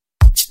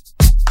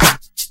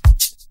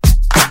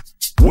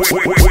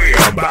We're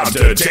about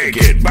to take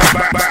it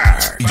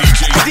back.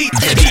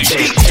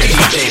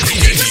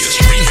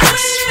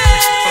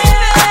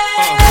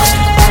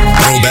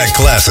 Throwback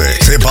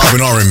classics, hip hop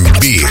and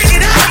R&B.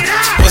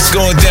 What's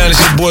going down?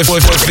 It's your boy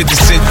 50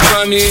 Cent.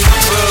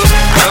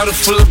 Bottle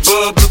full of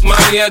bub, look,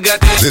 mommy, I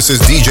got this. This is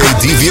DJ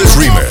Devious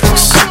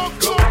Remix.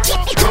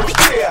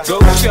 Go,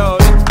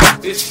 shorty,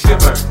 it's your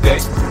birthday.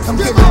 I'm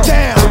getting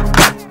down.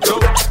 Go,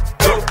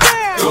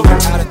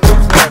 out of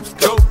those raps.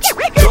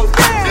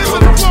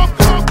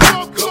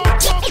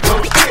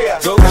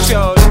 Go,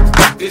 shorty,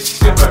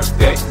 it's your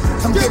birthday.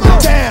 I'm getting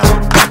down.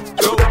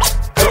 Go,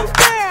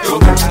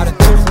 out of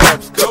those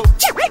raps. Go,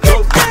 shorty.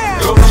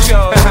 Go,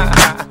 shorty.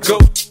 Go,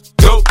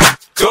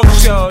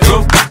 shorty.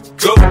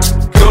 Go,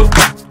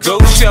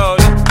 shorty. Go,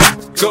 shorty.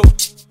 Go,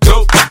 shorty.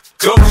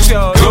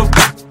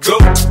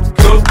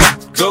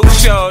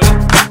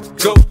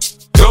 Go,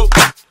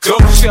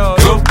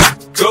 shorty.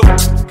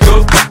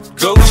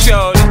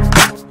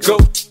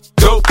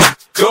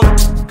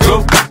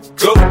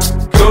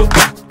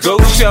 Go,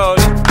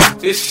 shorty.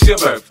 It's your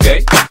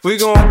birthday. We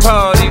gon'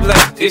 party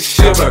like it's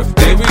your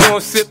birthday. We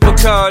gon' sip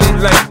Bacardi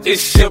like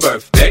it's your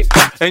birthday.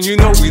 And you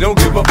know we don't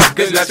give a fuck,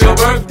 it's not your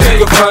birthday.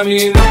 You'll find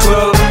me in the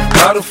club,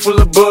 bottle full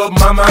of bub.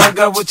 Mama, I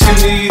got what you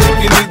need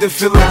if you need to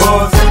fill the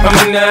buzz.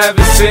 I'm into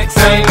having sex,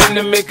 I ain't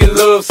into making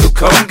love. So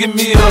come give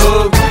me a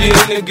hug,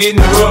 get into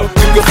getting rough.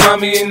 You can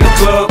find me in the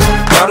club,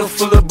 bottle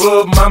full of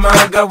bub. Mama,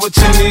 I got what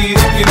you need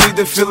if you need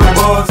to fill the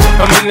buzz.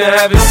 I'm into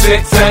having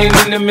sex, I ain't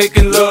into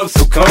making love.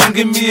 So come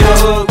give me a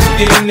hug,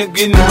 get into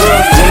getting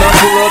rough. When I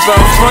pull up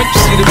out front,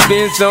 you see the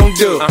Benz on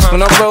dub.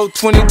 When I roll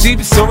 20 deep,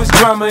 it's always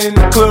drama in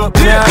the club.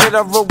 Now that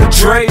I roll with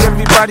Dre,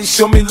 everybody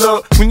show me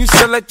love. When you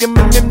sell like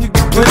Eminem, you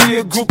get plenty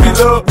of groupie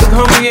love. But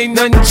homie, ain't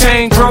nothing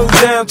changed. Roll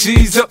down,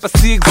 G's up. I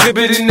see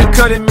exhibit in the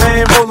cutting,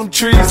 man. Roll them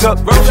trees up.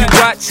 If you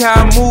watch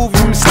how I move,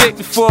 you mistake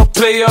before I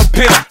play up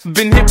here.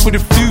 Been hit with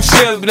a few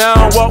shells, but I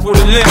don't walk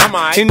with a limp.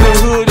 In the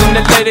hood, in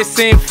the lady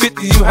saying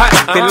 50, you hot.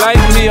 They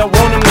like me, I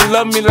want them to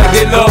love me like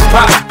they love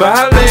pop. But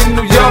holla in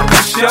New York,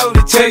 the show,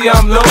 they tell you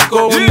I'm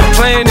local. When the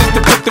plan is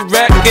to put the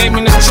rap game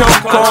in the choke.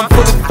 I'm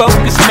fully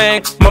focused,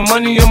 man. My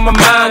money on my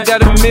mind,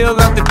 got a meal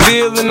out the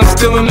deal, and I'm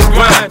still in the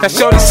grind. Now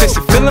shorty says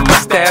she feeling my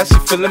style, she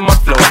feeling my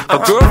flow. A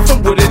girl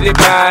from Wooded, they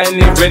buy and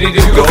they ready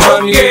to go.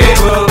 Find me in the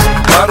club,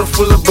 bottle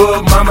full of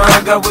bub. Mama, I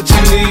got what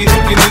you need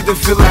if you need to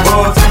fill the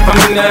buzz. I'm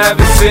into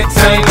having sex,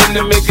 I ain't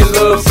into making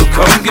love. So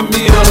come give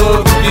me a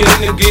hug, get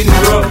into getting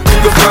rough. You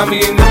can find me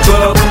in the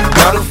club,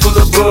 bottle full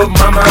of bub.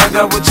 Mama, I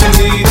got what you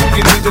need if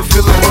you need to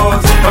fill the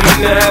buzz. I'm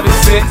into having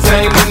sex,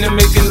 I ain't into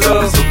making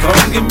love. So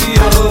come give me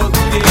a hug,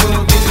 get into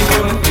getting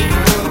rough.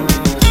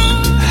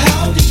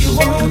 How do you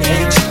want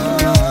it?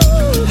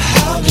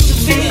 How do you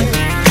feel?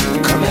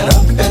 Coming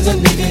up as a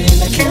nigga in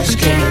the cash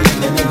can,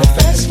 living in the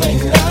fast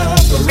lane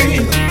life for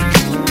real.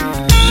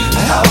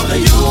 How do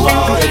you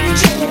want it?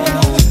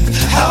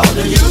 How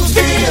do you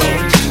feel?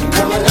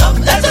 Coming up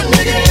as a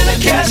nigga in the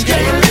cash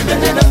can,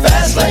 living in the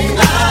fast lane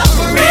life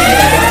for real.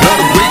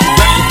 Another break,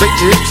 activate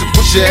your hips and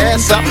push your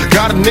ass out.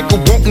 Got a nigga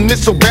wanting it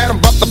so bad I'm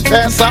about to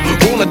pass out.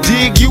 Wanna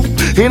dig you,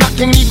 and I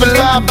can't even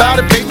lie about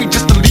it, baby.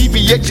 Just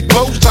alleviate your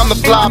clothes, time to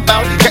fly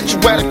about. Catch you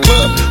at a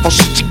club, oh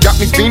shit, you got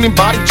me feeling.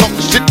 Body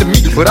talking shit to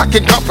me, but I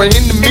can't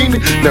comprehend the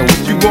meaning. Now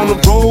if you wanna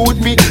roll with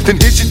me, then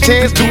here's your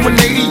chance. Do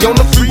 180 on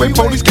the freeway,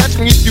 police catch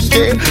me if you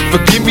can.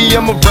 Forgive me,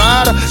 I'm a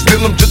rider,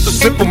 still I'm just a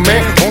simple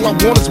man. All I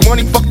want is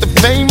money, fuck the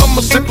fame, I'm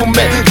a simple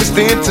man.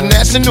 Mr.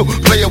 International,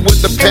 player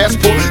with the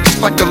passport. Just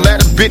like a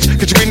ladder, bitch,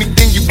 get you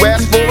anything you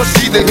ask for. It's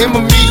either him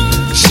or me.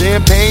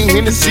 Champagne,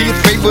 Hennessy, a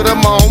favorite of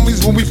my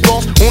homies when we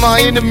floss on our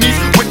enemies.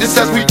 Witness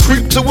as we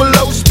creep to a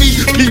low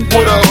speed. Peep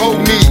with a whole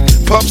need.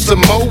 Pump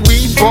some more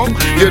weed, bump,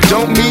 you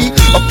don't need.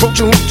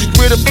 Approaching hoochies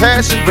with a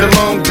passion, been a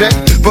long day.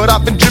 But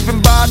I've been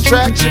driven by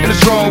attraction in a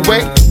strong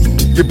way.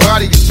 Your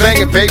body is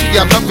banging, baby,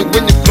 I love it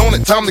when you're flown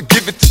it. Time to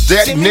give it to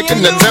daddy, nigga,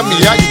 now tell me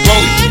how you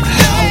want it.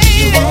 How do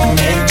you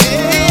want it?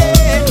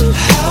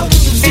 How do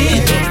you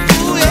feel?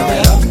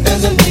 Coming up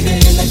as a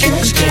nigga in the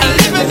cash can,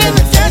 living in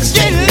the fast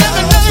lane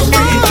life for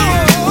real.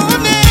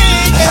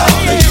 How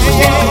do you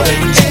want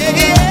it?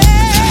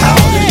 How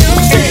do you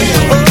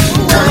feel?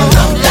 Coming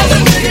up as a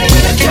nigga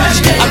in the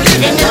cash can,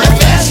 living in the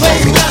fast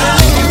lane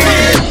life for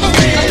real.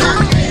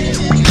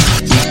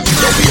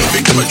 Don't be a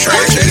victim of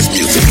trash ass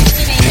music.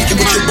 Get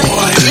with your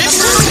boy,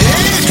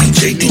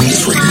 DJ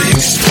Devious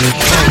Remix.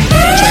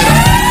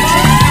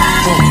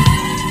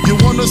 You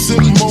wanna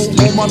sit more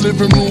on my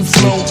living room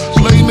floor?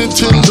 Play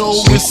Nintendo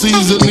with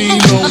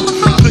Seasonino.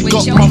 Pick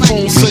up my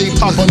phone, say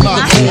Papa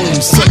not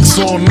home. Sex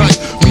all night,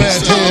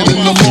 mad head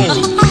in the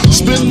morning.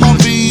 Spin my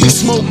V,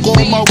 smoke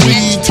all my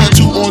weed.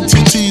 Tattoo on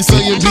TT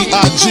saying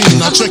B.I.G.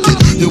 Now check it,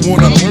 you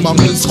wanna be my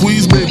mint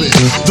squeeze, baby?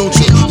 Don't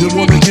you? You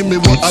wanna give me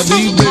what I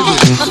need, baby?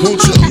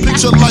 Won't you?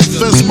 Picture life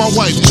as my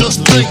wife,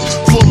 just think.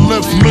 Full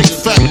left, make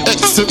fat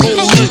X and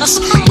old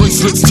links.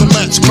 Bracelets to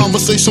match,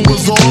 conversation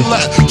was all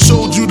that.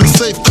 Showed you the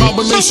safe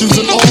combinations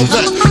and all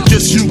that.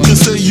 Guess you can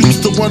say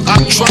you's the one I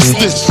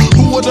trusted.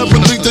 Who would ever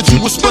think that you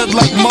would spread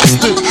like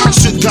mustard?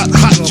 Shit got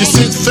hot, you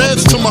sent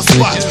feds to my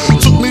spot.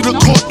 Took me to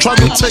court,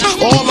 trying to take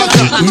all I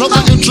got.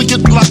 Another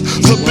intricate block.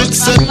 The bitch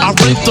said I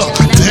raped her.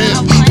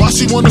 Damn, why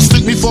she wanna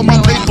stick me for my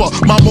paper?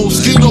 My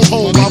Moschino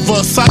hole, my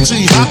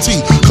Versace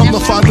hottie. Come to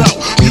find out,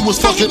 you was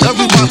fucking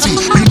everybody.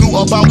 You knew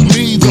about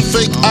me, the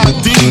fake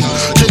ID.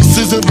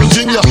 Cases in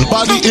Virginia,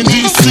 body in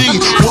DC.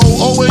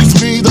 Whoa, always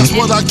me, that's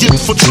what I get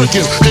for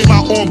tricking. Came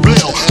out on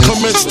bail,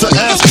 commenced to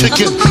ass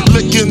kicking.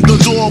 Licking the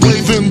door,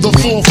 waving the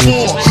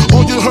 4-4.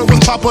 All you heard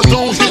was Papa,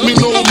 don't hit me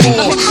no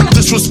more.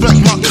 Disrespect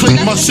my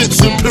clique, my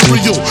shit's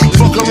imperial.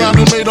 Fuck around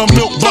and made a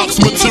milk box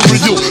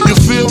material. You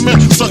feel me?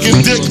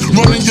 Sucking dick,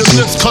 running your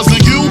lips cause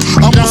of you.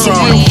 I'm on some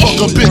real fuck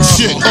a bitch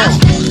shit. I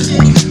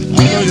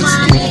know you're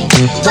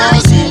why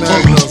is he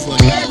mad at us like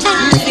that?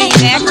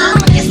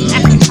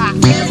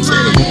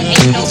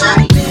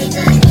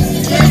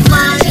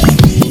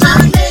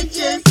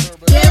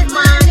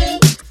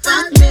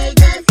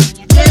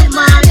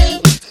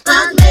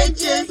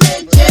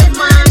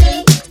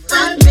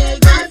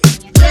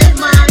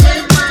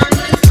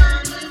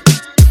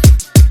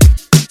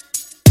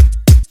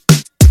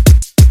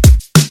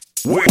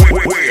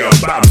 We're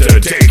about to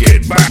take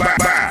it back.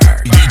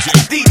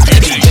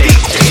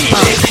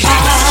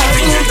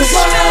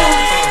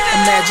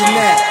 Imagine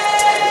that.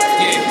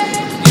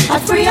 I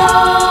free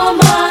all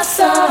my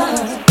sons.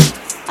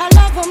 I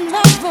love them,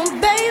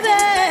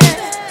 baby.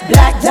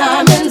 Black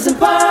diamonds and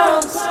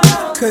pearls.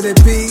 Could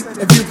it be,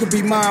 if you could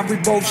be mine, we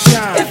both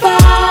shine. If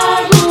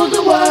I rule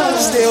the world,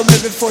 Still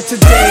living for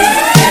today,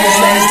 in the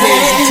last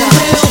days of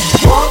time.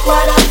 we'll walk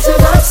right up to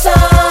the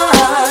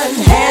sun,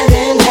 hand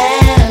in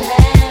hand.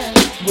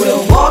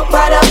 We'll walk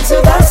right up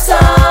to the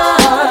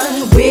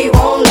sun, we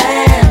won't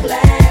land.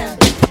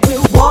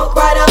 We'll walk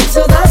right up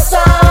to the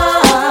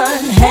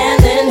sun,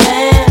 hand in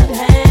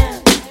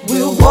hand.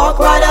 We'll walk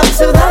right up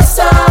to the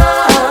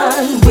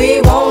sun,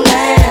 we won't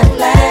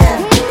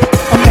land.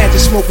 Imagine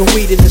smoking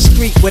weed in the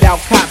street without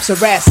cops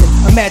harassing.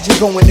 Imagine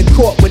going to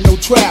court with no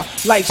trial.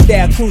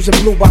 Lifestyle cruising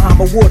blue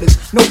Bahama waters.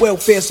 No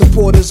welfare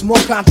supporters. More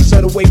conscious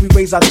of the way we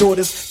raise our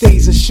daughters.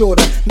 Days are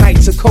shorter,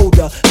 nights are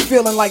colder.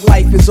 Feeling like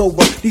life is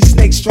over. These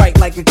snakes strike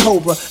like a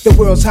cobra. The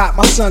world's hot,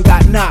 my son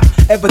got knocked.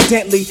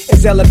 Evidently,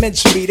 it's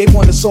elementary. They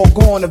want us all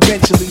gone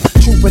eventually.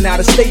 Trooping out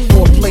of state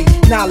for a plate.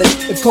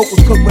 Knowledge, if coke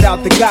was cooked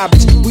without the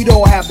garbage, we'd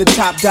all have the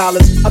top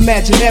dollars.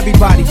 Imagine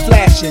everybody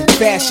flashing.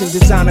 Fashion,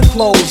 designer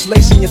clothes.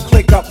 Lacing your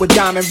click up with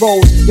diamond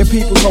rolls. Your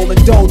people's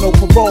holding dough, no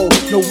parole,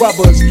 no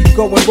rubbers.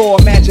 Going raw,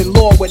 imagine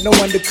law with no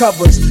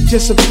undercovers.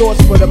 Just some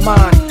thoughts for the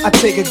mind. I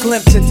take a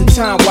glimpse into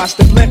time, watch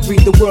the blimp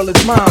read the world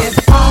is mine.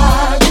 If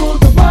I rule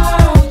the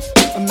world,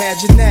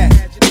 Imagine that.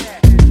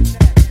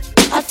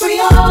 I free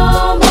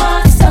all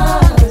my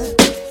sons.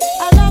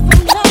 I love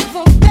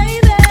them,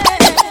 baby.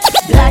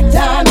 Black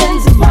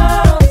diamonds and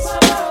pearls.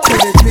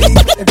 Could it be,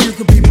 if you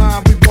could be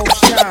mine, we both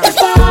shine. If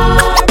I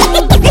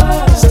rule the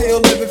world, Still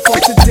living for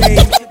today,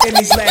 in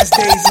these last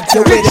days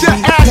until it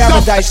be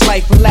paradise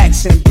life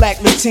relaxing.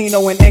 Black,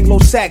 Latino, and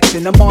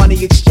Anglo-Saxon.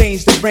 Amani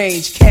exchange the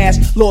range. Cash,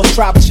 lost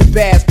tribe of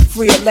Shabazz.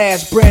 Free at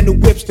last, brand new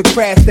whips to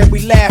crash. Then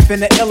we laugh in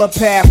the illa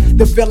path.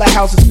 The villa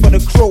houses for the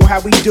crew, how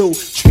we do.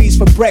 Trees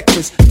for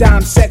breakfast,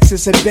 dime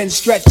sexes and bench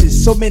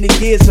stretches. So many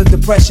years of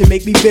depression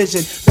make me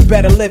vision the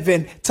better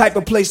living. Type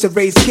of place to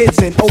raise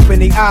kids in.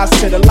 Opening eyes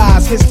to the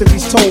lies,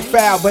 history's told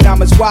foul. But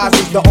I'm as wise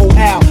as the old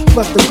owl.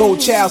 Plus the gold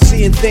child,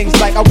 seeing things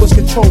like I was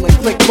controlling.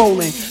 Click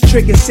bowling,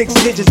 tricking 6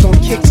 digits on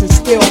kicks and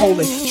still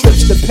holding.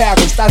 Trips to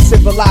Paris, I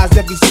civilized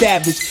every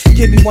savage.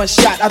 Give me one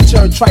shot, I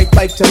turn tripe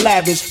life to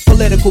lavish.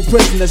 Political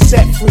prisoner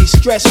set free,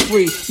 stress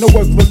free. No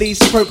work release,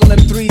 purple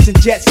M3s and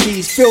jet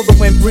skis. Feel the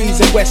wind breeze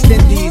in West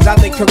Indies. I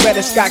think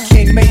Coretta Scott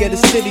King, mayor of the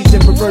cities,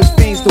 and reverse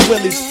fiends the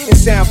willies. It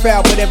sound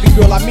foul, but every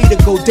girl I meet to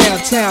go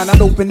downtown.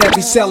 I'd open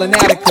every cell in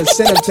Attica,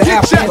 send them to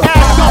Africa. Get your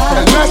ass up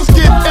and let's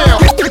get ill.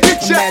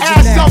 Get your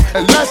Imagine ass up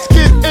and let's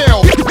get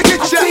ill.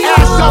 Get your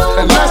ass up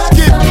and let's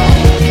get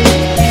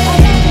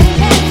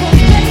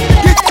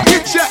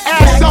Get your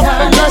ass up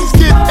and let's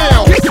get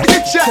ill.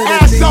 Get your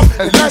ass up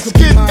and let's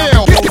get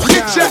ill.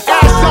 Get your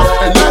ass up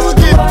and let's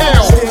get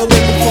ill. Still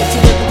living for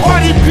today.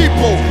 Party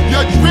people,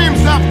 your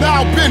dreams have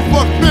now been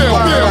fulfilled.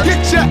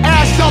 Get your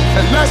ass up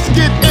and let's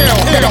get ill.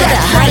 The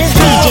hottest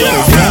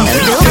DJs in the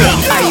building.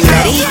 Are you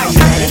ready?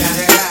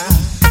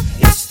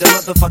 It's the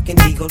motherfucking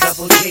Eagle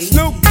Double G.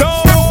 Snoop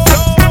Dogg.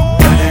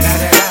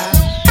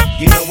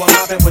 You know I'm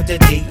mobbing with the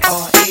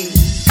D.R.E.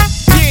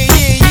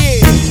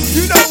 Yeah.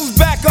 You know who's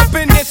back up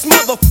in this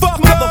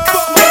motherfucker.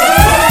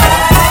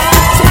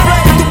 So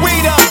break the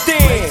weed up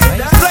then.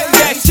 Play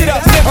that shit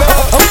up, nigga.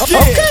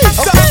 Okay.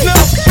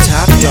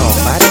 Top dog,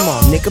 bite them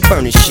all, nigga,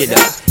 burn this shit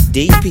up.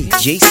 DP,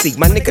 GC,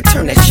 my nigga,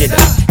 turn that shit up.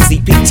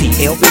 CPT,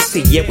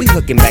 LBC, yeah, we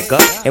hooking back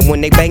up. And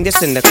when they bang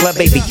this in the club,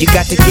 baby, you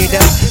got to get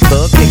up.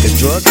 Thug niggas,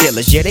 drug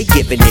dealers, yeah, they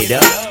giving it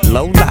up.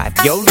 Low life,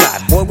 yo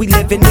life, boy, we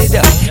living it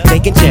up.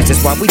 Taking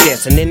chances while we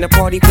dancing in the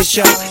party for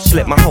sure.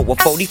 Slip my hoe a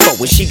 44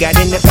 when she got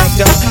in the back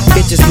door.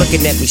 Bitches looking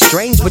at me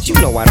strange, but you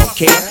know I don't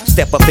care.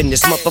 Step up in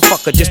this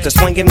motherfucker just to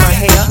swing in my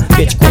hair.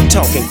 Bitch, quit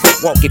talking,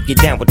 quit walk if you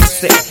down with the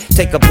sick.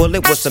 Take a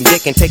bullet with some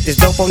dick and take this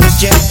dope on this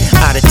jet.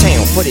 Out of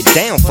town, put it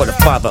down for the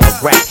father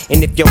of rap.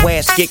 And if your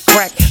ass get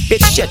cracked,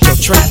 bitch, shut your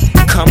trap.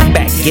 Come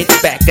back, get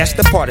back, that's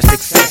the part of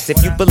success.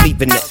 If you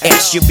believe in the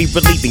ass, you'll be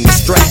relieving your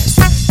stress.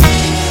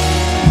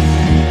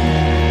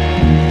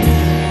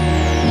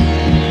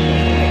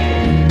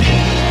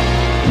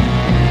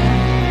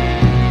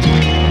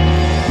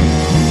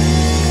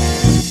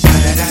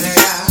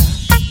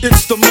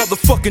 It's the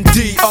motherfucking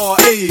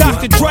D.R.E.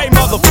 Dr. Dre,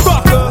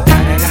 motherfucker.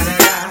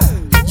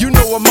 You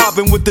know I'm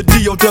mobbing with the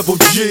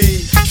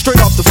D.O.G. Straight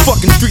off the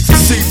fucking streets of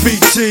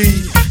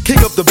CPT.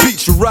 King up the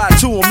beach, you ride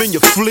to him in your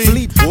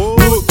fleet.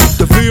 Look,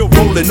 the Ville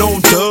rolling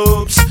on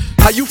dubs.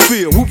 How you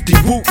feel?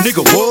 Whoop-de-whoop,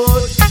 nigga,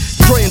 what?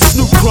 Dre and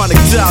Snoop Chronic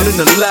down in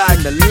the lag.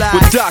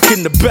 With Doc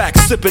in the back,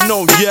 sipping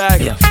on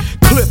yak.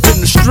 Clip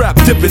in the strap,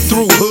 dipping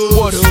through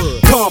hood.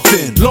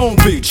 Compton, Long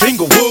Beach,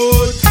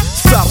 Inglewood.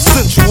 South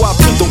Central out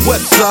to the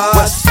west side.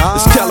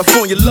 This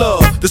California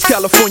love, this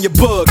California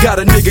bug. Got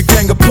a nigga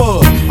gang of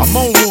pub. I'm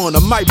on one, I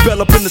might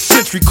bell up in the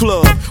Century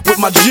Club. With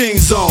my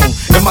jeans on,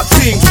 and my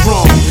team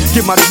strong.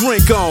 Get my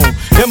drink on,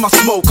 and my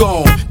smoke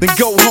on. Then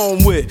go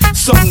home with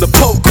something to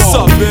poke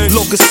on.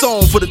 Locust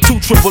on for the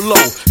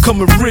 200.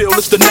 Coming real,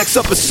 it's the next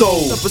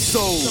episode.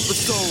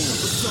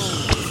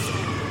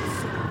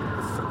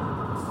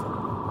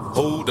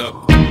 Hold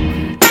up,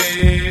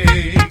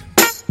 hey,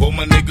 for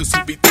my niggas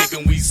who be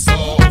thinking we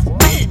soft,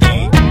 we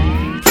don't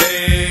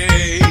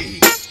play.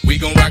 We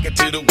gon' rock it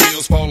till the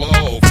wheels fall off.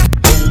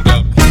 Hold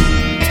up,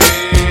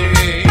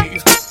 hey,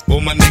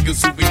 for my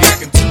niggas who be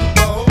acting too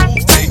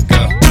bold, take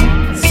a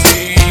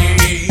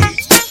seat.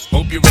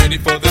 Hope you're ready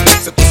for the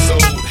next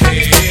episode.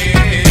 Hey,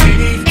 hey,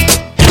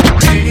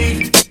 hey,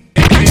 hey,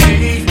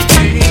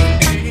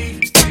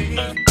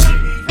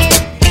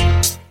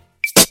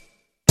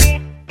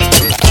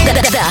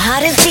 The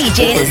hottest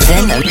DJs is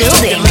in the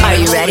building. Are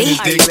you ready?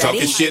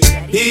 Talking shit.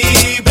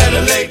 He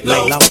better lay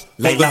low.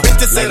 The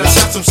bitch said I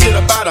shot some shit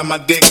up out of my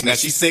dick. Now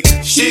she sick.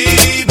 She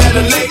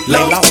better lay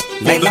low.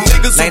 The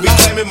niggas who be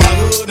claiming my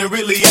hood and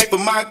really ain't for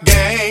my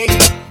gang.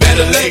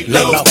 Better lay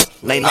low.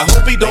 I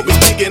hope he don't be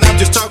thinking I'm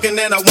just talking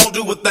and I won't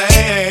do a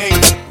thing.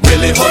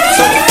 Really hope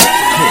so.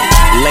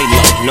 Lay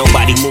low,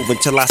 nobody moving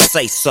till I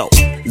say so.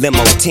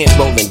 Limo tent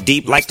rolling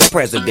deep like the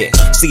president.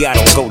 See, I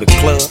don't go to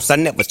clubs, I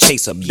never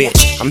chase a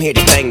bitch. I'm here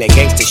to bang that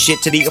gangsta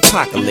shit to the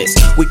apocalypse.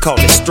 We call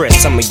it stress,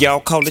 some of y'all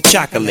call it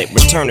chocolate.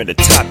 Return of the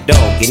top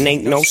dog, it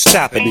ain't no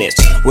stopping this.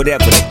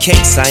 Whatever the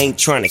case, I ain't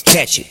trying to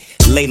catch it.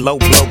 Lay low,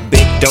 blow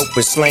big dope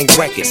and slang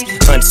records.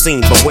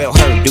 Unseen but well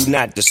heard, do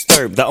not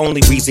disturb. The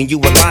only reason you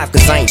alive,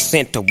 cause I ain't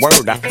sent a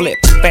word. I flip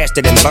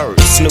faster than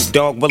birds. Snoop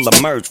Dogg will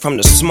emerge from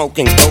the smoke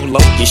and go low.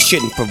 You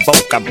shouldn't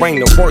provoke, I bring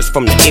the worst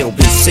from the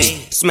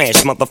LBC.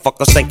 Smash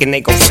motherfuckers thinking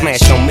they gon'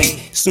 smash on me.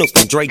 Snoop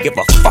and Dre give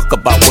a fuck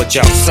about what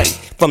y'all say.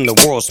 From the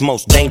world's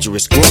most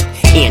dangerous group,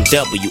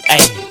 NWA.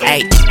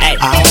 I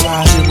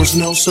rise, it was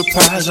no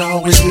surprise, I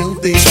always knew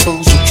these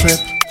fools would trip.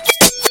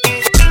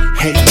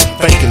 Hey,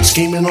 faking,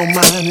 scheming on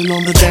mine and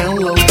on the down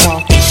low,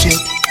 talking shit.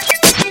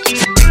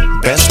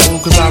 Best fool,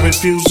 cause I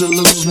refuse to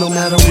lose, no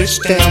matter which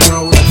damn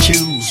road I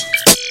choose.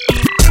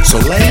 So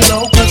lay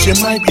low, cause you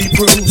might be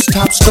bruised.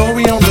 Top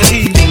story on the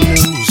evening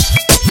news.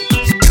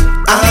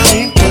 I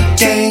ain't for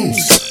games,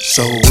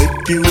 so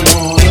if you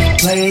wanna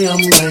play, I'm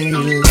lay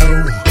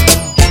low.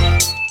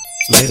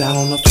 Lay down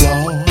on the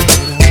floor,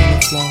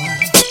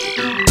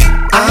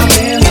 I'm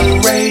in a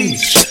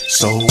rage,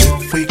 so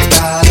if we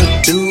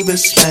gotta do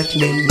this, let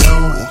me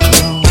know.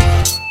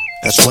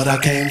 That's what I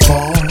came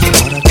for,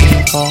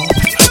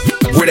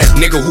 Where that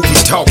nigga who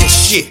be talking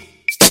shit?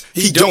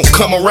 He don't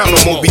come around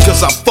no more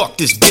because I fucked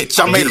this bitch.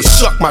 I made her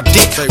suck my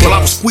dick while I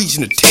was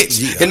squeezing the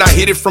tits. And I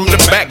hit it from the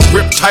back,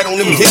 grip tight on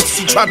them hips.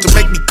 She tried to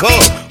make me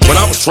come when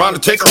I was trying to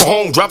take her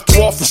home. Dropped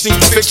you off and seen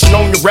you fiction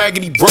on your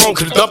raggedy bro.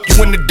 Could've dumped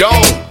you in the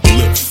dome.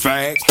 Look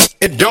fag.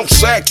 And don't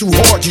sag too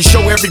hard, you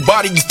show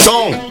everybody you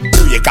thong.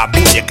 Booyaka,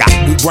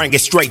 we bring it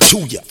straight to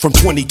ya. From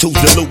 22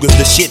 Delugas,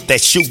 the shit that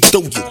shoot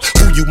through you.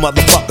 Who you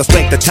motherfuckers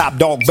think the top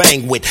dog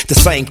bang with? The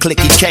same clique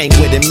he came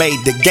with and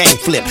made the game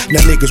flip.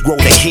 Now niggas grow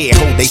their hair,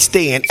 hold they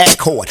stay and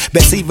act hard.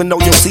 Best even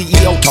though your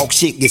CEO talk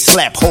shit, get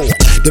slapped hard.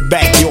 The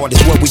backyard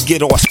is where we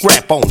get our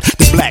scrap on.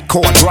 The black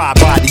car drive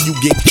by, then you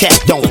get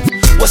capped on.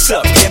 What's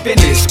up,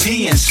 pimpin'? It's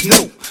P and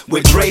Snoop.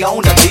 With Dre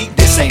on the beat,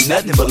 this ain't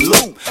nothing but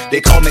loot.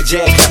 They call me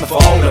Jack Hammer for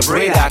all the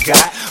bread I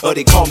got, or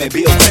they call me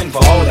Bill Clinton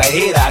for all the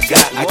head I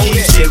got. I keep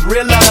shit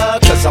realer,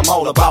 cause I'm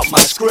all about my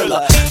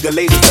Skrilla. The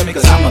ladies tell me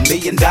cause I'm $1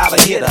 million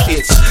hitter.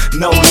 It's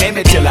no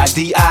limit till I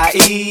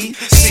D.I.E.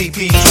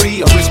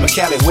 CP3 or Rich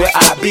McCallie where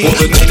I be. For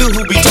the nigga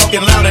who be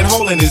talking loud and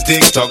holding his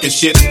dick, talking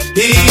shit,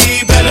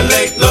 he better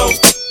lay low.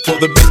 For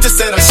the bitch that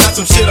said I shot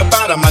some shit up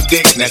out of my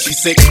dick, now she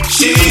sick,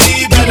 she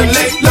better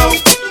lay low.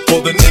 For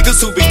the niggas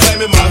who be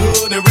claiming my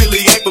hood and really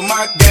ain't for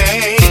my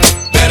gang,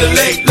 better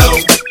lay low.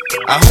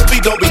 I hope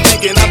he don't be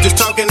thinking I'm just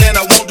talking and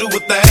I won't do a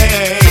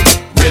thing.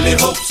 Really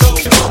hope so.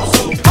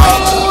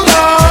 Hold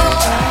on.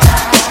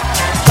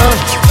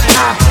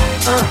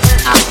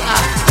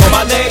 For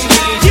my ladies,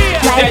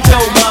 that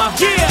know ma,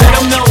 let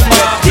them know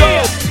ma.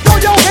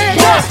 Throw your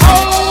hands up.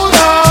 Hold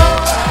on.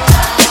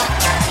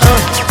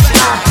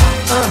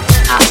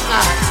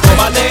 For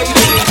my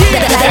ladies.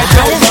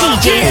 hottest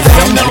DJs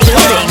in the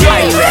building.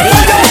 Are you ready?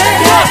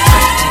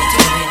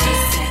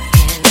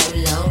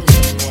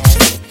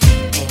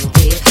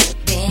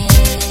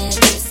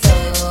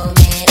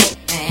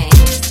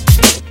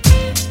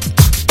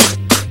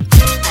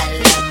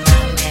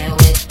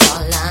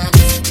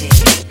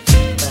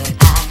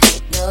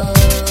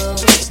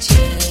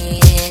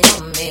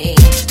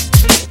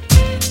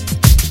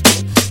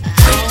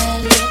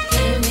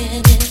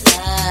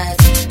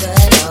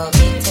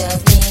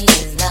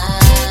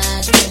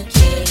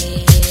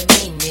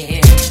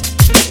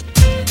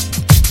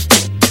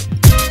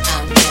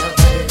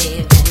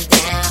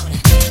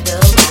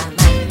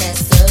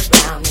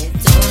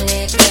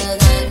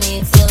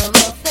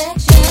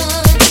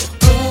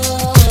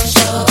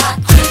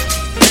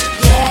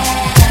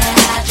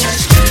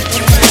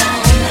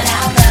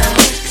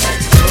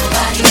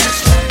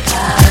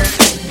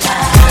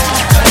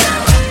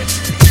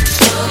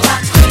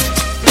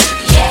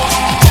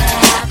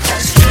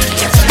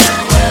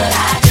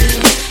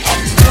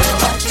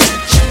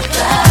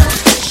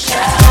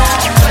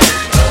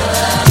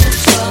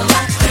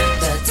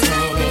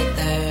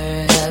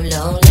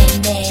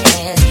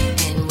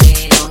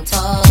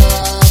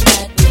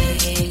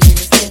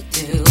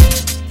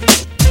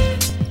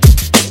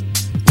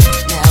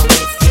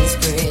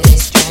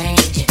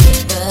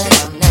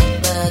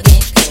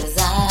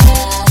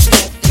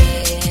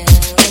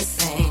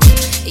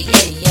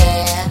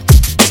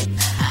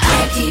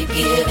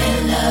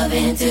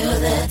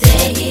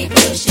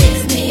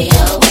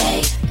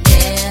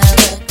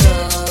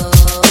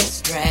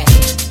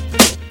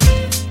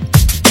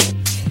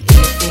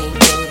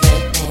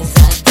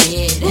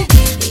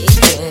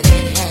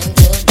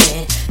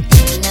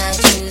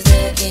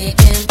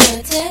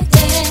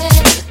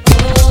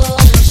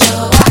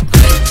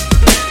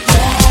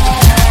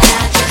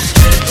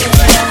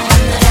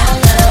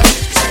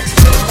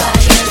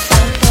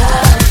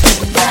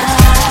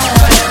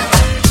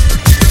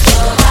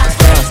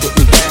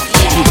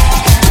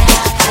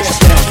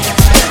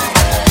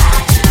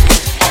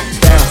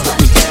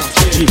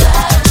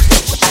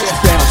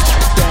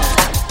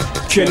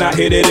 Can I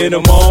hit it in the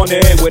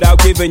morning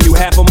without giving you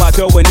half of my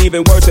dough? And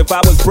even worse, if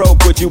I was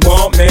broke, would you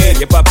want me?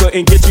 If I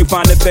couldn't get you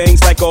finding things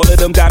like all of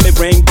them diamond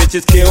ring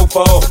bitches kill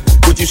for,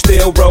 would you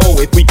still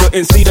roll? If we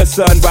couldn't see the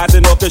sun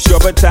rising off the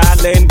shore of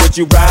Thailand, would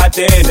you ride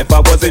in? If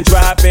I wasn't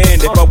driving,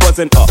 if I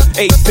wasn't a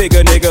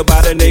 8-figure nigga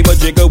by the name of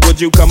Jigga,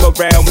 would you come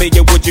around me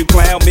or would you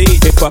clown me?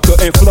 If I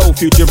couldn't flow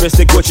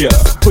futuristic, would ya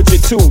put your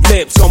 2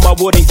 lips on my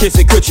wood and kiss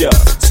it, could ya?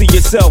 See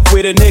yourself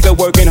with a nigga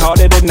working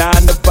harder than 9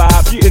 to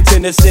 5, getting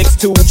 10 to 6,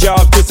 2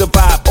 jobs to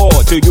survive. Or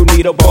do you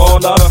need a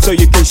baller so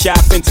you can shop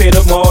into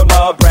the mall?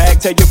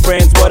 Brag, tell your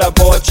friends what I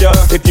bought ya.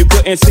 If you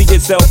couldn't see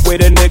yourself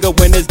with a nigga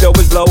when his dough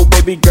is low,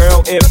 baby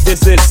girl, if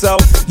this is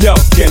so, yo,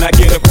 can I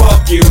get a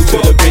fuck you to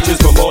the bitches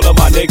from all of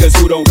my niggas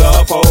who don't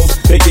love hoes?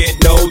 They get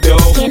no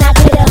dough. Can I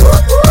get a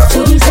to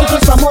these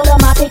bitches from all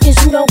of my bitches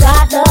who don't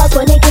got love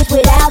for niggas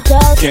without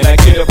love? Can I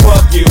get a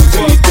fuck you to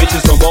these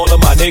bitches from all of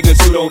my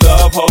niggas who don't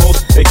love hoes?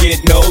 They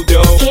get no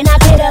dough. Can I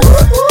get a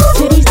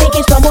to these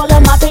bitches from all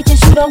of my bitches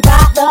who don't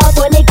got love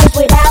for niggas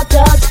without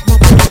drugs?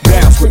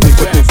 Bounce with me,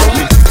 bounce with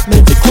me.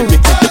 Make it cool,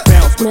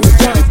 bounce with me,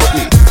 bounce with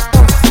me.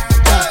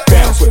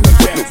 Bounce with me,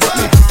 bounce with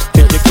me.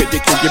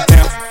 Can you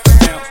bounce,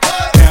 bounce,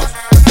 bounce,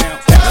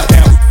 bounce,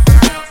 bounce?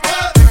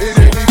 It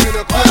ain't even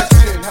a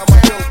question how my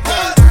dope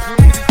goes.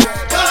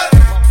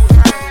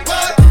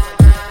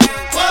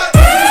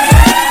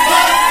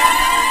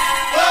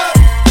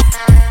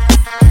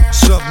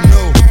 Something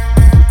new.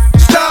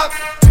 Stop,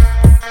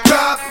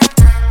 drop,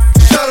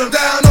 shut 'em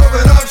down,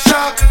 open up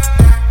shop.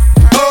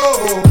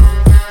 Oh,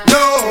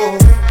 no,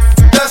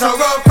 that's how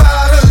rough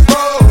riders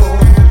roll.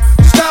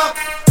 Stop,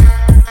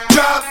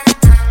 drop,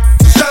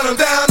 shut 'em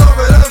down,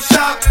 open up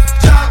shop.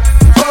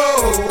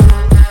 Oh,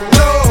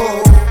 no,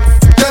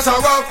 that's how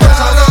rough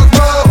riders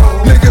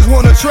roll. Niggas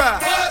wanna try,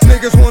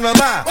 niggas wanna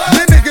lie,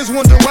 then niggas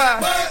wonder why,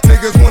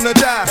 niggas wanna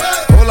die.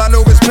 All I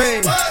know is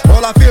pain,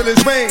 all I feel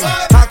is rain.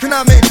 How can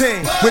I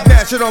maintain with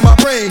that shit on my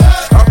brain?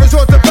 I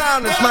resort to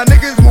violence, my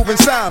niggas moving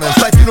silence,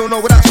 like you don't know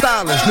what I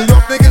style is. New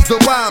York niggas the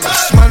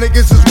wildest, my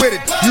niggas is with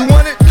it. You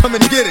want it? Come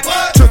and get it.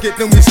 Took it,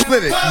 then we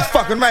split it. You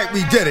fucking right,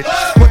 we did it.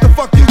 What the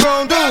fuck you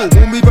gon' do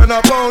when we run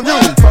up on you?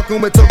 Fucking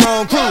with the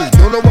wrong crew,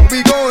 don't know what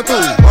we going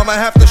through. I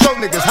might have to show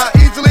niggas how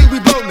easily we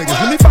blow niggas.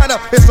 Let me find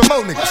out it's some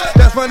more niggas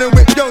that's running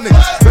with yo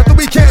niggas. Nothing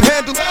we can't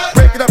handle,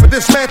 break it up and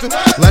dismantle.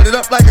 Light it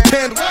up like a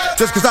candle,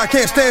 just cause I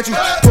can't stand you.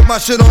 Put my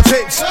shit on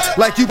tapes,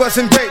 like you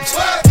bustin' grapes.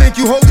 Think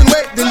you holding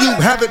weight, then you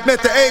haven't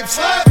met the apes.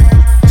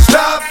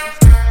 Stop,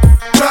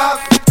 drop,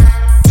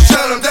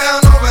 shut 'em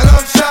down, open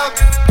up shop.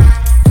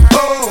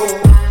 Oh,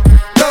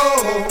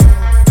 no,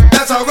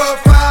 that's how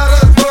rough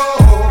riders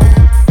roll.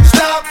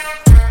 Stop,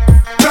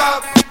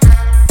 drop,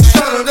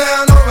 shut 'em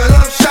down, open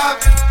up shop.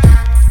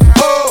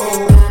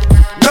 Oh,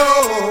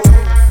 no,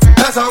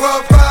 that's how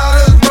rough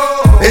riders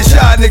roll. Is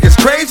y'all niggas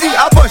crazy?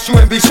 I'll bust you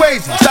and be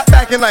swayzy. Stop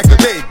acting like a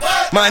baby.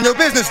 Mind your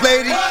business,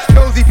 lady.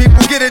 Nosy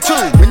people get it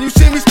too. When you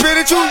see me spit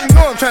at you, you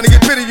know I'm trying to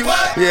get rid of you.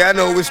 Yeah, I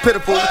know it's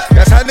pitiful.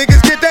 That's how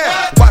niggas get down.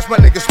 Watch my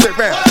niggas niggas spit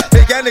round.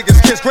 Make y'all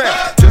niggas kiss ground.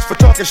 Just for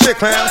talking shit,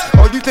 clown.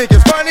 Oh, you think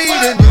it's funny?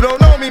 Then you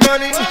don't know me,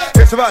 money.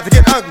 It's about to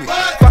get ugly.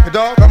 Fuck a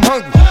dog, I'm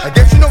hungry. I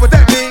guess you know what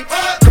that means.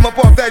 Come up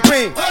off that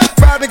green.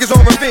 5 niggas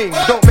on ravine.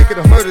 Don't make it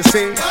a murder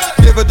scene.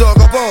 Give a dog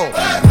a bone.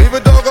 Leave a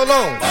dog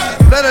alone.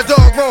 Let a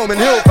dog roam and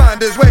he'll find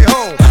his way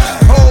home.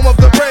 Home of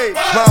the brave.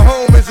 My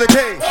home is the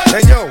cave.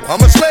 And yo,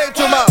 I'm a slave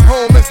to my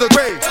home is the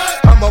grave.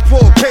 I'm a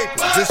pull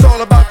papers. It's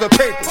all about the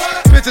papers.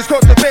 Bitches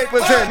caught the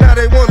papers and now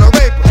they wanna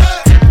rape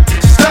us.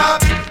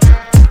 Stop.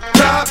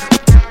 Stop.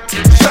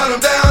 Shut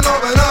them down,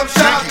 open up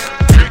shop.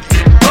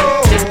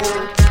 Oh,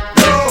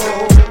 no.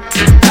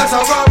 That's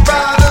how rough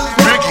riders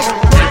roll.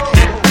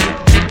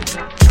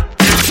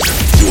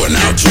 You are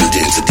now tuned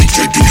in to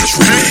DJ Deepest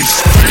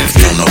Remix. If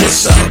you don't know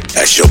what's up,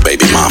 that's your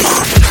baby mama.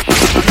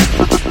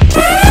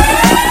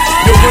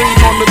 Your reign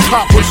on the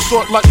top was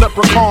short like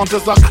leprechauns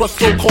as I crush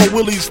so-called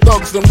willies,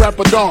 thugs, and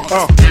rapadons.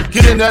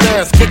 Get in that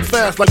ass, quick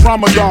fast like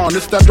Ramadan.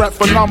 It's that rap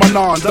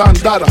phenomenon, Don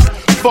Dada.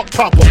 Fuck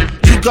Papa,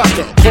 you got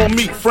to call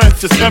me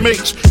Francis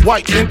M.H.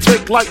 White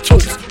intake like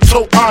toast,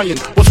 toe iron.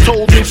 Was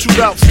told in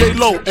shootout, stay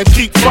low and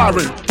keep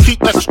firing.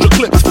 Keep extra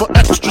clips for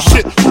extra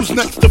shit. Who's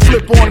next to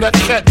flip on that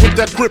cat with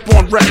that grip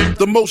on rap?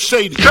 The most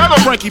shady.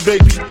 Frankie,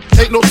 baby.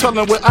 Ain't no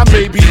telling where I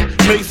may be.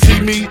 May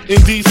see me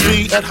in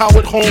D.C. at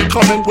Howard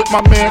Homecoming with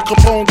my man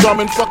Capone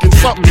drumming fucking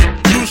something.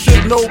 You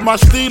should know my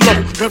stilo.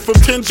 Went from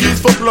 10 G's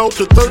for blow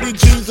to 30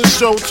 G's a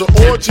show to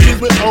orgies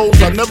with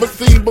O's I never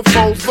seen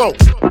before. So,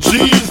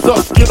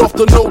 Jesus, get off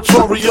the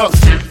notorious.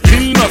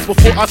 Mean us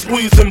before I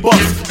squeeze and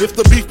bust. If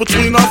the beef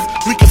between us,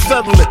 we can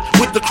settle it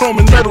with the chrome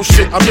and metal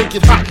shit. I make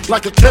it hot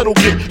like a kettle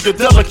get. You're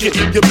delicate,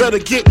 you better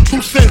get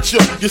who sent you.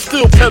 You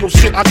still pedal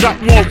shit. I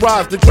got more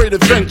rides than Great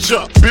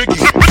Adventure. Biggie.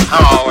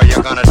 How are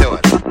you gonna do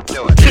it?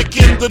 Do it. Kick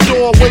in the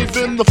door,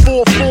 waving the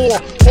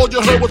 4-4. All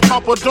you heard was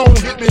Papa, don't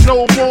hit me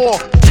no more.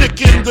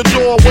 Kick in the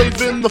door,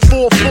 waving the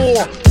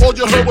 4-4. All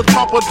you heard was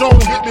Papa,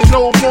 don't hit me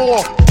no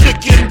more.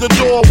 Kick in the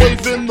door,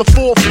 waving the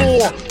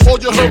 4-4. All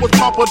you heard was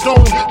Papa,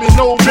 don't hit me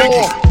no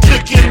more.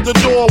 Kick in the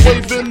door,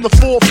 waving the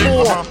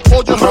 4-4.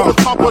 All you heard was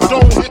Papa,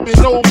 don't hit me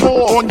no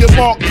more. On your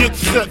mark, get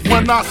set.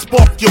 When I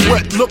spark you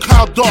wet, look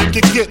how dark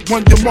you get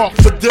when you mark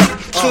for death.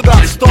 Should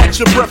I start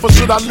your breath or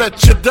should I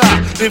let you die?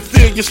 In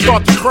fear you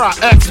start to cry,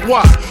 ask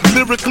why.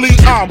 Lyrically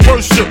I'm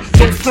worship,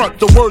 don't front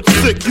the word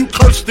sick. You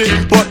cursed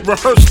it, but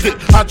rehearsed it.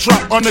 I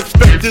drop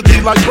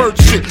unexpectedly like bird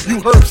shit.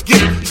 You herbs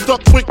get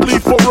stuck quickly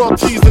for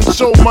royalties and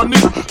show money.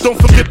 Don't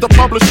forget the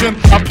publishing,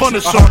 I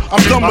punish them.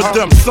 I'm done with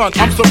them, son.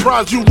 I'm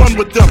surprised you run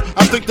with them.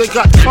 I think they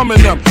got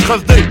coming them,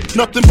 cause they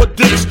nothing but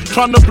dicks.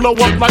 Trying to blow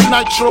up like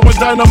nitro and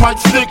dynamite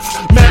sticks.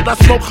 Mad I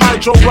smoke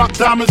hydro, rock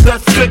diamonds,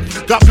 that's sick.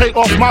 Got paid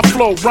off my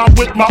flow, rhyme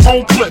with my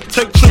own clip.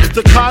 Take trips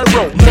to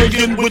Cairo,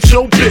 laying with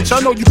your bitch. I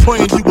know you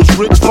praying you was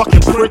rich,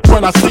 fucking prick.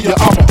 When I see you,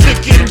 I'ma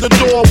kick in the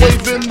door,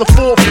 waving the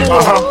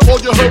 4-4. All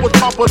you heard was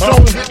Papa,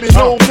 don't hit me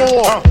no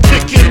more.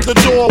 Kick in the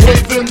door,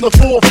 waving the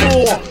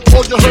 4-4.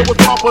 All you heard was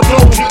Papa,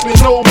 don't hit me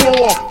no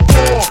more.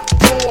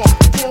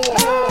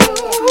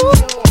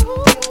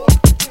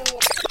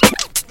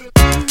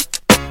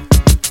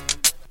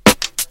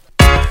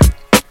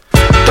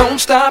 Don't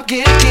stop,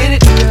 get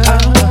it. I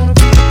don't wanna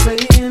be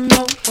playing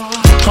no more.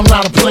 I'm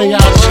not a player, I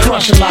just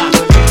crush a lot.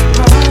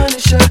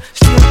 Punisher,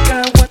 still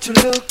got what you're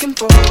looking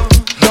for.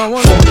 From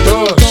a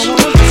thug,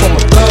 from a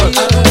thug.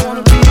 I don't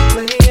wanna be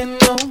playing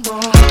no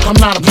more. I'm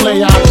not a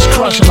player, I just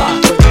crush a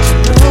lot.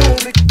 No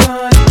big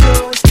party,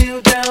 Joe is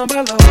still down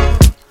below.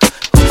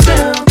 Who's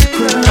down to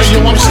cry? Hey yo,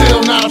 I'm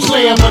still not a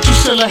player, but you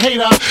still a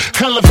hater.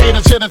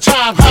 Elevator to the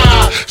top,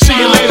 high. See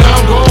you later,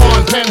 I'm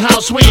gone.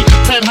 Penthouse suite,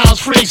 penthouse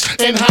freaks,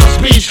 in-house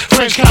beach,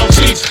 French couch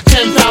seats,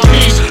 10,000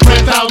 east,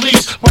 rent out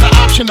lease, with an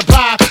option to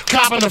buy.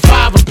 Copping a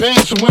 5 of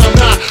Benz from when I'm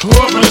not.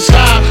 Up in the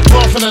sky,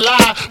 off in the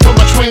lie, with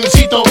my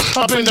Twincito,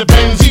 up in the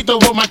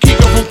Benzito, with my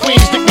Kiko from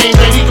Queens, nickname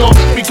Benito.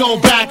 We go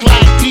back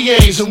like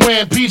PAs and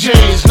wearing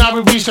PJs. Now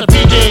we reach the P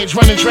gauge,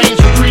 running trains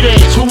for 3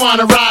 days. Who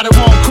wanna ride? It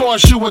won't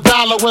cost you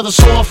 $1 with a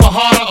sword for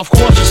harder. Of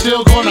course, you're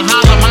still gonna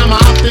holler, mama,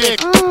 I'm thick.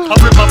 I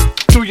rip up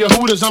through your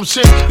hooters, I'm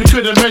sick. You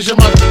couldn't measure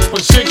my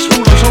with 6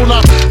 rulers. Hold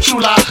up,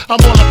 true lie, I'm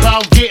all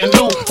about getting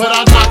loot, but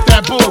I knock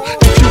that bull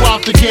if you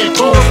out to get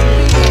cool.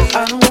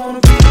 I don't wanna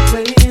be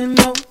playing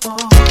no more.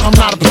 I'm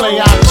not a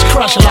player, I just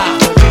crush a lot.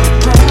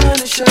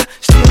 Punisher,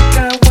 still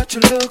got what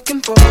you're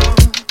looking for.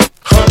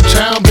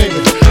 Uptown, baby,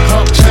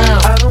 uptown.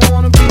 I don't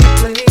wanna be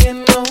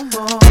playing no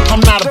more. I'm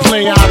not a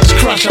player, I just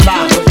crush a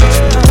lot.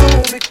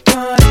 No big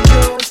party,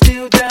 Joe is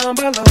still down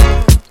below.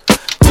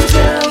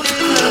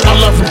 I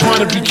love from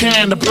Point of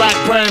Buchanan, the black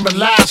brand, but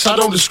last I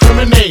don't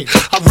discriminate.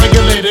 I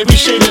regulate every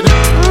shade of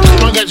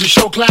it. Long as you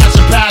show class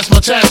and pass my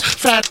test.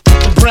 Fat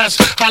and breasts,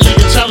 highly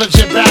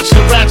intelligent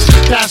bachelorettes.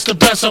 That's the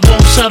best, I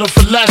won't settle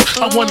for less.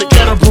 I want to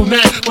get a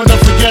brunette with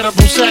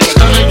unforgettable sex.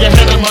 I lay your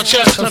head on my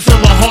chest and I feel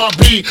my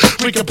heartbeat.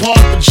 We can park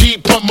the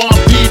Jeep, pump more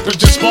deep and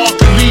just spark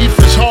the leaf.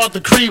 It's hard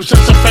to creep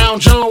since I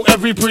found Joe.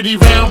 Every pretty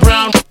round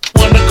brown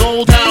wanna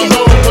go down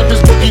low, put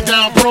this boogie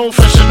down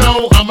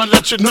professional. I'ma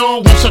let you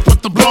know once I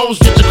put the blows.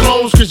 Get your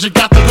clothes, cause you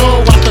got to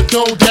go out the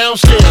door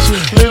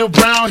downstairs. Little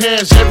brown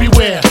hairs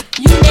everywhere.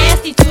 You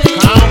nasty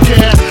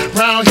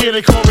Yeah,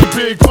 they call me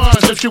Big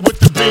Buns. If you with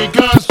the big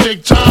guns,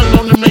 big time,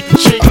 known to make the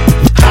chick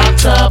hot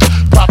tub,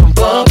 poppin'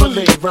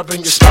 bubbly,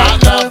 rubbing your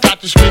spot, love.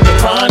 Got to scream and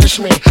punish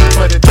me,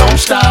 but it don't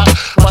stop.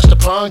 Watch the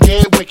pun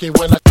get wicked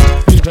when I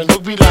even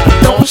look be like,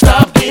 don't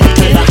stop, get it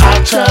in a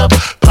hot tub,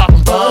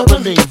 poppin'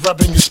 bubbly,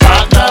 rubbing your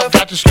spot, love.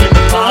 Got to scream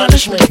and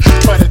punish me,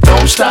 but it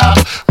don't stop.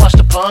 Watch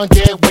the pun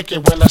get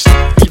wicked when I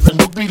even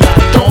look be like,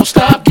 don't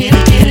stop, get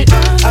it, get it.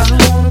 I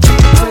don't wanna be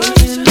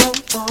crazy no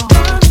more.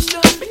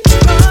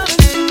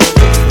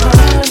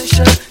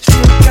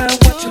 Still got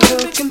what you're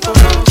looking for.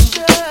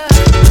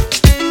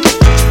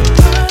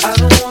 I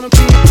don't wanna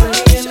be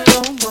playing no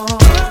more.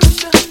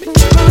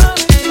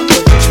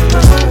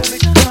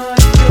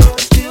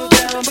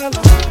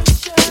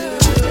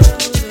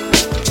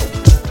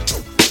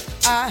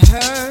 I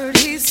heard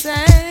he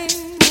sang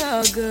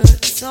a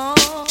good song.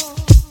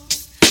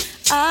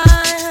 I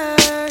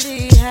heard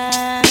he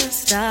had a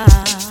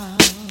style.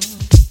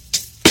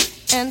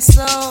 And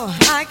so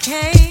I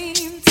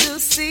came to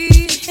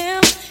see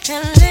him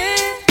and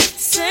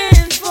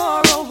listen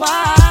for a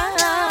while.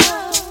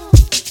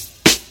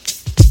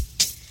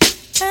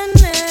 And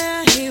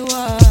there he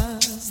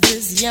was,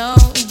 this young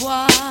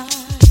boy,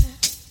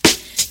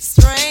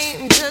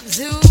 stranger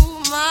to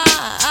my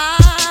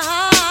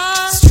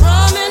eyes,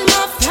 strumming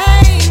my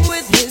pain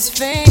with his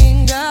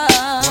fingers,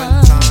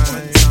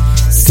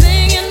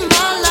 singing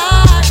my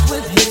life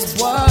with his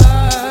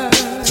words,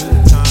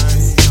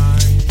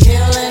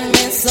 killing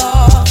me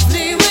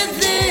softly with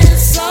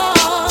this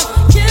song,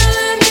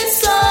 killing me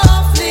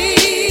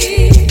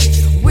softly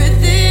with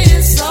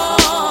this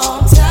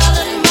song,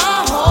 telling my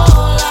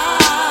whole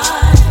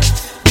life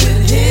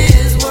with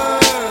his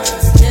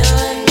words,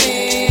 killing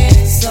me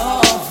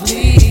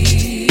softly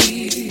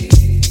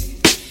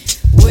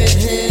with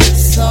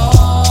his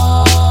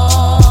song.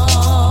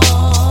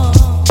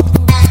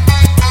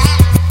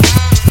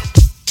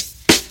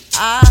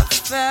 I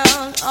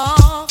felt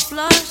all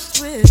flushed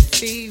with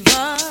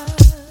fever,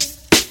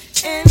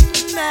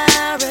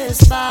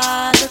 embarrassed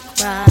by the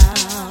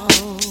crowd.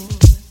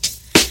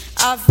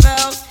 I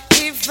felt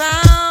he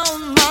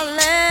found my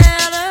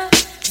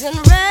letters and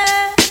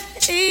read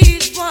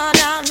each one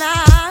out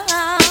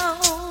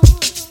loud.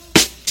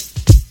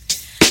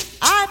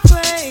 I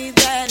prayed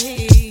that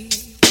he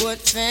would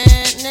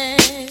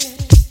finish,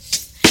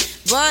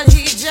 but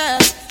he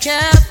just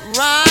kept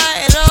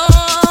right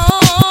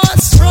on,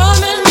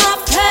 strumming my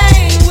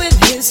pain with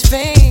his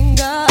fingers,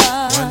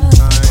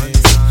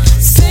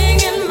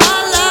 singing my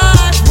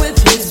life with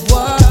his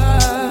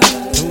words,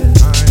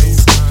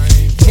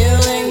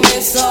 killing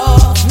me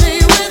softly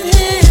with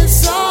his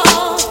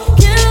song,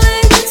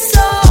 killing me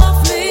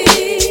softly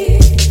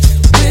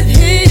with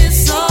his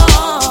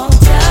song,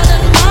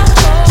 telling my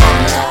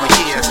whole life.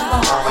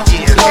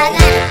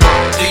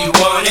 Do you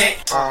want it?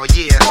 Oh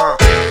yeah,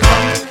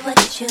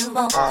 What you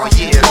want? oh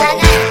yeah,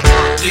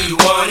 Do you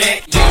want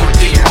it? Do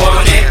you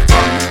want it?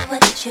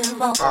 What you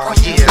want? oh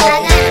yeah,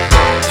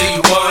 Do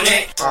you want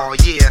it? oh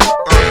yeah,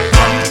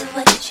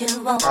 What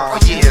you want? oh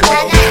yeah,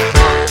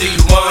 Do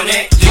you want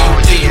it?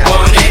 Do you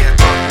want it?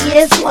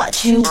 It's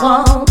what you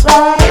want,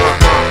 babe.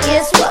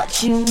 It's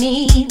what you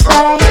need,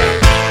 babe.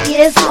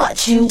 It's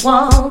what you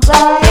want,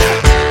 babe.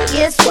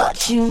 It's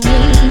what you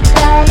need,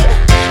 babe.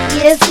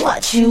 It's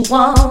what you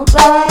want,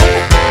 babe.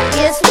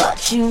 It's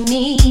what you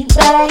need,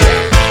 babe.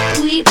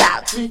 We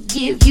about to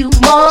give you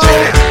more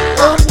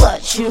of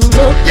what you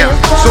looking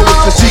for. So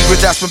it's the secret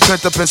that's been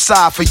pent up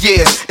inside for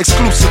years.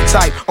 Exclusive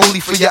type, only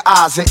for your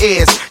eyes and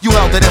ears. You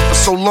held it in for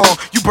so long,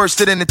 you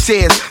bursted into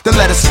tears. Then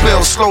let it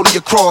spill slowly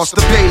across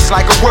the page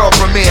like a world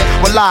premiere.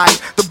 Well,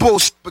 the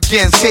bullshit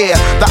begins here.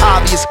 The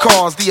obvious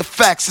cause, the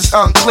effects is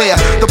unclear.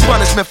 The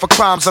punishment for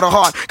crimes of the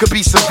heart could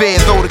be severe,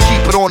 though to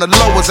keep it on the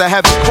low is a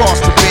heavy cross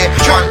to bear.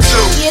 1,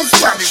 2,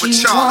 tell me what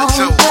y'all to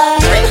do.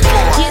 3,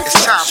 4, it's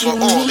time for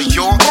all of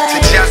y'all to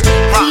just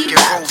rock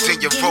and roll till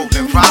you roll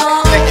and rock.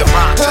 Then you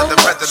rock to the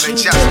rhythm and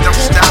just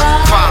don't stop.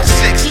 5,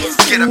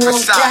 6, get up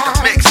inside the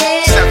mix.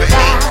 7,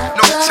 8,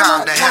 no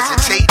time to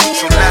hesitate.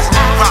 So let's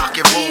rock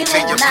and roll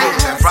till you roll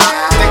and rock.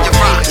 Then you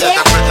rock to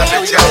the rhythm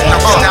and just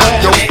don't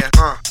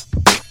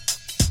stop.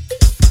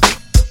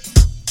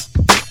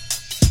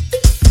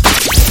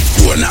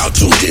 You are now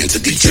tuned in to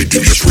DJ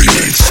Devious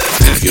Remix.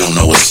 And if you don't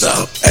know what's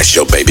up, ask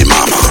your baby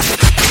mama.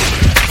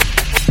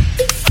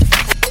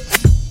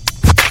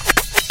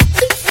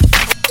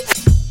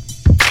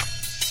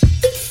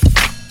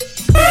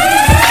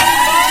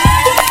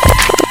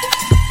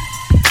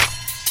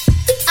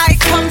 I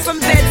come from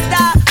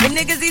Bed-Stuy. The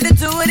niggas either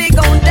do or they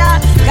gon' die.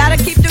 Gotta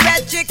keep the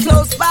ratchet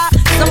close by.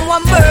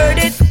 Someone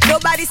murdered.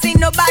 Nobody seen,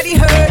 nobody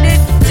heard it.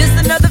 Just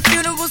another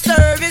funeral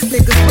service.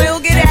 Niggas will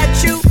get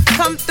at you.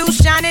 Come through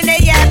shining, they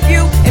yap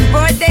you. In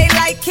broad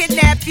daylight,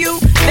 kidnap you.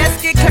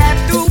 Best get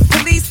clapped through.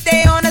 Police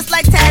stay on us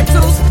like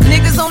tattoos.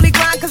 Niggas only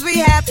grind cause we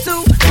have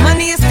to.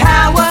 Money is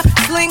power.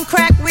 Sling,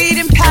 crack, weed,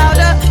 and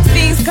powder.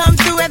 Fiends come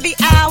through every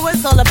hour.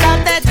 It's all about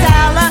that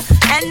dollar.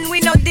 And we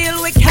no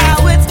deal with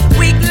cowards.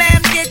 Weak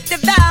lamb get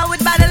devoured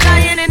by the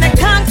lion in the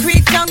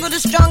concrete jungle. The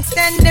strong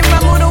stand and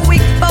rumble. The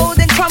weak fold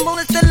and crumble.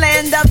 It's the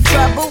land of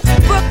trouble.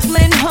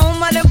 Brooklyn home.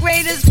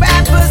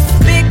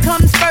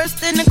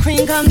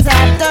 comes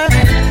after.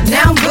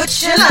 Now put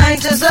your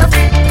lighters up.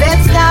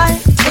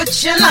 Bed-Stuy, put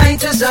your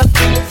lighters up.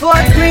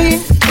 Fort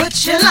Greene, put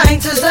your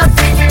lighters up.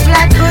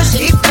 Flatbush,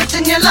 keep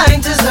putting your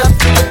lighters up.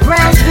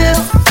 Brownsville,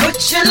 put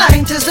your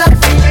lighters up.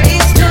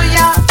 East New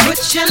York,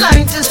 put your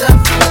lighters up.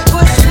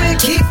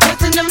 Bushwick, keep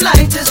putting them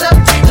lighters up.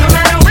 No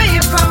matter where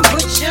you're from,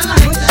 put your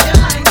lighters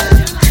up.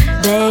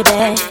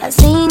 Baby, I've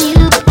seen you,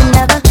 but you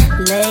never,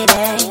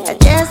 lady. I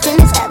just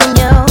can't stop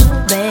you,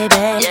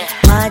 baby.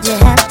 Why'd you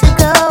have to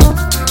go?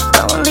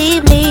 Don't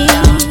leave me,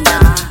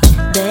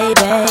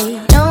 baby.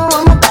 No,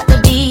 I'm about to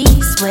be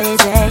swayed.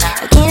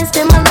 I can't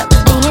stand my love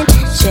being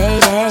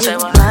shady.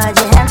 Why'd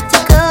you have to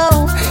go?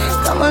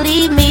 Don't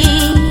leave me.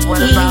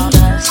 What about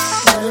us?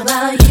 What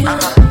about you?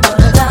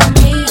 What about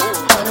me?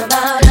 What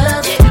about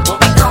us? What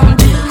we gon'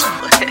 do?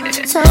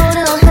 So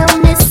don't help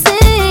me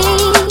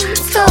sing.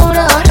 So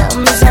don't help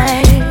me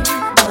sing.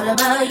 What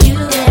about you?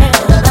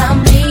 What about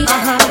me?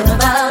 What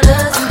about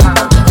us?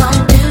 What we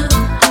gon' do?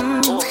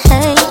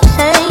 Hey,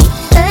 hey,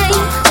 hey,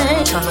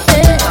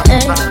 hey,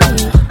 hey.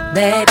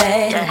 Baby,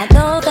 I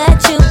know that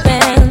you've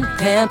been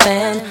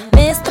pimping,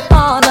 Mr.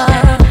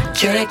 Baller,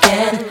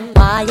 tricking.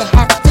 Why you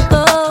have to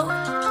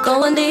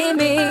go and leave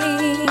me,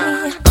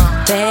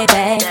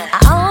 baby? I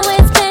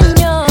always been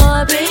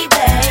your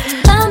baby.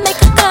 I'll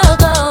make a girl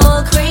go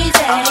crazy.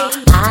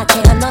 I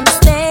can't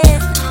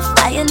understand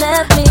why you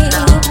left me.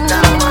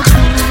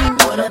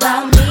 What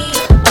about me?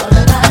 What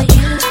about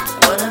you?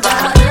 What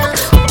about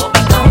us? What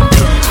we gon'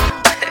 do?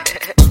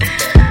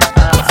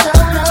 So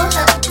don't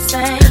have to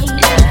say.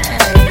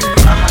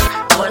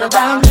 What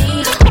about me?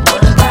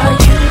 What about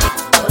you?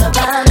 What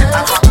about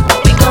us? What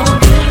we gon'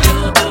 do?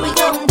 What we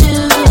gon' do?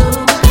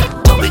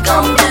 What we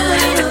gon' do?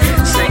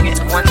 Sing it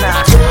one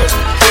time.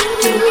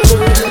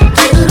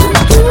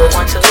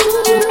 One, two.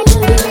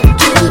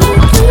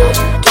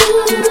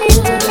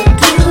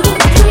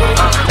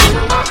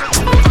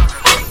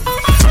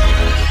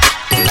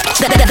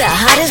 The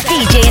hottest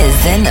DJ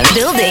is in the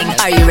building.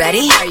 Are you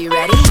ready? Are you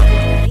ready?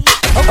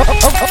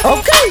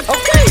 Okay.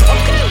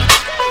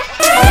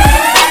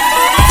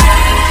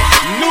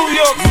 New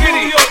York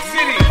City.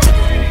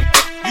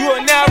 You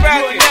are now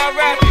rapping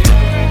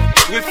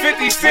with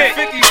 50 Cent.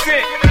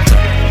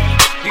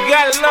 You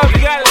gotta love it.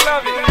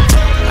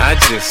 I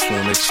just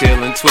wanna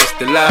chill and twist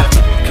the lie.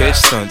 Catch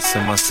stunts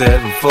in my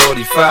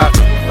 745.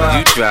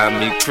 You drive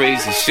me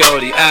crazy,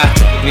 shorty. I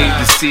need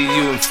to see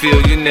you and feel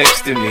you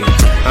next to me.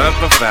 I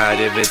provide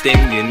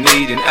everything you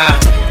need, and I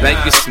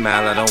like your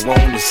smile. I don't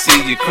wanna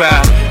see you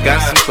cry.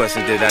 Got some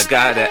questions that I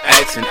gotta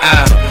ask, and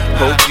I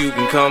hope you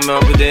can come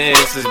up with the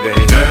answers,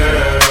 baby.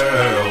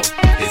 Girl,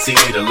 it's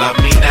easy to love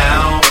me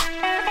now.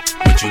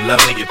 Would you love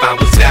me if I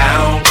was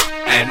down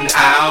and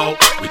out?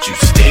 Would you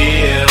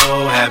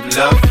still have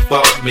love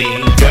for me?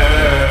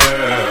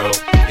 Girl,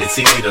 it's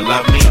easy to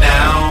love me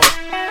now.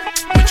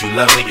 Would you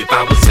love me if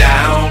I was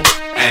down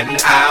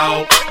and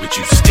out? Would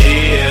you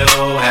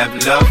still have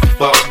love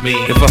for me?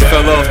 If I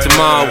fell off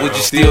tomorrow, would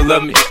you still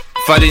love me?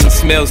 If I didn't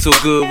smell so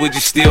good, would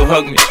you still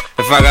hug me?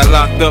 If I got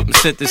locked up and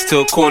sentenced to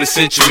a quarter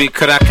century,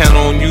 could I count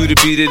on you to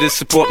be there to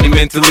support me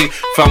mentally?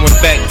 If I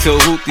went back to a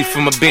hoopty for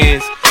my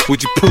bands,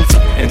 would you poof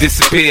and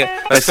disappear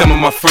like some of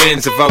my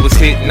friends? If I was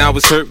hit and I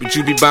was hurt, would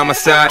you be by my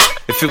side?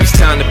 If it was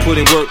time to put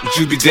in work, would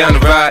you be down to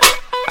ride?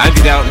 I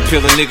get out and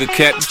peel a nigga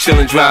cap, you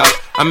chillin' drive.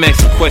 I'm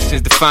asking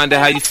questions to find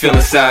out how you feel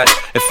inside.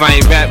 If I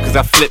ain't rap cause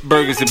I flip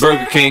burgers at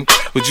Burger King,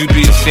 would you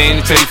be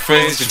ashamed to tell your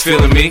friends that you're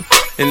feeling me?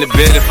 In the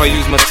bed, if I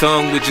use my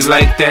tongue, would you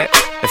like that?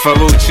 If I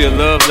wrote you a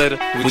love letter,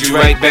 would you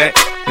write back?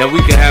 Now we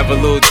can have a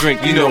little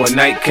drink, you know, a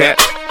nightcap,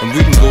 and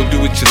we can go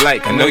do what you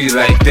like. I know you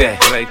like that.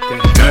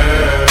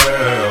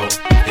 Girl,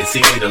 it's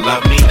easy to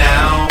love me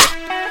now.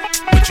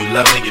 Would you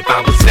love me if I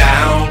was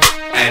down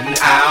and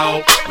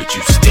out? Would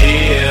you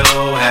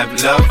still have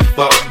love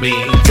for me?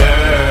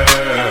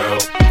 Girl,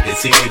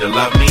 it's easy to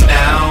love me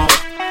now.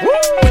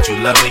 Would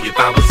you love me if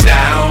I was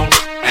down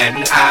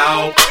and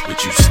out?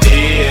 Would you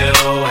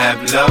still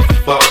have love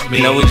for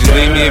me? Now would you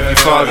leave me if your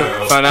father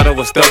found out I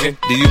was thugging?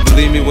 Do you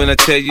believe me when I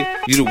tell you,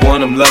 you the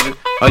one I'm loving?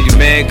 Are you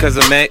mad cause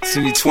I'm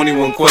asking you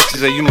 21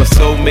 questions? Are you my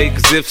soulmate?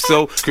 Cause if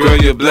so, girl,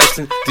 you're a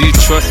blessing. Do you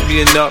trust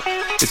me enough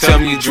to tell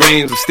me your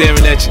dreams? I'm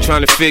staring at you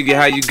trying to figure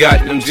how you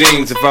got them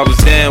jeans. If I was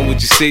down,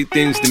 would you say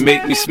things to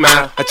make me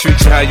smile? I treat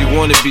you how you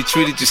wanna be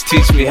treated, just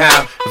teach me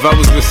how. If I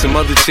was with some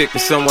other chick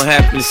and someone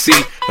happened to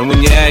see, and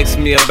when you asked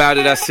me about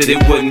it, I said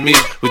it wasn't me,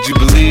 would you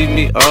believe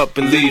me or up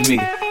and leave me?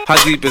 How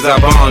deep is our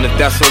bond if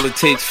that's all it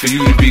takes for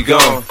you to be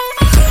gone?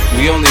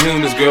 We only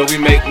humans, girl, we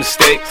make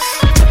mistakes.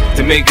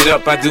 To make it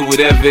up, I do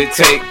whatever it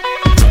takes.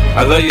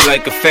 I love you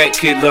like a fat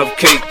kid love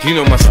cake. You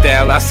know my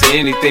style, I say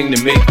anything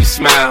to make you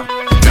smile.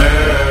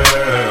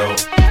 Girl,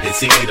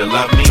 it's easy to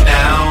love me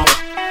now.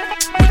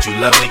 Would you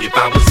love me if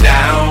I was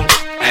down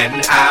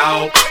and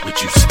out? Would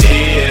you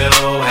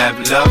still have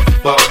love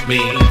for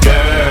me?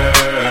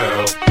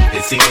 Girl,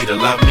 it's easy to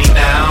love me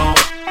now.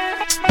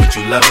 Would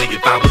you love me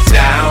if I was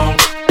down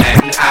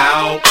and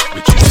out?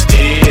 Would you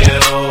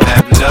still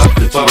have love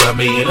for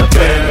me? In a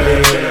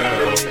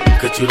girl,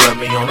 could you love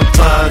me on a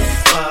bus?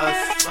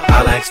 I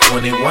I'll ask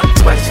 21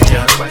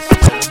 questions,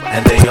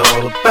 and they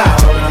all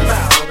about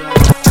us.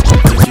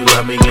 Could you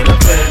love me in a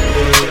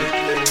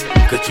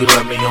bed? Could you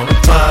love me on a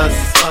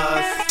bus?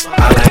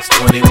 I'll ask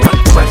 21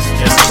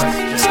 questions,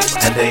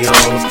 and they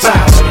all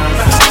about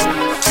us.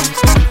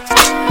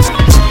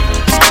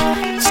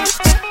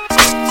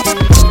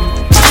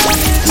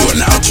 You are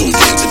now tuned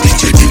in to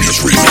DJ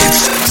Devious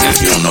Remix. And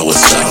if you don't know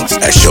what's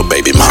up, ask your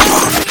baby mama.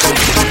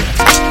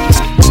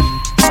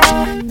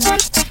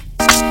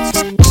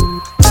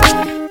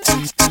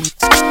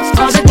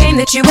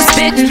 That you was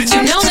spittin',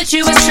 you know that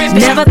you was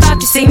trippin'. Never thought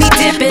you'd see me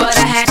dippin', but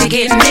I had to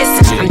get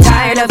missing. I'm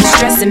tired of you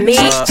stressing me.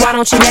 Why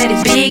don't you let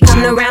it be?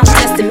 Coming around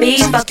testing me,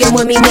 fucking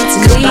with me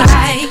mentally.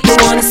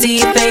 Don't wanna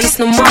see your face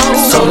no more.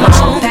 So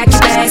long, pack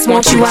your bags,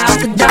 want you out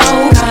the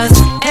door. Cause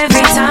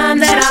every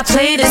time that I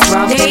play this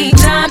wrong game,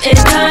 time and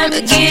time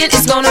again,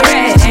 it's gonna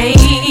rain.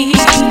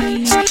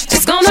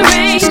 It's gonna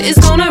rain, it's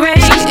gonna rain,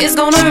 it's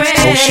gonna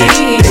rain. Oh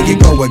shit, there you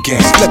go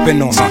again,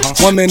 flipping on me.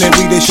 1 minute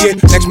we this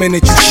shit, next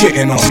minute you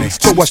shitting on me.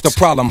 So what's the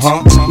problem,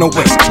 huh? No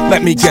wait,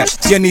 let me guess.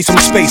 You need some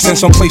space and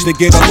some place to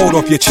get a load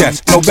off your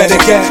chest. No better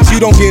guess, you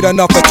don't get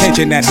enough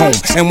attention at home.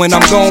 And when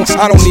I'm gone,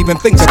 I don't even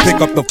think to pick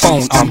up the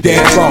phone. I'm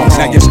dead wrong,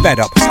 now you're fed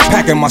up,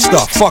 packing my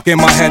stuff, fucking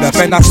my head up.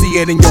 And I see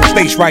it in your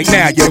face right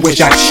now, you wish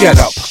I'd shut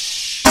up.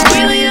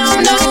 Really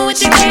don't know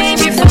what you came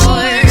here for.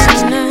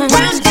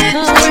 Round and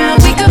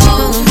around we go,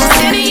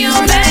 sending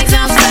your bags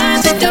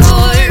outside the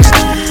door.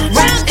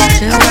 Round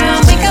and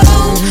around we go,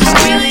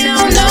 really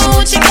don't know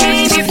what you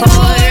came here for.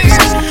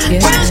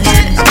 Round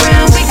and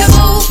around we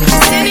go,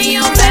 sending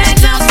your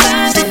bags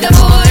outside the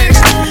door.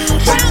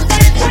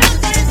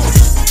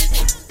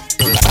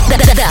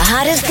 The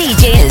hottest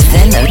DJ is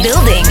in the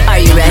building. Are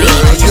you ready?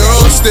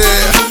 Your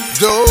stare,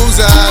 those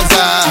eyes.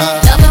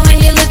 Love it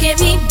when you look at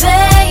me,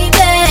 baby.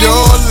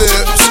 Your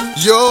lips,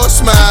 your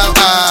smile.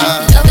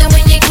 Love it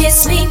when you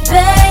kiss me,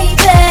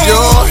 baby.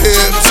 Your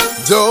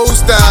hips,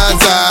 those thighs.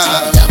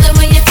 Love it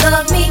when you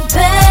hug me,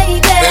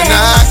 baby. And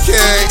I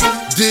can't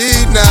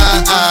deny.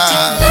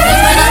 Love it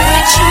when I'm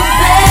with you,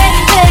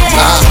 baby.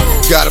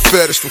 Got a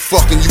fetish for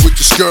fucking you with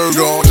your skirt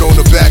on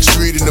the back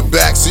street in the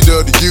backseat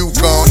of the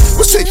Yukon.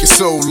 What's taking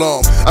so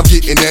long? I'm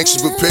getting anxious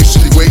but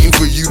patiently waiting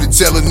for you to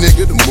tell a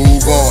nigga to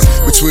move on.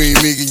 Between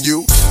me and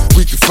you,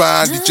 we can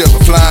find each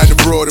other flying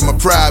abroad in my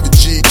private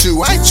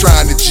G2. I ain't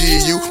trying to G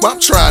you, I'm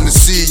trying to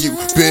see you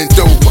bent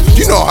over.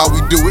 You know how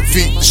we do it,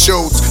 feet to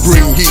shoulders,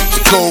 bring heat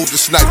to cold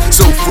this night,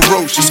 so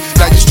ferocious.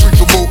 Now your street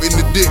promoting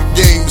the dick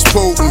game is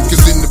potent.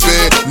 Cause in the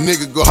bed,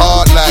 nigga go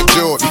hard like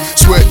Jordan,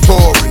 sweat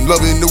pouring,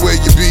 loving the way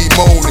you be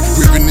moaning,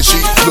 ripping the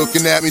sheet,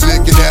 looking at me,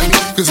 licking at me.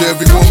 Cause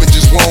every woman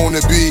just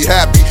wanna be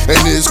happy, and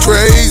it's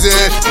crazy,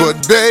 but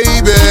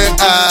baby,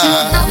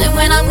 I love it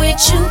when I'm with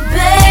you,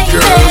 baby.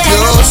 Girl,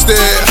 your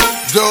stare,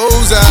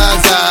 those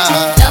eyes.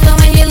 Love it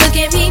when you look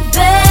at me,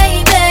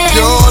 baby.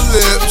 Your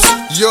lips,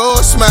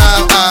 your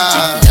smile.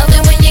 Love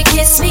it when you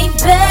kiss me,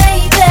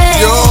 baby.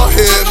 Your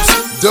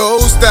hips,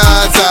 those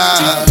thighs.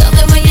 Love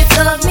it when you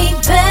hug me,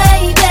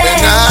 baby.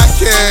 And I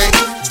can't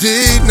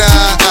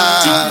deny.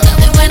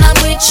 Love it when I'm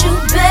with you,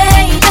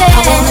 baby. I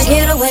wanna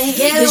get away,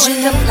 cause you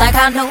look like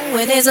I know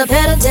where there's a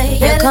better day.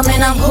 You're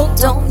coming, I'm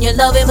hooked on your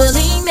love and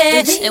believe me.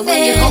 And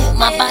when you hold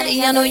my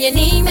body, I know you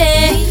need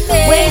me.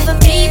 Wait for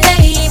me,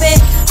 baby.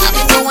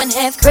 I've been going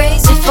half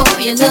crazy for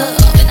your love,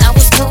 and I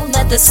was told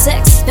that the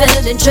sex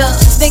better than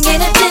drugs. Been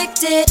getting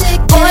addicted,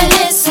 boy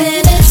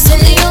listen, you're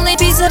the only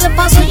piece of the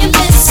puzzle you're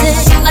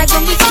missing. Like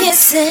when we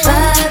kissing,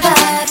 bye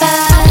bye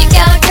bye. You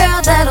got a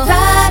girl that'll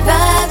ride,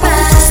 ride,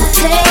 ride. So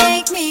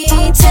take me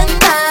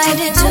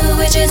tonight and do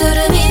what you do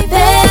to me,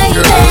 baby.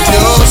 Girl,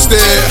 your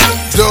stare,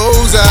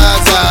 those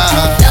eyes.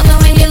 Love it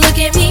when you look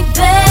at me,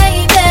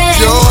 baby.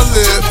 Your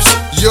lips,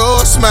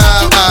 your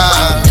smile.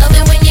 Love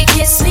it when you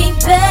kiss me,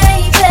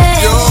 baby.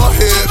 Your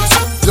hips,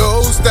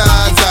 those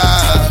thighs.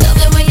 Love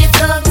it when you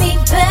hug me,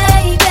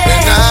 baby.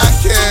 And I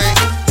can't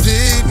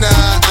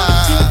deny.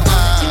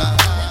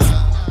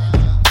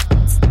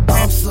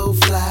 I'm so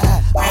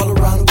fly, all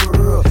around the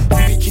world. You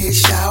can get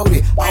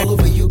shouted all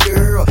over you,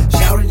 girl.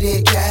 Shouted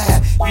that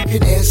guy, you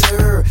can ask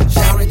her.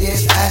 Shouted that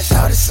I,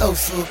 shouted so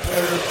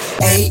superb.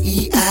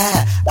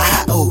 A-E-I-O-U.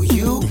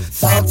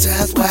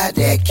 Sometimes why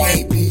that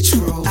can't be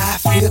true. I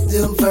flip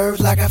them verbs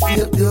like I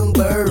flip them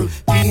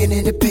birds. Being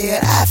in the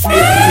pad, I flip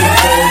them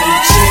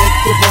birds. Check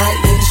the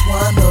brightness,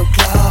 1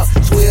 o'clock.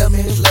 12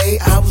 minutes late,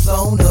 I was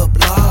on the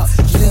block.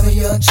 Slim and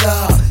young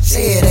job,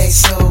 say it ain't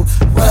so.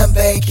 Run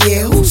back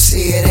here, who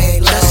said it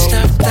ain't low? Just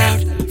stepped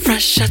out,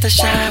 fresh out the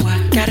shower.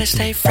 Gotta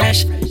stay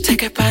fresh,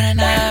 take about an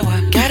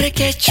hour. Gotta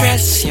get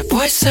dressed, your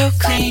boy's so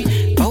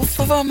clean. Both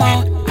of them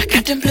on, I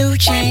got them blue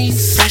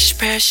jeans. Fresh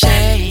pair of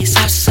shades,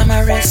 house on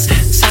my wrist.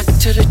 Sock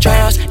to the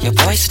drawers, your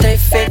boy stay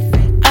fit.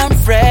 I'm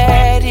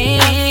ready.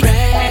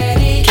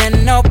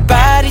 Can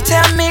nobody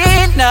tell me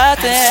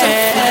nothing?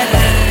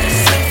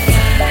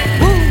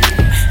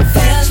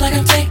 Feels like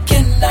I'm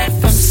taking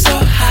off, I'm so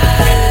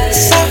high.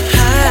 So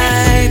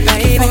high,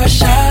 baby. For a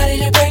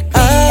shawty to break me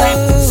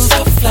up,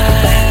 so fly.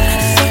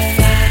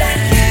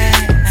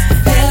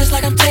 Feels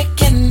like I'm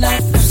taking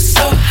off, I'm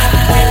so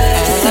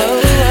high. So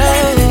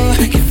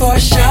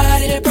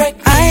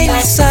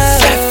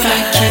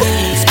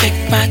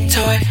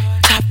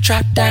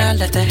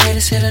let the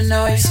haters hear the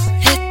noise.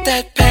 Hit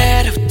that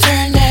pedal,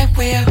 turn that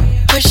wheel,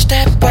 push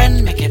that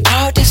button, make it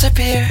all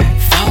disappear.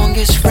 Phone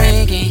gets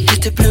ringing,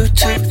 hit the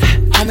Bluetooth.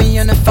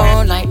 Homie on the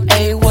phone like,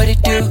 hey, what it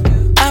do?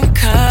 I'm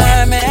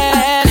coming,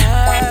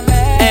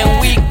 and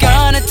we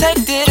gonna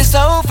take this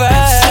over.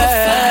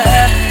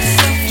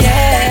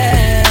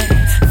 Yeah,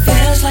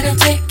 feels like I'm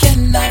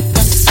taking off.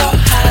 I'm so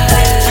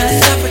high, on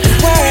top of the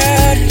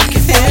world. You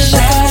can feel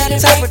shine, on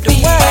top of the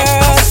world.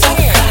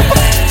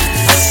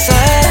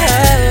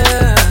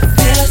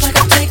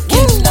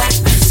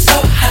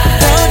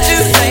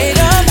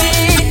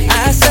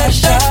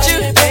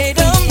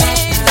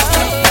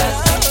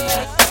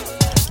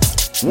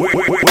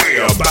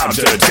 We're about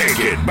to take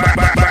it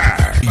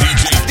back.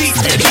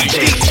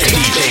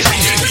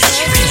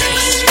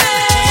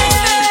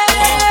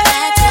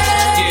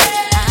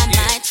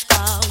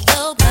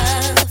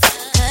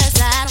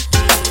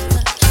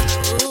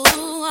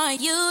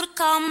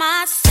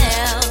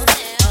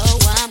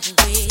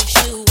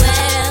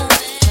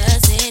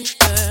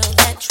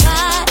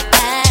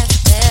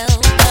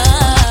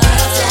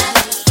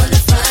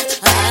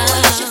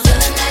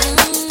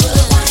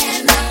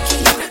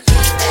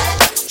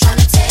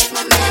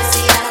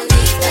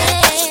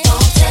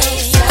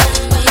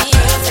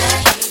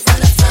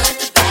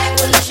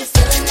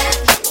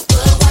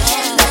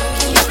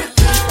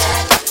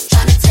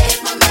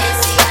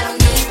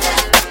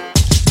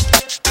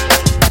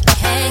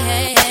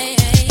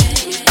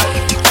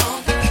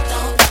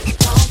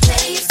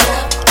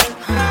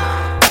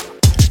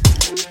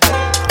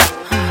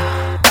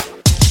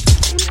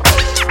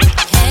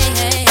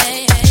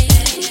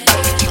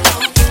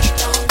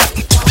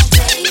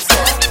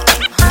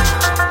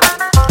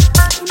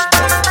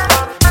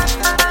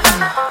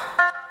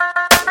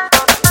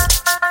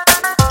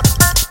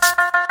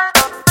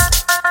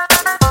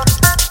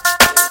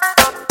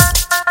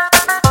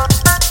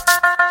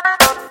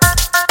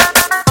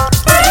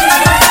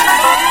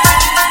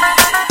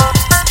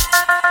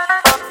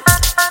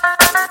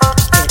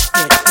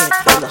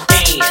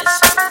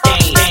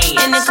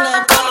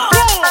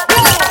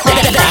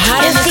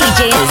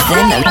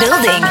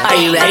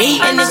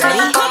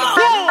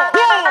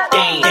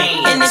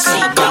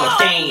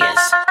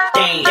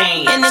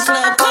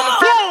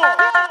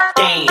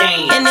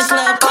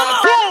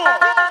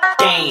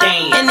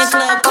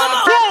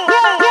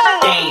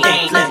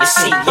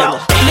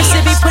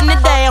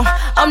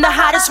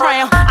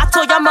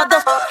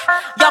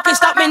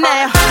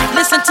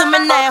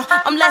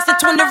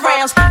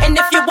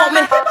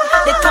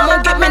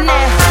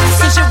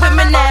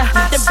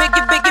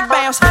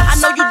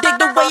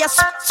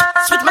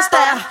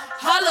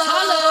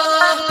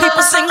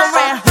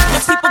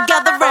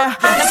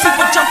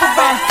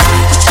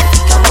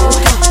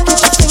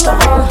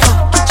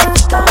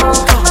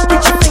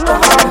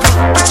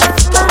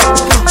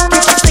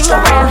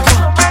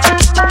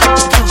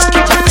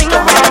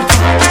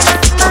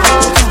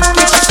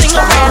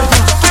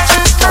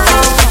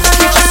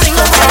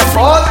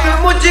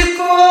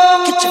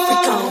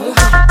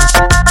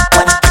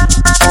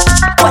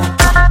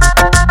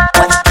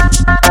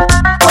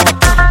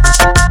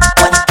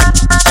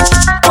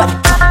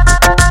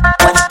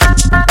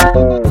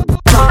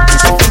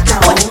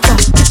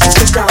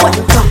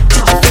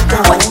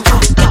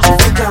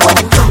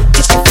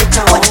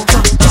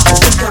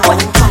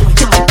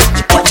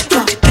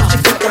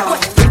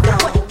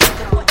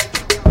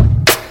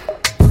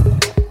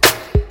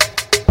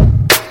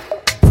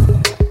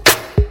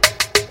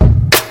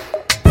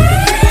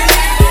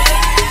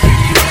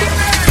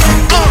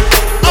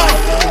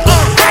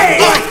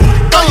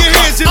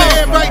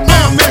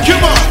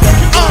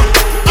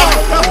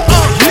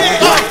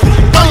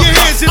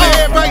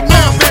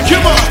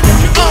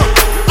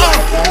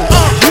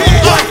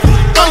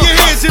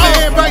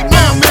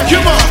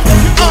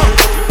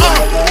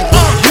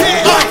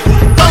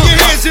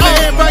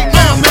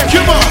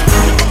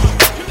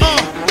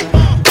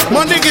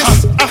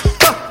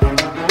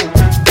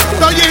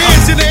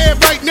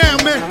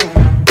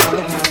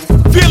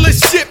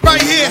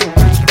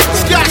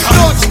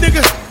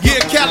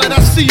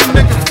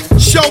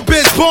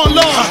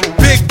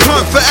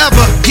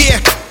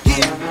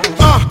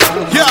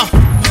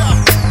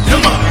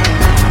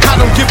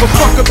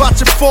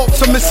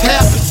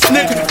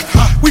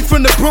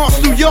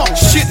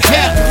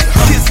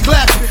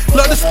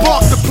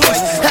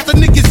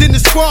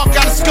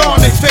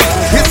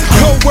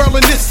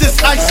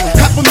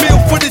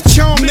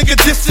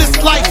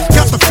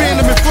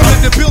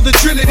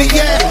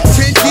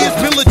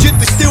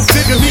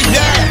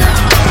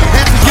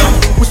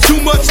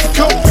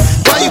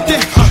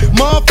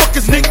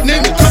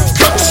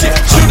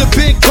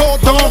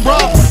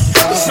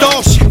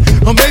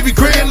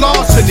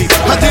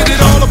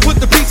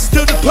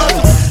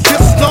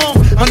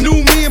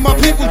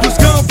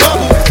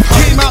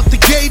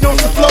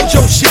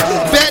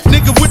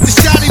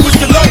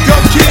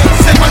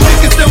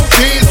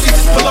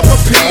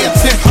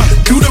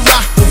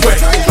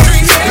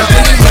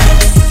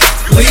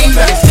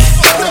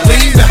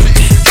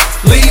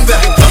 Lean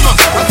back, come on.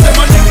 I said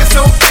my niggas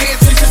so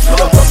fancy, just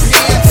pull up a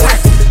pen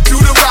tight, do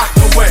the rock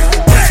away.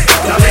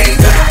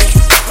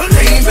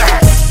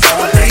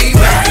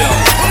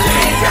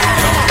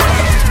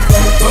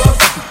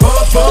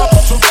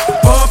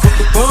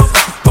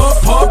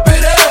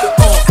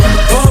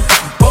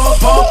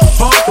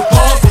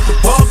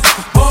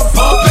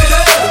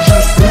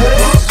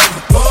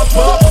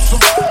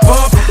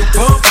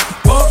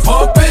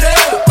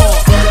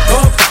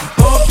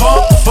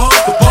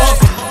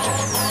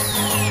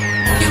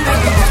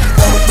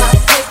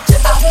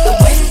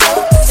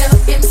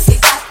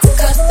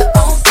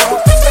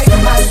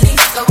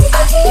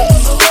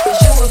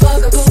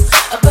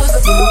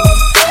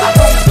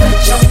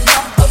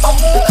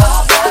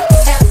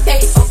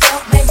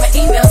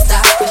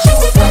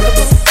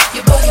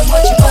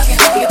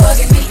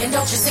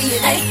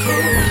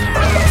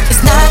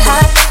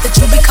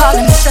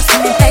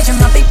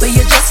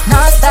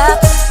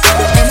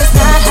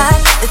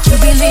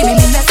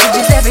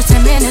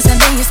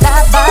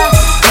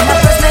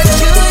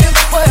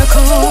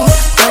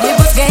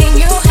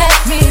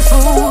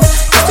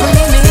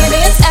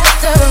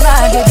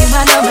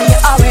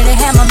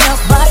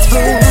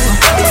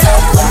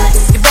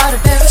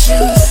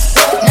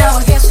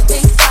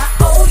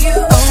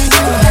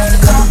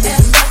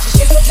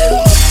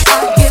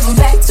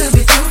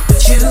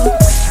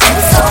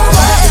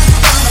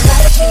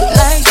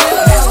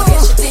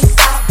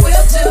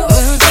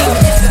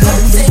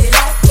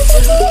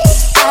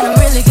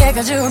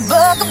 you're a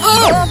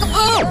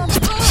bugaboo.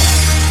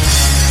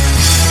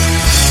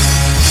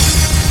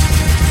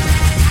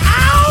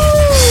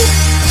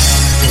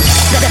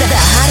 The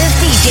hottest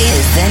DJ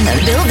is in the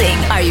building.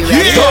 Are you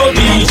ready? Go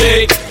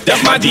DJ,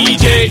 that's my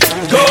DJ.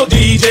 Go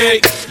DJ,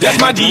 that's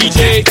my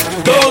DJ.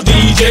 Go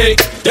DJ,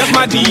 that's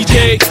my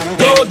DJ.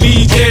 Go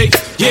DJ,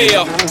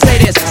 yeah. Say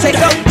this, say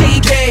go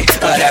DJ,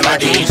 that's my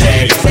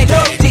DJ. Say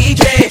go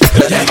DJ,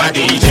 that's my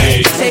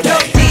DJ. Say go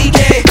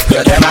DJ,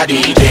 that's my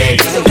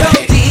DJ. Say go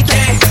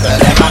DJ,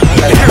 that's my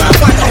DJ.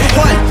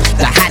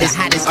 The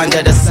hottest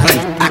under the sun.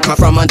 I come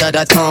from under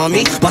the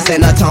Tommy,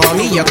 bustin' a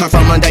Tommy. You come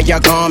from under your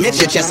garment,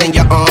 your chest and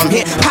your arm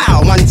hit.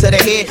 Pow, one to the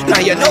head. Now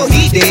you know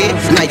he did.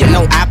 Now you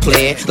know I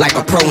played like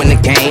a pro in the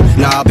game.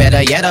 Nah,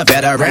 better yet, a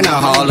veteran, a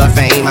Hall of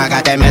Fame. I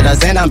got that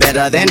medicine, I'm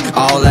better than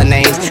all the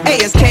names. Hey,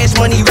 it's Cash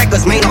Money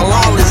Records, man, a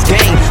lawless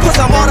game. Put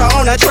some water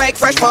on the track,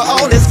 fresh for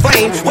all this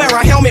flame. Wear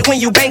a helmet when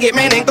you bang it,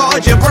 man, and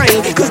guard your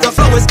brain. Cause the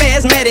flow is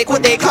spasmodic,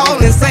 what they call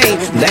insane.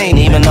 They ain't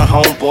even a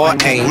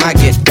homeboy aim, I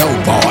get dope,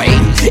 boy.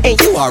 And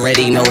you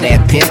already know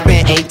that pimpin'.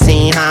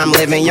 18, how I'm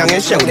living young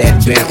and show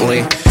that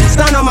Bentley.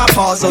 Stun on my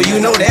paw, so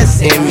you know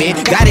that's in me.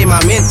 Got in my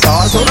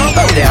mentor, so don't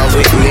go down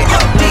with me. Go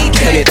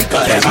DJ,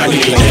 that's my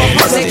DJ.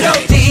 Say go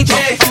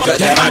DJ, that's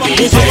my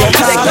DJ. Say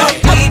go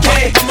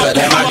DJ,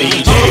 that's my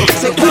DJ.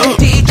 Say go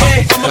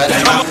DJ,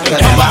 that's my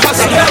DJ.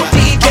 Say go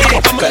DJ,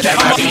 that's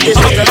my DJ. This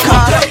is a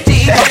car,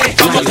 DJ,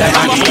 that's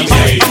my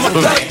DJ.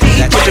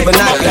 Put your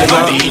binoculars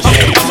on.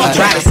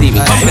 Try to see me.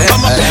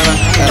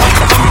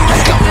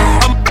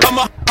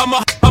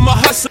 I'm a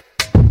hustler.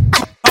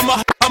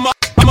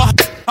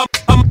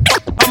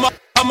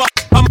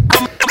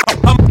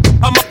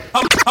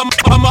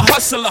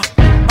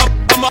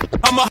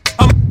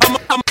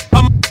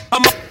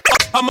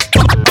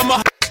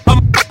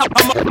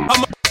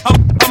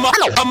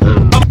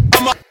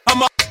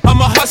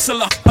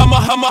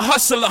 I'm a hustler. I'm a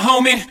hustler,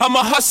 homie. I'm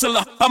a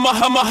hustler. I'm a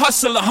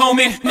hustler,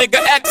 homie. Nigga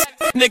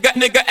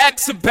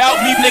X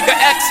about me. Nigga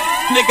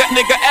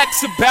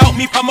X about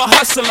me. I'm a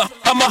hustler.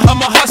 I'm a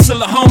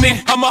hustler,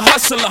 homie. I'm a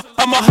hustler.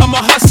 I'm a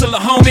hustler,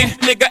 homie.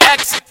 Nigga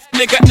X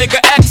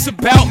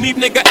about me.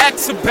 Nigga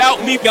X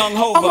about me. Young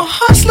Hova. I'm a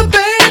hustler,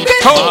 baby.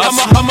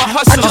 I'm a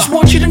hustler. I just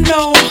want you to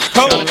know.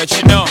 Let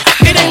you know.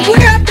 It ain't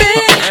where I've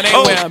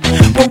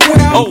been. But where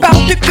I'm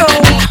about to go.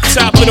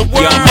 Top of the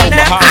world.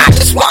 Now I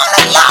just wanna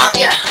love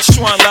you.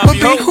 Love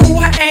you. Be who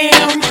I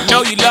am.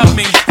 Know you love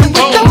me. And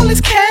with all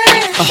this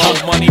cash,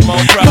 more money,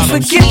 more problems.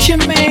 Don't forget your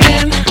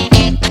man.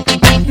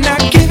 Now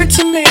give it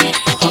to me.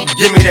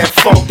 Give me that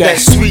funk, that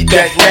sweet,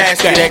 that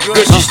nasty, that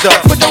gushy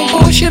stuff. But don't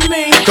bullshit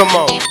me. Come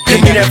on,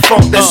 give me that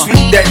funk, that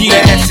sweet, that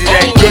nasty,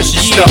 that gushy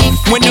stuff.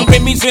 When the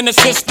Remy's in the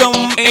system,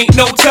 ain't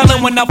no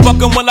telling when I fuck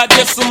 'em, will I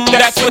diss 'em.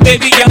 That's what they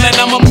be yelling.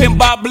 I'm a pimp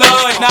by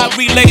blood, not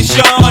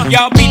relation.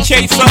 Y'all be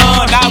chasing,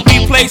 I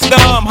replace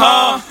them,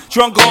 huh?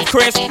 Drunk on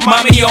Chris,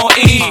 mommy on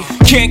E.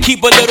 Can't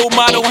keep a little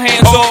model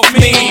hands off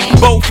me.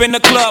 Both in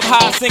the club,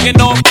 high singing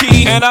off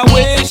key. And I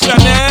wish I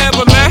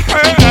never met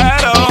her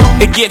at all.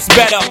 It gets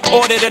better,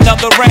 ordered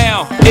another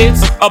round.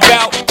 It's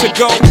about to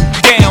go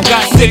down.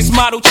 Got 6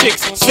 model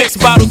chicks, 6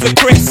 bottles of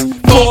Chris.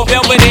 4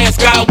 velvet ass,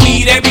 got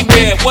weed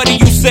everywhere. What do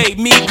you say?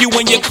 Me, you,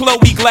 and your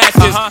Chloe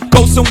glasses.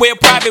 Go somewhere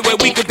private where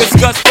we could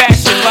discuss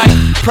fashion, like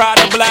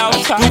Prada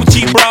blouse,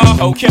 Gucci bra,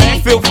 okay?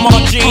 Filth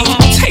Mart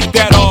jeans, take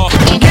that off.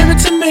 Give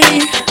it to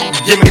me.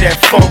 Give me that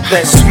funk,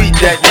 that sweet,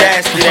 that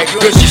nasty, that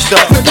gushy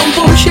stuff. But don't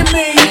bullshit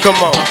me. Come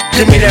on,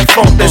 give me that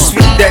funk, that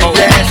sweet, that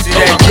nasty,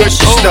 that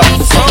gushy stuff.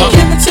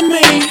 Give it to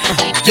me.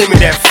 Give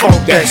me that funk,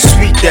 that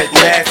sweet, that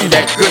nasty,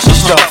 that gushy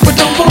stuff. But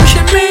don't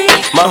bullshit me.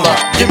 Mama,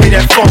 give me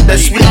that funk, that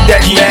sweet,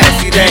 that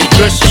nasty, that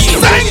gushy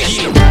stuff.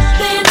 Sing it.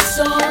 Been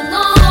so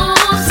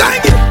long. Sing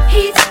it.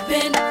 He's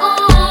been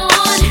on.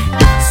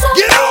 So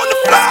get on the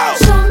floor.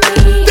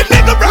 The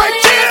nigga right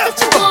here.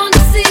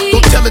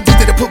 Don't tell the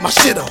DJ to put my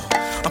shit on.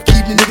 I'm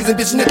keeping niggas and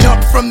bitches that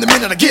jump from the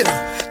minute I get them.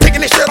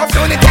 Taking their shirt off,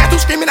 showing their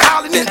tattoos, screaming and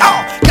howling and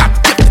all. Got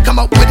the gift to come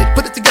up with it,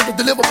 put it together,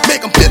 deliver,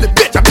 make them feel it,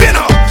 bitch. I been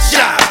on.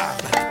 Shine.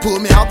 Pull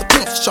me out the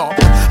pencil sharp.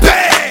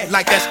 Bang!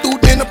 Like that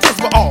student in the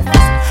principal office.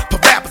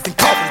 Put rappers and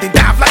coffins, they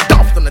dive like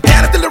dolphins. On the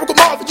down at the lyrical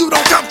marvel, you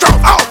don't come strong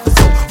off.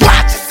 So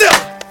watch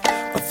yourself.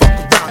 Don't fuck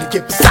around and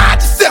get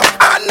beside yourself.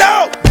 I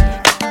know.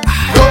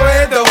 Go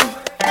ahead though.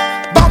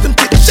 Bounce and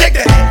kick, shake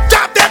that ass.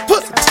 Drop that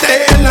pussy,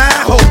 stay in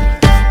line, ho.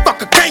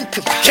 Fuck a can't,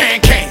 cause can.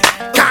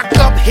 Cock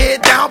up,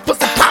 head down,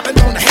 pussy popping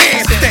on the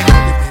handstand.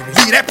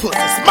 Leave that pussy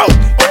smoke.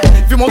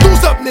 If you wanna do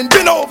something, then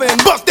bend over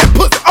and bust that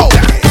pussy over.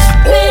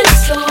 Been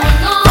so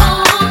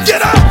long.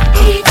 Get up.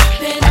 He's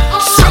been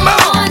on. Come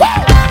on.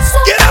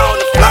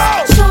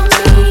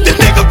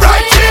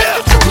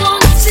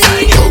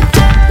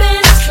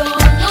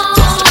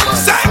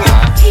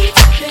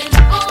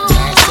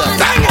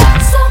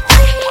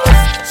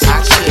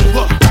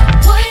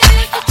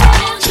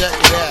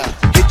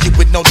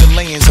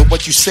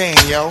 you saying,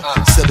 yo?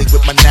 Silly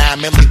with my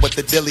 9 milli with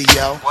the dilly,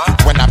 yo.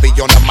 When I be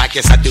on the mic,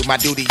 yes, I do my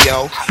duty,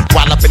 yo.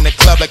 While up in the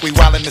club like we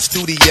while in the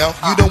studio.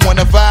 You don't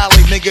wanna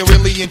violate, nigga,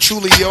 really and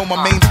truly, yo.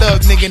 My main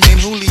thug nigga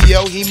named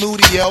Julio, he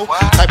moody, yo.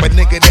 Type of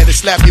nigga that'll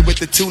slap you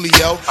with the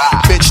tulio.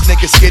 Bitch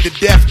nigga scared to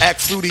death, act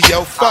fruity,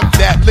 yo. Fuck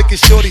that, look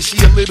at shorty, she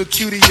a little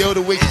cutie, yo.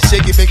 The way she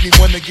shake it make me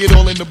wanna get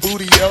all in the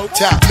booty, yo.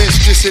 Top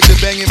mistress at the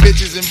banging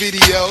bitches and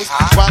videos.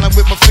 While I'm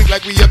with my freak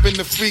like we up in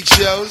the freak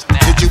shows.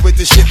 Hit you with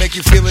the shit, make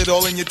you feel it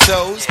all in your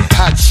toes.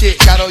 Hot shit,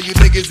 got all you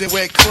niggas in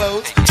wet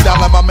clothes.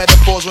 Style my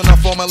metaphors when I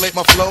formulate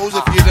my flows.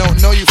 If you don't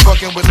know, you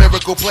fucking with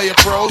lyrical player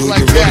pros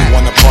like that. Do you really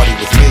wanna party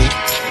with me?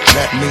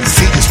 Let me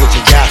see just what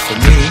you got for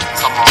me.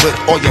 Put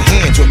all your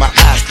hands with my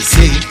eyes to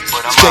see.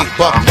 Straight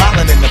buck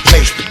wildin' in the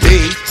place to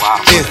be.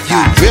 If you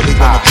really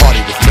wanna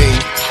party with me,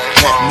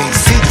 let me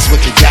see just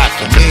what you got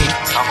for me.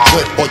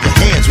 Put all your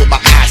hands with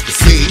my eyes to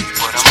see.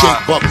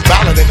 Straight buck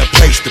wildin' in the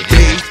place to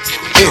be.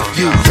 If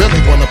you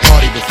really wanna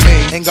party with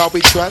me, ain't God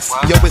we trust.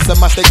 Yo, it's a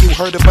must that you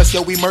heard of us,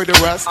 yo, we murder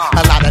us.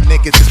 A lot of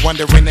niggas is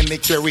wondering and they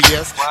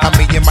curious. I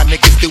mean, and my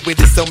niggas do it,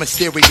 it's so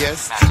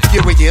mysterious.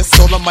 Furious,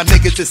 all of my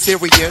niggas is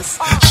serious.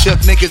 Shook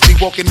niggas be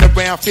walking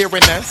around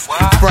fearing us.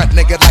 Front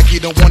nigga like you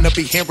don't wanna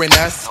be hearing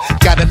us.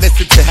 Gotta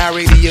listen to how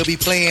radio be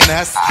playing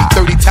us.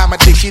 30 times a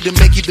day shit to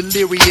make you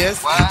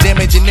delirious.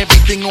 Damaging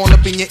everything all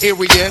up in your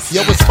areas.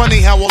 Yo, it's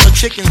funny how all the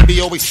chickens be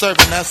always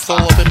serving us.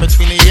 All up in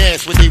between their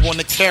ass where they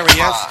wanna carry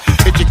us.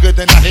 Hit you good,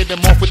 then I hit them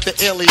off with the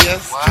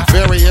alias.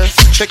 Various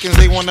chickens,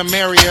 they wanna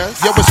marry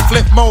us. Yo, it's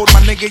flip mode, my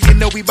nigga, you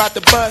know we bout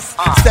to bust.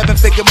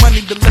 7-figure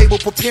money, the label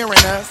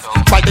preparing us.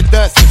 Fight the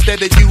dust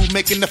instead of you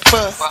making the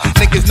fuss.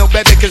 Niggas know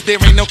better cause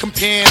there ain't no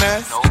comparing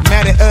us.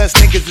 Mad at us,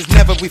 niggas is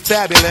never we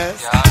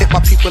fabulous. Hit my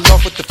people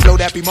off with the flow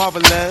that be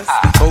marvelous.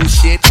 Oh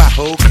shit, my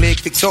whole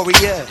clique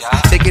victorious.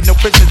 Taking no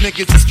prisoners,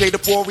 niggas is straight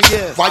up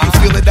warriors. Why you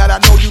feeling that? I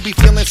know you be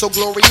feeling so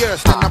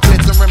glorious. Then I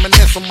blitz and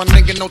reminisce on my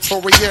nigga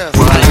notorious.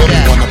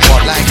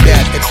 Like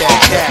that,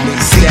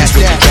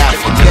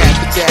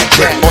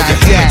 Put all your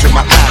hands with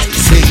my eyes to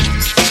see.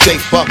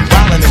 Straight buck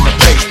wildin' in the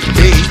place to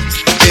be.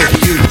 If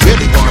you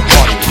really wanna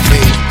party with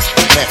me,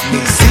 let me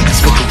see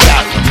just what you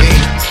got for me.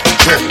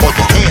 Put all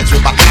your hands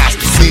with my eyes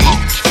to see.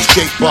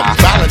 Straight buck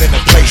wildin' in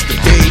the place to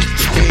be.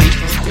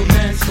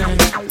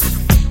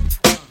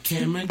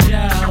 Cameron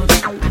Giles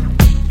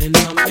and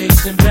I'm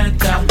Mason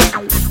Bethel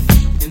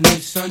in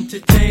this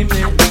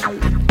entertainment,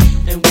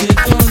 and we're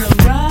gonna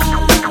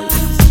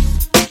rise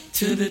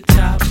to the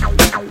top.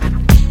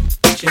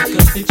 Check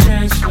up the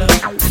chancellor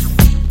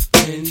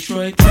and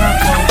Troy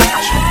Bravo.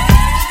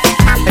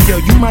 Hey yo,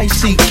 you might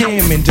see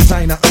Cam in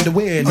designer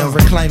underwear, no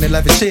recliner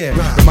leather chair.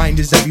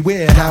 Reminders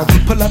everywhere, how we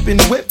pull up in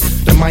the whip,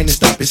 the miners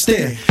stop and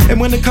stare. And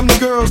when it come to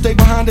girls, they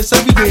behind us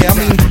everywhere. I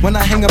mean, when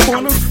I hang up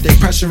on them, they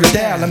pressure it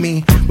down. I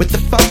mean, what the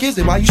fuck is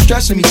it? Why you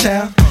stressing me,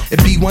 child?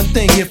 It'd be one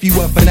thing if you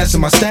were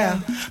finessing my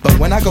style, but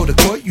when I go to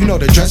court, you know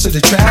the dress of the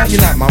trial.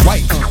 You're not my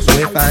wife, so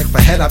if I act for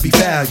head, I'll be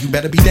foul. You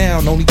better be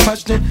down, only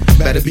question,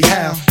 better be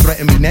how.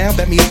 Threaten me now,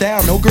 bet me it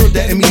down, no girl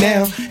dating me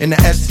now. In the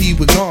SC,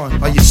 we're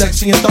gone. Are you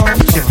sexy and thong?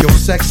 If your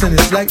sex and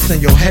it's legs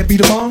and your head be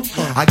the bone,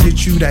 I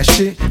get you that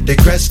shit that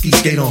Gretzky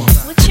skate on.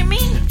 What you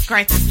mean,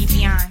 Gretzky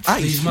beyond?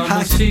 Ice,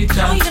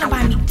 how you gonna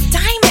buy me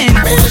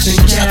diamonds?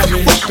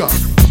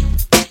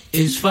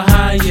 Is for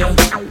hire,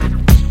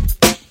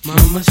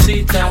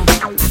 mamacita,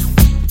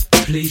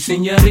 please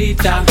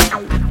señorita.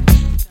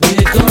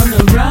 We're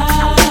gonna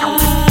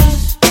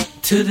rise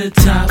to the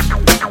top.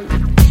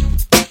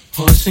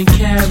 Horse and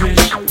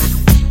carriage,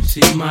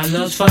 see my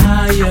love's for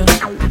hire.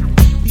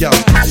 Yo,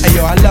 hey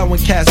yo, I love when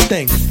cats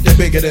think they're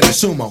bigger than a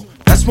sumo.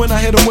 That's when I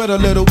hit them with a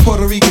little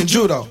Puerto Rican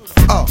judo.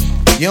 Oh,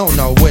 you don't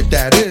know what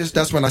that is.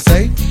 That's when I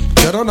say,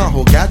 you don't know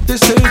who got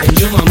this is. And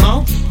you don't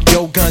know.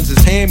 Yo, guns is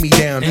hand me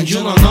down. And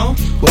you don't know.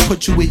 We'll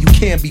put you where you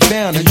can't be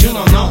found. And you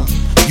don't know.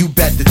 You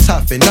better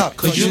toughen up.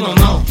 Cause you don't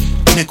know.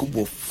 Nigga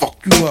will fuck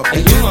you up.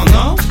 And you don't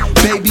know.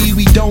 Baby,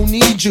 we don't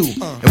need you.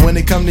 And when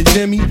it come to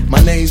Jimmy, my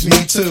name's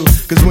Me Too.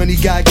 Cause when he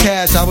got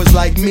cash, I was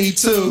like Me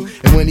Too.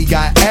 And when he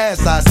got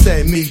ass, I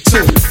said Me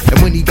Too.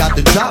 And when he got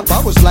the drop,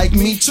 I was like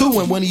Me Too.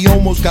 And when he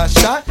almost got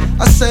shot,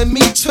 I said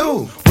Me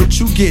Too. What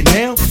you get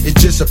now is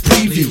just a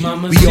preview.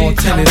 We all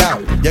tinted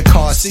out, your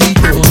car see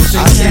through.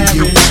 I see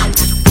you.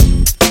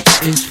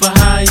 It's for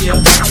hire,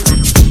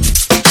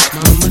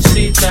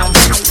 mamacita,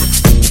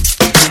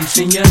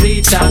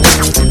 señorita.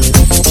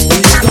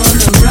 We're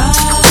gonna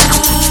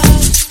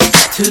rise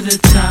to the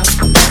top.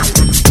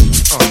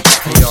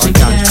 Horse and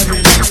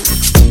carriage,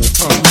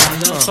 my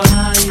love for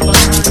hire.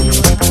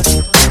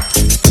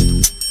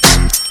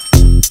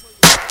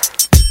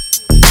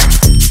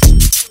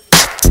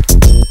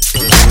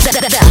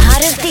 The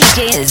hottest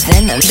DJ is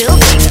in the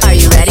building. Are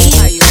you ready?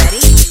 Are you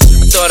ready?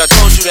 I thought I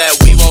told you that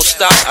we won't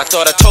stop. I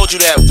thought I told you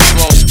that we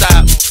won't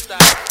stop.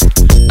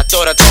 I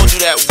thought I told you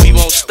that we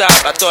won't stop.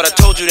 I thought I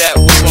told you that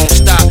we won't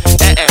stop.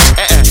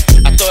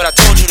 I thought I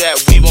told you that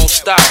we won't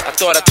stop. I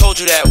thought I told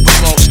you that we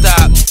won't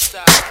stop.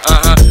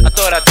 I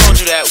thought I told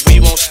you that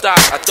we won't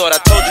stop. I thought I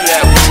told you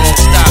that we won't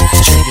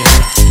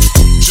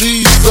stop.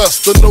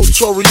 Jesus, the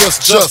notorious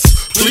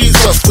just. Please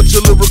us with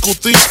your lyrical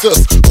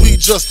thesis. We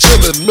just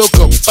chillin', milk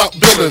 'em, top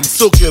billin',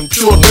 silkin',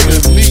 pure linen.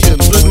 Me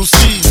and Little C,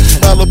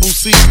 Malibu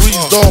sea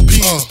breeze, dawn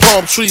peas,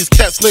 palm trees,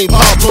 cats named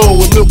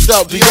Pablo and milked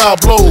out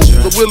Diablo.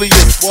 The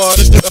williest,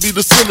 this could be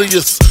the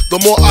silliest. The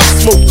more I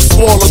smoke, the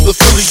smaller the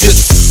Philly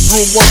gets.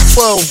 Room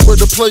 112, where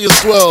the players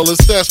dwell, and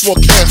stash more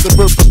cash than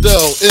Bert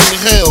Fidel.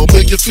 Inhale,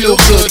 make you feel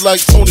good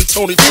like Tony.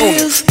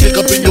 Pick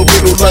up in your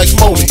middle like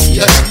Moni.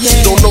 Yeah.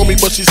 She don't know me,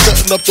 but she's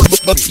setting up the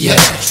money. Yeah.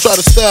 Try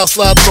to style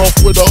sliding off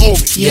with a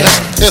homie. Yeah.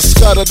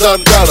 Escada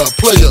Dangada,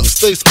 player,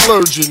 stay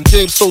splurging.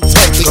 Game so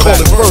tight, they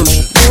call it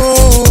version.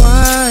 Oh,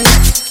 I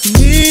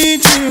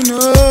need to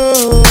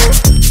know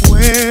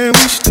where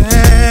we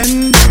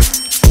stand.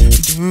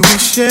 Do we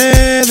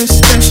share the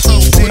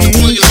special thing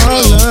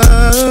called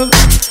love?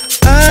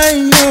 I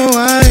know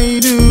I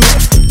do.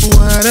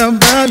 What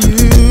about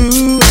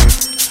you?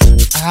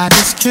 I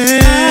just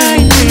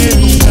can't get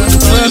enough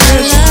of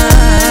this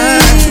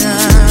time.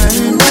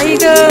 Where you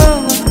go?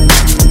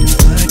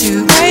 What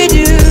do I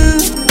do?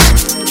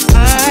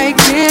 I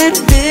can't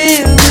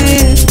live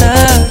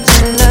without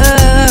your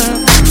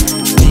love.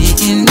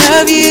 Thinking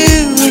of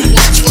you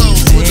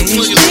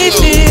makes me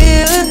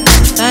feel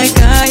like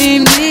I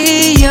am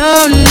the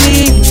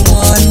only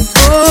one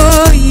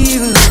for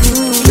you.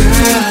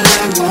 Girl,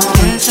 I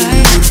want to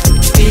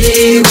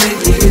be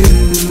with you.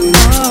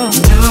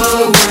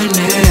 No one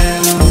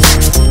else,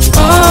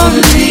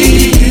 only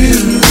you.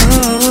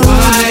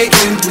 Why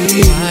can't we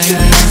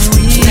just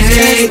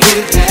make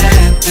it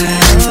happen?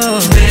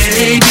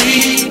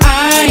 Baby, I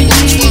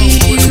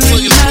need you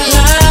in my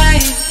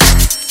life.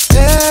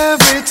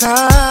 Every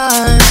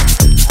time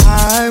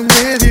I'm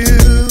with you,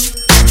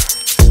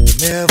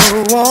 never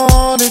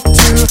wanted to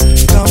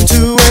come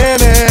to an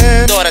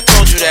end. Thought I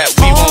told you that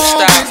we won't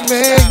stop.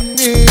 Make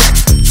me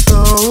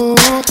so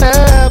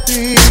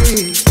happy.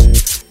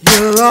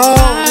 You'll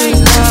always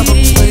have a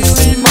place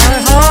in my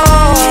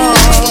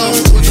heart.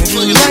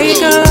 Where you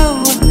go?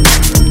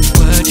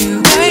 What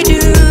do I do?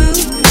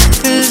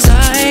 'Cause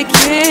I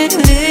can't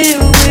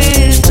live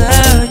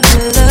without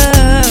your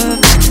love.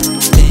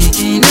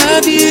 Thinking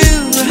of you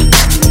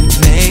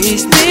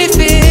makes me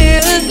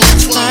feel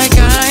like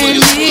I'm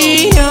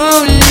the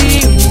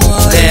only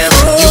one. Damn,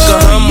 you can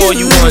hum all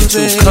you want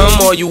to,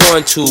 come all you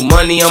want to.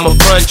 Money, I'ma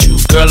front you.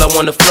 Girl, I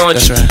wanna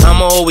flaunt you.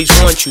 I'ma always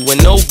want you when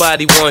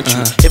nobody wants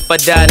you. If I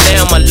die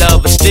now, my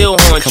love will still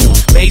haunt you.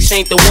 Mace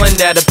ain't the one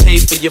that'll pay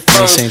for your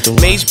phone.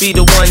 Mace be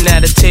the one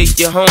that'll take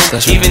you home.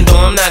 Even though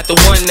I'm not the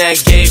one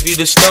that gave you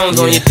the stones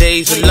on your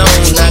days alone,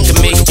 I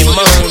can make you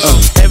moan.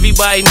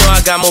 Everybody know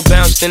I got more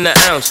bounce than an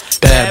ounce.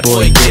 Bad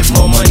boy, get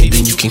more money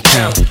than you can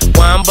count.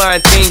 Why I'm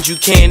buying things you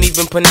can't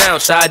even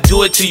pronounce. I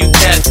do it to you,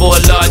 cat, for a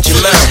large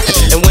amount.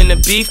 And when the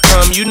beef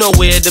come, you know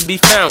where to be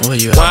found.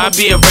 Why I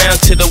be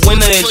around till the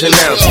winner is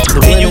announced.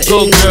 Then you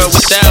go, girl,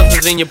 with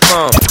thousands in your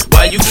palm.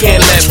 Why you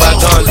can't let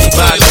bygones be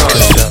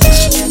bygones?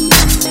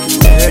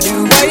 Where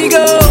do I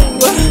go?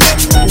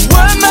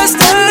 What must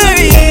I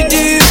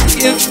do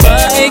if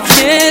I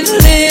can't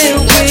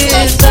live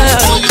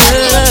without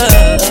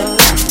love?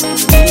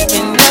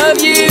 Thinking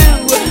of you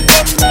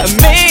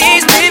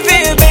makes me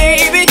feel,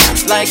 baby,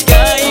 like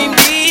I'm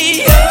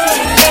the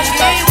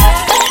only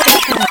one.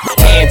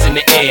 Hands in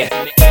the air.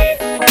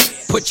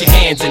 Put your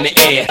hands in the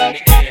air.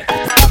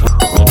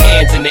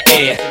 Hands in the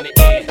air.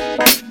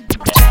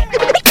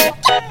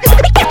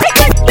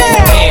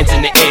 Hands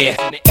in the air.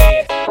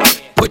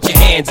 Put your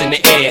hands in the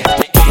air.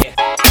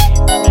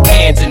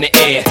 Hands in the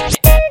air.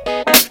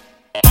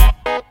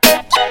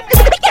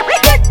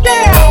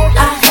 I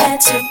had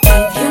to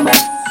give you my.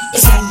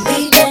 It's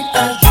only been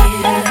a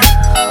year.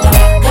 Now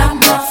I got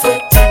my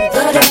foot through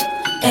the door,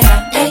 and I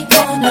ain't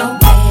going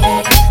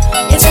nowhere.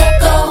 It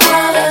took a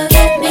while to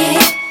get me,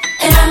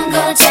 and I'm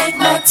gonna take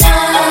my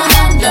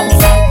time. Don't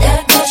fight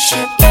that good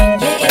shit in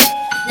your ear.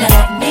 Now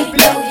let me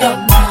blow your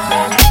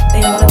mind.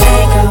 They wanna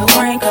make a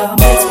prank up,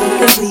 makes me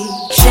ugly.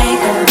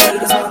 Shake her,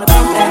 haters wanna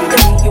come back to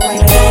me. You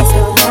ain't a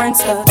gangster,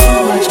 prankster, too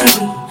much TV.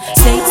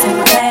 Snakes in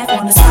the bath,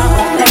 wanna stop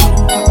up at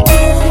me.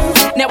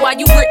 Now while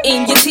you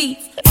gritting your teeth,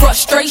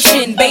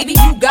 frustration, baby,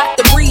 you got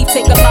to breathe.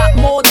 Take a lot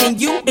more than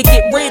you to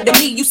get rid of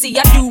me. You see,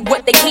 I do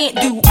what they can't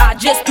do, I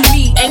just do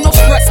me. Ain't no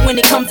stress when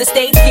it comes to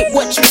stage, get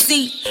what you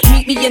see.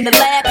 Meet me in the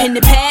lab, pen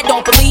and pad,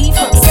 don't believe.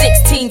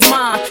 16's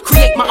mine,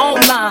 create my own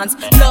lines.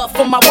 Love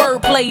for my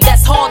wordplay,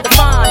 that's hard to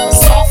find.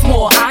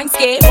 Sophomore, I ain't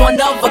scared, one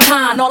of a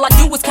kind. All I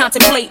do is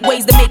contemplate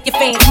ways to make your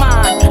fans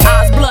mine.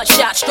 Eyes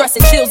bloodshot, stress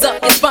and chills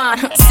up your spine.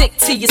 Sick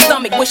to your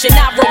stomach, wishing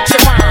I wrote your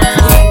rhyme.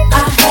 I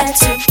had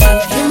to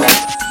give you my.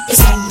 It's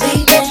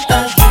only been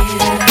a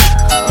year.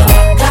 Now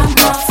I got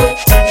my foot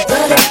through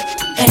the door,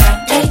 and I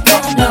ain't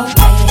going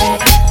nowhere.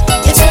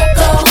 It took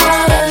a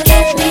while to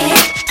get me,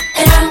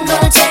 and I'm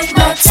gonna take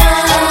my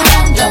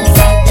time. Don't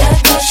fight that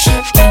good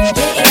shit in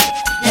your ear.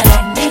 Now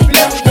let me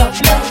blow your.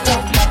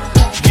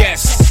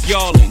 Yes,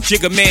 y'all in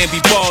Jigga man be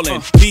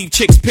ballin', leave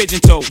chicks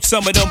pigeon-toed,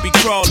 some of them be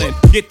crawling.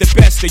 Get the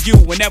best of you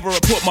whenever I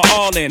put my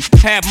all in.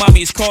 Have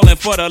mommies calling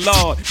for the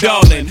Lord,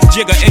 darling.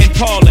 Jigga and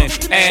Paulin',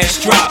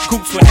 ass drop,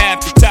 coops with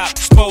half the top,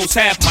 expose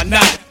half my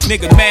knot.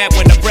 Nigga mad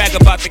when I brag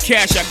about the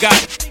cash I got,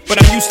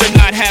 but I'm used to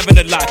not having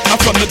a lot. I'm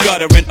from the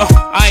gutter and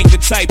I ain't the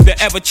type to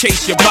ever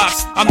chase your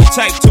box. I'm the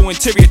type to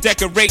interior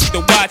decorate the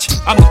watch.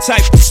 I'm the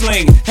type to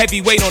sling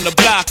heavyweight on the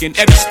block in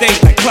every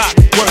state like clock.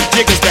 Word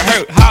jiggers to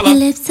hurt, holla.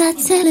 Your lips are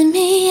telling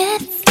me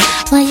yes,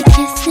 while you're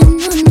kissing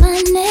on my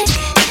neck,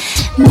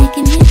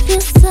 making me feel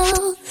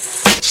so.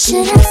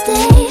 Should I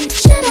stay?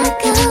 Should I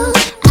go?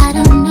 I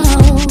don't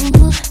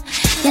know.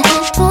 Your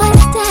hot boy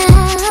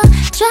style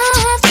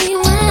drives me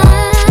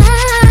wild,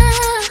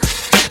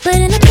 but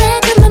in the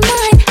back of my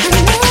mind, I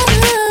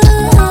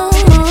know.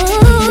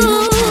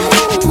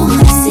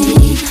 Wanna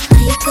see how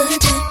you put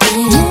that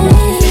thing on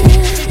me?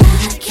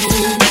 I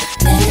can't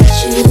let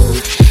you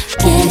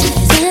get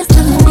this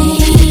to me,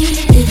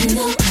 even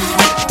though I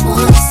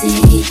wanna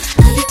see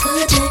how you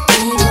put that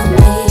thing on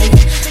me.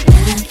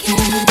 I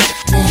can't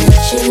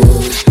let you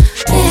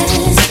get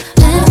this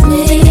love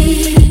me.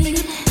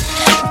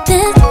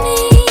 That's me.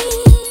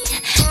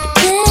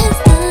 That's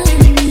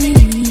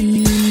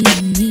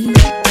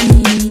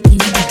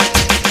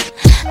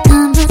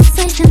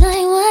conversation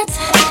like what?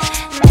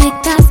 Big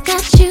thoughts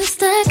got you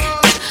stuck.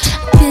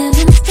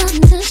 Feelings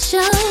starting to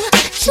show.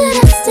 Should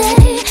I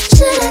stay?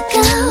 Should I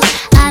go?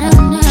 I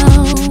don't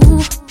know.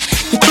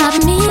 You're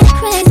driving me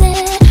crazy.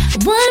 I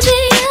wanna be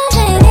your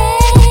lady,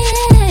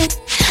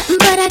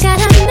 but I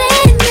gotta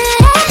make it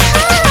home.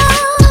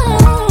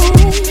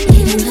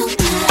 Even though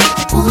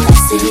I wanna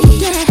see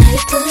how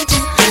you put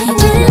that thing on me. I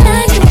really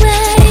like the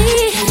way.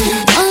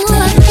 Oh,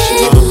 I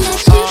can't let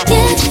you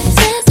get this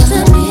to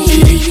me.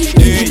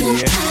 Even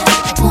though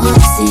I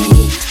wanna see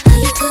how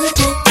you put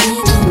that thing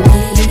on me.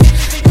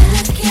 I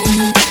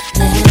can't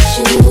let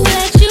you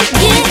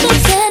get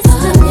this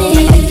to me.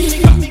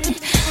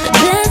 The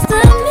best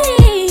of me.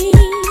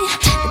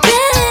 The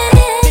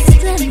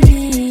best of me.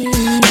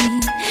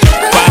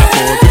 5,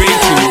 4, 3,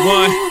 2,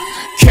 1.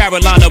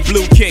 Carolina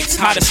blue kicks,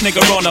 hottest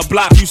nigga on the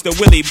block. Used to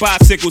Willie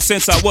bicycle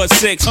since I was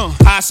 6.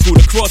 High school,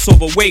 the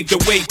crossover, waved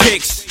away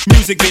kicks.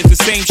 Music is the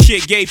same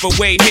shit, gave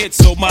away hits.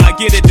 So my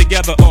get it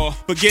together or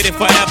forget it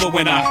forever.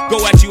 When I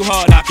go at you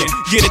hard, I can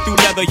get it through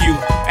leather. You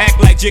act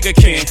like Jigga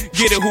can,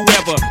 get it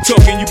whoever.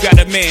 Talking you got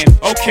a man,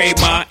 okay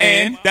my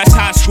and that's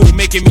high school,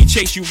 making me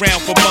chase you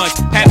round for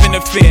months. Having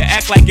a fear,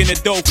 act like in the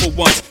dough for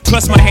once.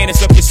 Plus my hand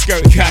is up your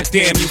skirt,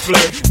 goddamn you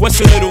flirt. What's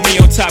a little me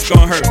on top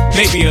gonna hurt?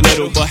 Maybe a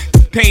little, but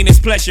pain is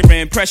pleasure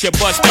and pressure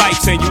bust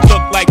pipes. And you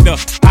look like the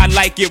I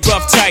like it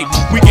rough tight.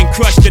 We can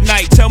crush the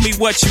night, tell me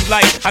what you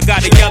like. I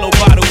got a yellow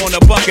bottle on a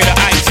bucket of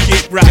ice,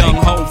 get right. Young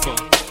Hofer.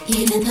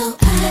 Even though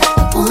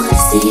I wanna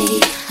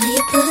see how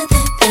you put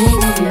that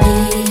thing on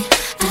me,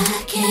 I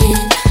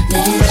can't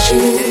let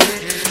you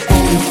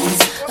pass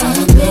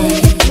on me.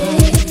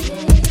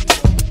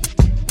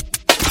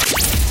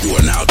 You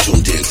are now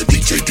tuned in to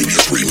DJ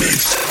Deuce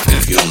Remix. And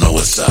if you don't know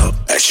what's up,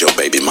 ask your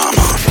baby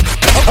mama.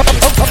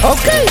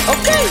 Okay.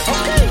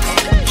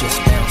 Just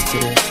bounce to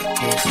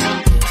this.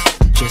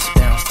 Just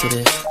bounce to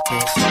this.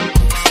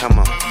 Come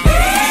on.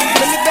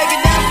 Let me break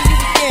it down for you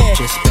again.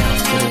 Just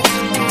bounce to this.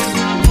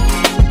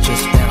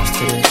 Just bounce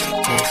to this.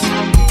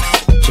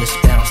 Just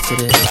bounce to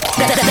this.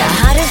 The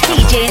hottest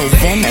DJ is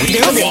in the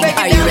building.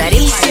 Are you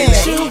ready?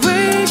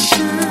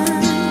 Situation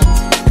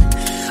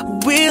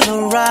will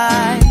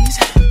arise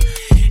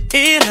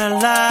in our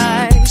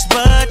lives,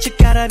 but you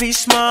gotta be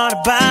smart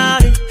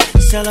about it.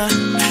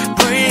 Celebrations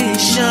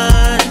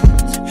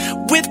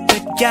with the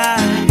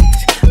guys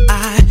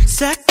I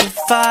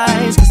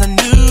sacrificed, 'cause I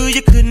knew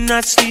you could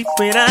not sleep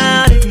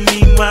without it.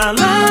 Meanwhile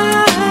I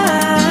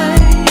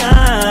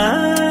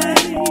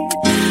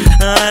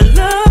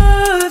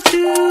loved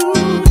you.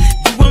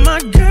 You were my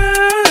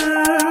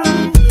girl.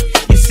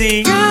 You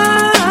see I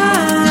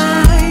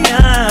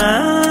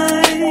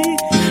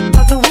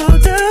thought the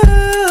world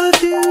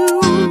of you,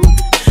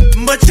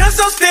 but you're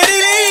so steady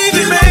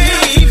leaving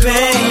me,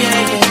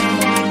 baby.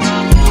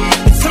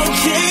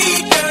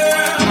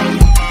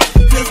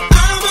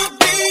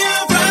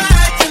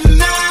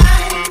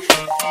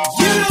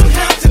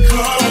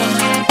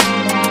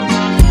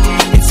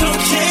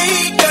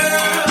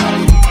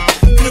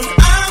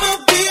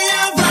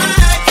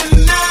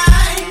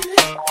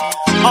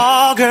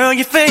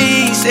 Your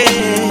face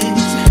is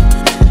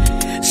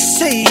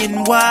saying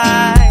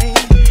why.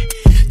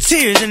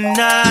 Tears and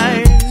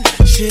eyes.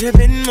 Should have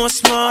been more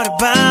smart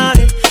about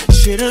it.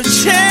 Should have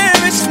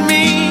cherished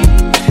me.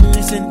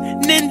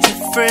 Listening to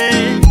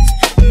friends.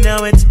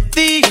 Now it's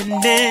the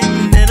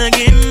ending. And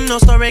again, no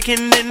story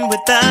can end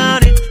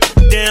without it.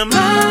 Damn, I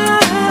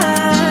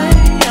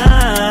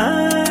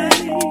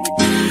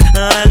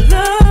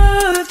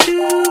loved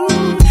you.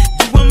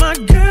 You were my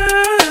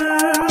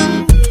girl.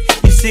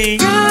 You see,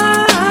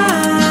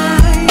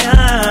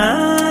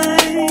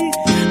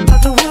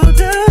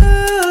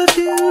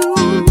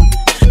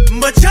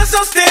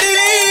 so steady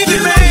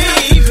leaving me,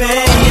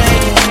 baby.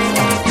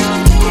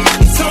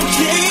 It's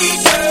okay,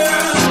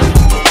 girl.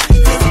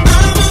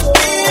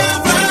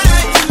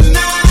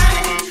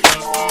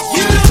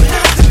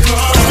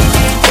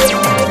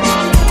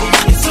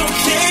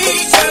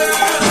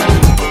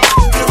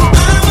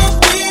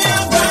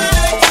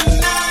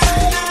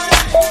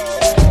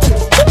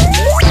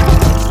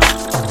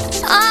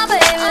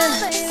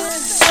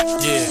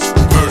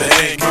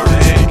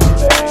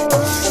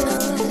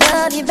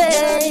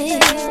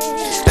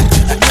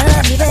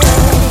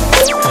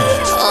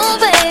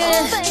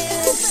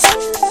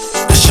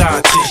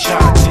 Ashanti.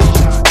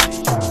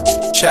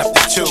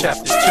 Chapter 2.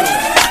 Let's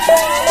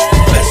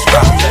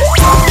rock.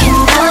 Can you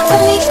rock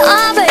for me?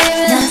 Oh,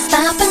 baby, not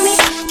stopping me.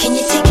 Can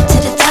you take it to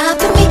the top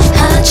of me?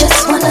 I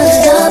just wanna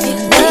love you,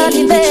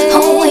 baby.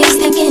 Always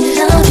thinking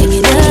of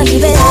you,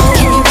 baby. Can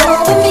you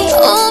roll with me?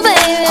 Oh,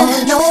 baby, all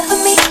over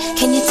me.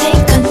 Can you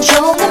take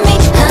control of me?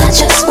 I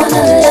just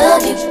wanna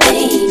love you,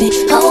 baby.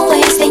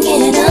 Always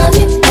thinking of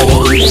you,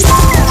 baby.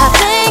 I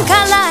think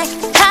I like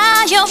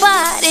how your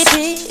body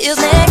feels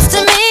next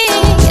to me.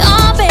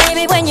 Oh,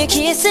 baby, when you're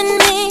kissing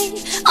me.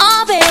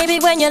 Oh, baby,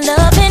 when you're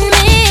loving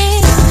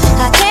me.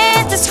 I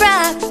can't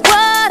describe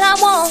what I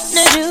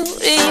wanna do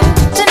to you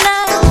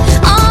tonight.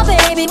 Oh,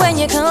 baby, when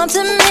you come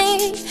to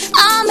me,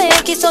 I'll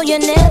make it so you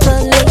never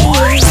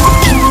leave.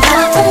 Can you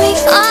rock for me?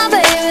 Oh,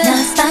 baby,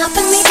 not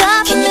stopping me.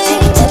 Can you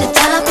take it to the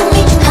top of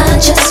me? I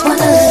just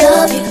wanna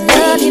love you,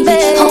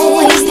 baby.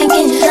 Always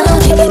thinking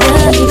of you,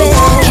 baby.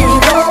 Can you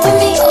roll with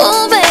me?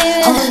 Oh,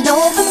 baby, all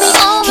over me.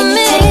 Can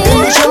you take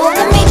control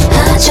of me?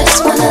 I just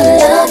wanna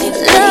love you,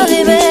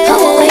 baby.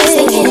 Always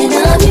thinking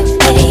of you,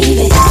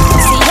 baby.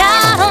 See,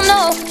 I don't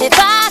know if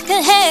I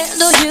could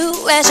handle you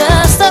as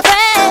just a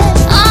friend.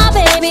 Oh,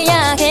 baby,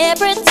 I can't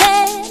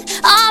pretend.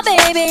 Oh,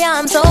 baby,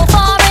 I'm so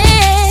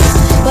foreign.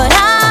 But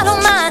I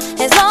don't mind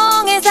as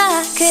long as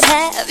I could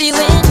have you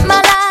in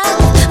my life.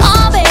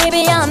 Oh,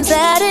 baby, I'm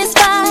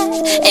satisfied,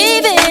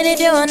 even if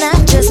you're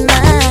not just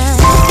mine.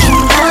 Can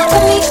you rock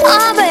for me?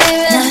 Oh,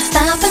 baby, not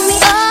stopping me.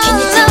 Can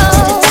you take it to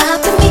the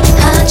top of me?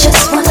 I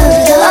just wanna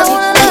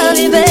love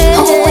you, baby.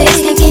 Always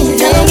thinking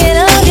of you.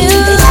 Can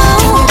you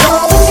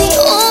roll with me?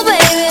 Oh,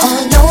 baby,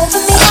 all over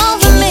me.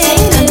 Can you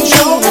take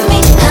control of me?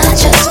 I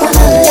just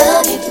wanna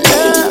love you,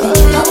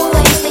 baby.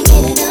 Always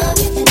thinking of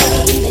you,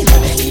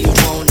 baby. You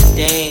wanna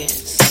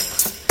dance?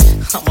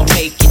 I'ma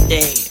make you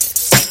dance.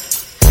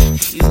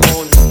 You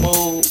wanna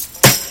move?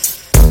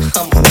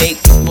 I'ma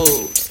make you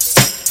move.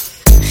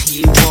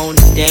 You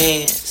wanna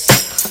dance?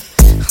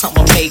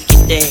 I'ma make you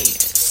dance.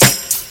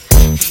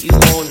 You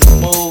wanna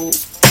move?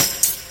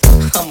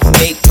 I'ma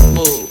make you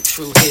move.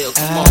 True Hill,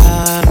 come on.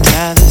 I've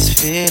got this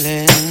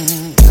feeling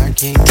I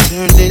can't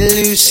turn it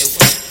loose.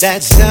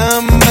 That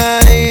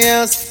somebody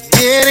else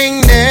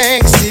getting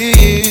next to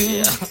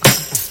you.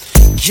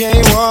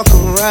 Can't walk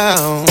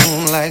around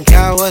like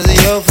I was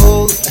your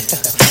fool.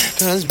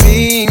 Cause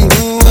being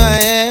who I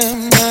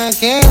am, I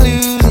can't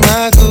lose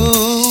my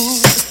cool.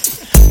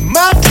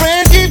 My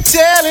friend keep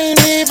telling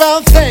me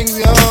about things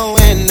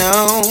going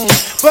on,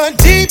 but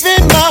deep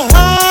in my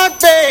heart,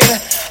 babe,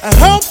 I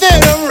hope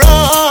that I'm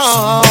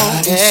wrong.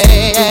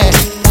 Yeah.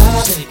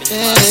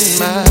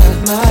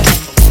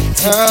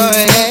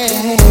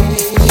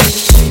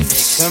 In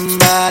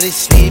somebody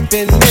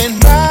sleeping in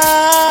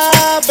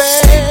my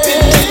bed,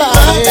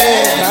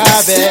 my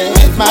bed.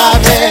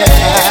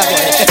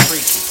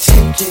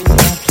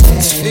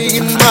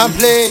 Taking my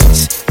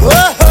place.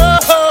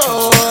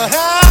 Whoa, I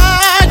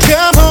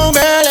come home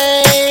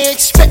early,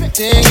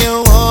 expecting a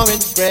warm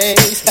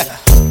embrace,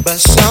 but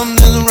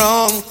something's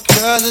wrong,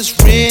 'cause it's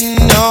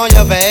written on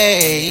your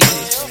face.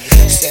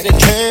 Said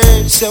it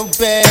hurt so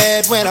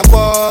bad when I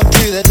walked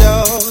through the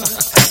door.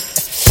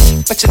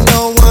 But you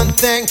know one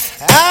thing,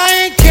 I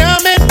ain't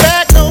coming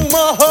back no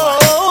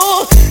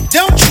more.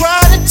 Don't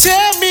try to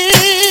tell me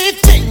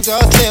things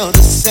are still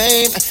the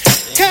same,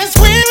 'cause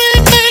when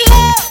we made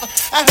love,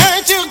 I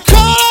heard you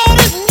call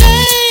his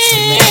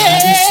name.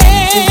 Yeah.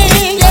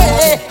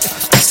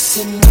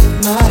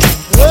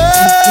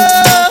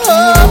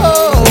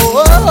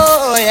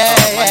 Oh, yeah.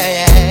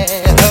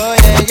 Oh,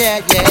 yeah.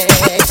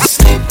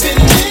 Sleeping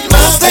in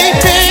my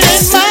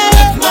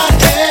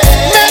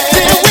head.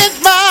 Messing with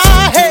my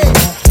head.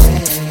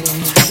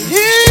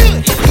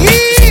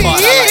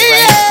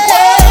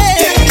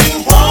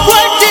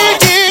 What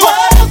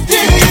do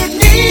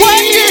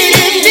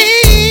you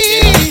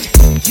need?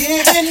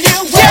 Giving you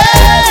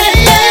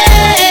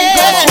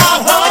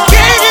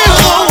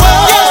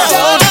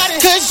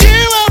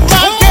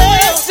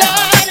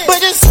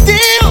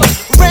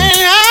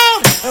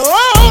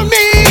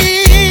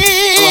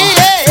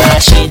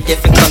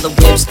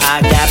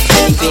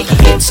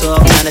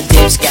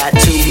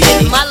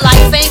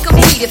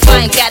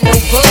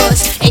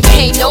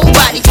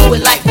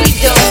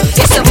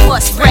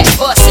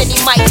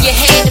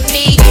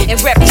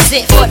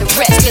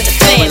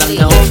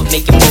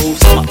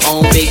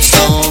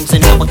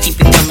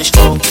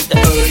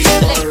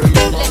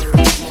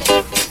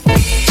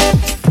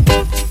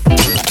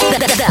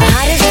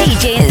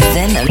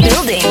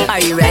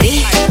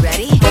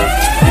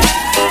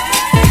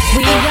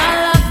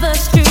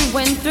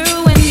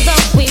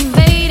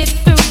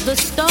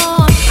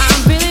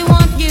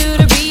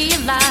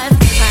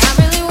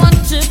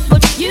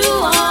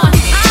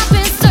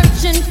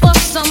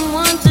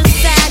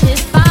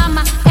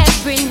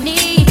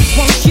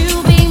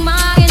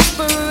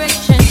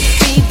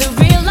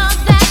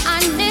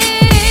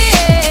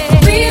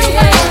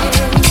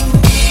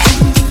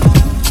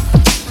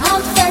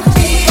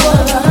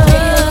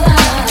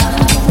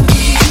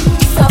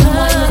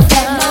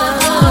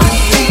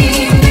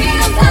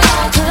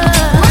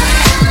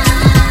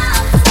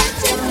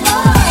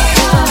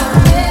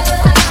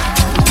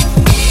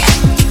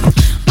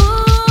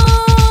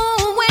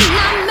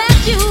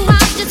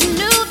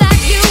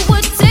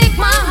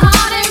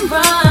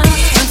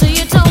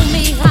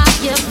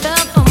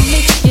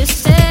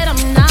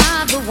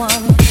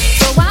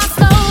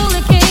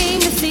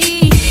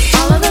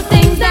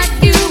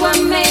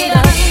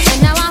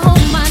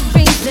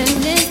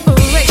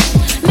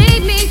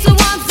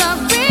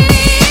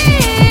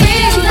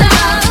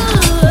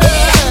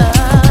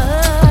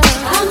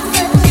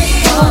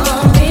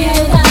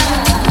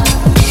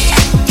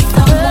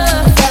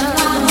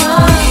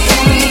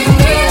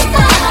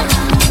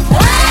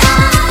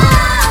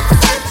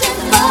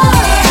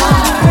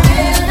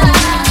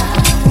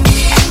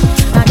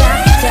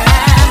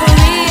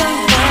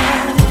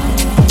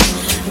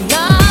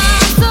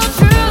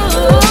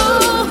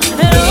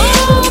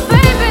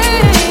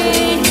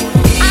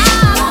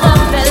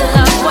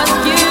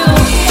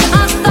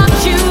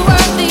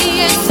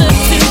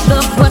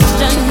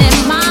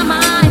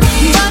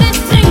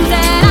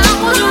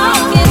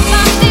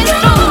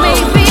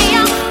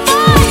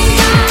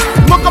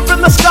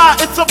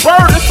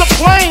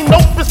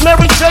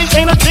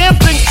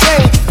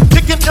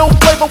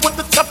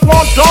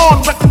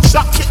dawn, wrecking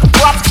shop, getting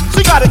dropped.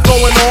 She got it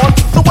going on,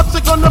 so what's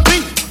it gonna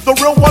be? The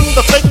real one,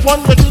 the fake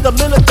one, you need a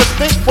minute to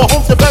think. For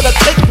homes you better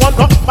take one,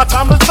 my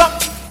time is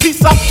up.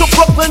 Peace out to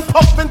Brooklyn,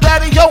 Puffin'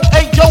 Daddy, yo,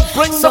 hey yo,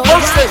 bring the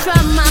verse in. I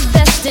try my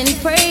best and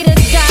pray to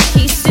God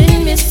he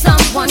send me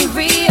someone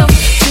real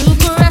to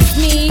caress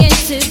me and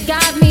to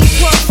guide me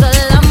towards the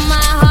love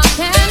my heart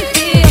can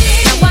feel.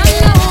 Now I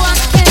know I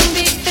can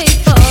be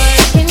faithful,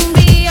 I can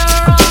be your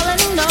all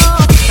in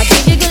all. I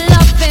give you good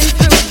loving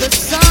through the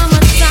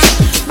summertime,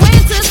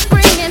 winter,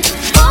 spring, and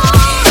fall.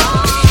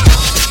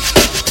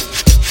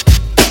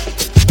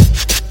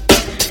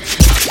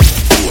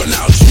 You are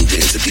now tuned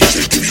in to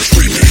DJ Deuce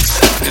Remix.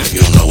 And if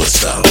you don't know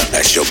what's up,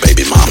 that's your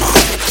baby mama.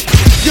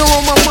 You're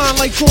on my mind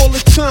like all the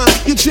time.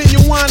 You're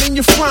genuine and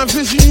you're fine,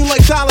 vision you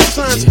like dollar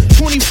signs.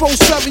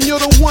 24/7, you're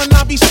the one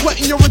I be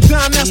sweating. You're a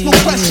dime, that's no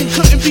question.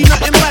 Couldn't be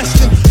nothing less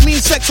than mean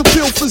sex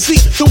appeal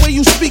physique. The way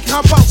you speak,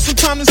 how about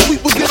sometime this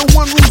week we'll get a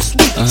one-room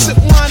suite. Sip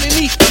wine and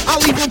eat.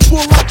 I'll even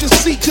pull out your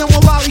seat. Then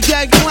we'll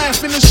lollygag and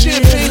laugh in the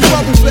champagne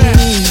bubble bath.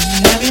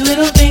 Every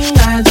little thing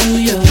I do,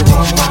 you're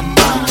on my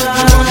mind.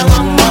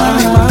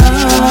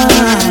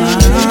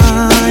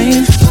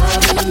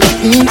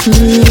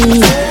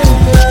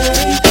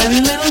 Every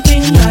little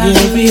thing I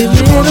do, you're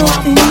on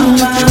my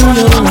mind.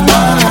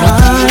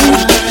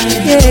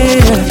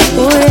 Yeah,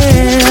 oh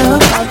yeah.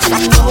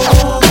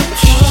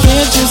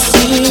 Can't you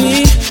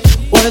see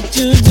what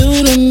you do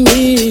to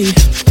me?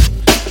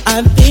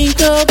 I think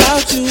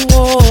about you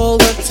all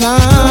the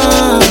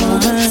time.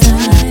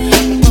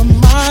 My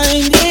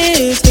mind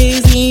is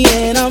hazy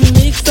and I'm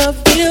mixed up,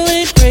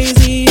 feeling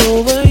crazy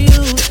over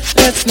you.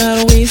 Let's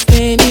not waste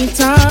any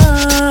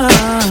time.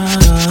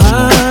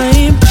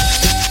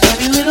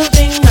 Every little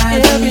thing I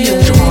do,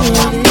 you're on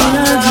my mind.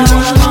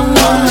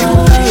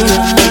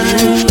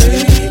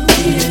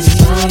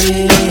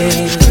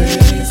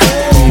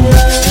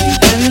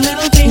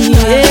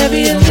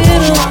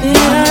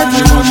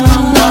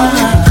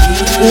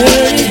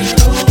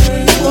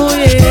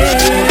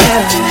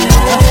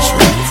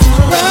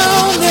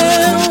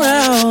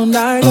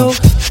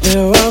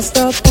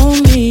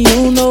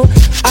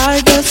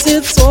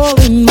 It's all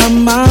in my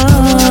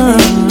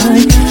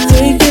mind.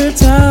 Take your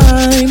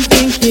time,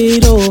 think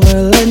it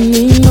over. Let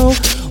me know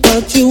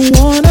what you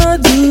wanna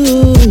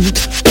do.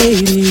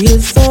 Baby,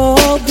 it's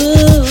all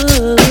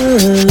good.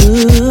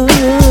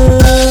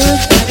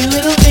 Every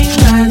little thing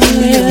I do,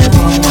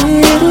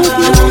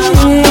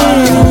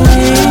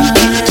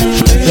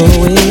 the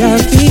way I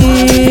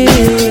feel.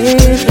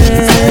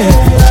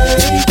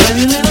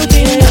 Every little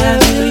thing I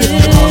do,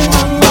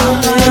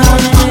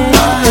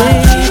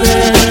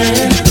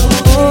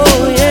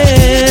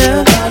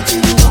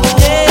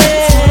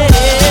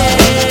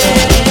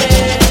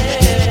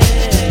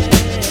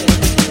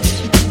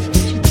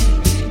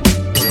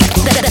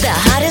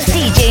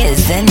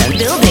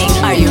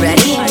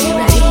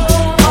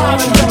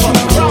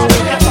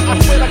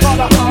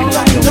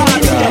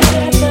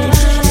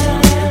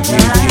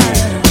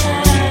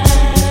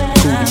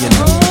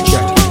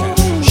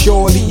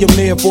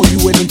 for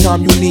you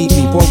anytime you need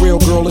me. For real,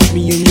 girl, it's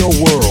me in your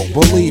world.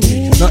 Believe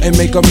me, nothing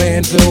make a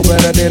man feel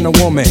better than a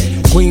woman.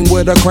 Queen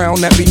with a crown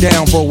that be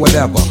down for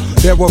whatever.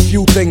 There are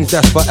few things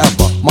that's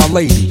forever. My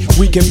lady,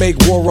 we can make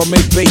war or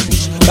make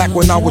babies. Back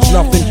when I was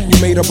nothing, you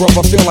made a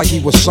brother feel like he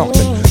was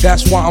something.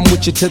 That's why I'm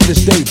with you to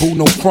this day, boo,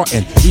 no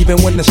frontin'.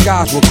 Even when the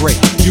skies were gray,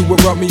 you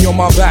would rub me on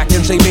my back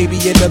and say, baby,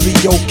 it'll be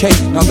okay.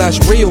 Now that's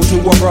real to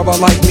a brother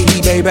like me,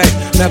 baby.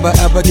 Never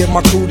ever give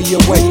my cootie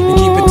away and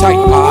keep it tight,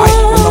 alright?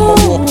 And I'ma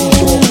walk these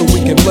doors so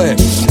we can live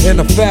in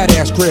a fat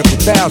ass crib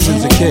with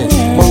thousands of kids.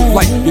 But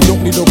like, you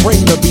don't need a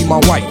ring to be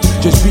my wife.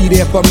 Just be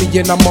there for me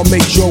and I'ma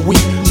make sure we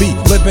be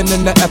living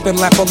in the effing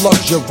lap of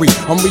luxury.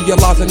 I'm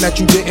realizing that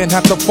you didn't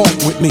have to funk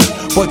with me,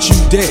 but you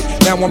did.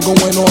 Now I'm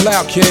going all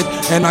out, kid,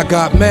 and I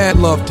got mad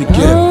love to give.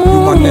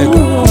 You my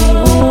nigga.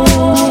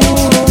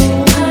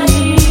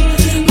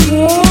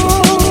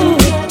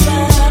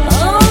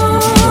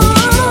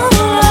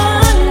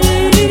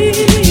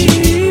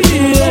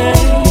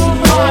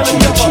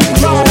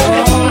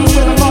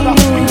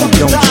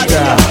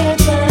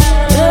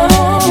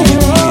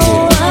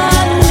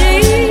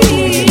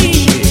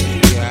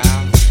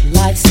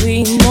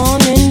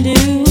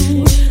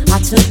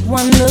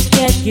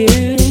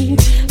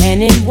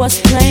 Was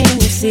plain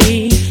to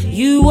see,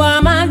 you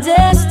are my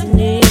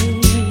destiny.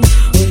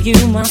 With you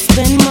I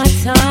spend my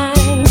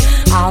time.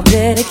 I'll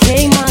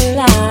dedicate my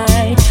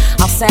life.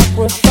 I'll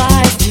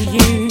sacrifice to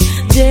you.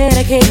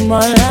 Dedicate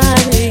my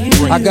life to you.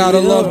 I gotta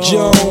love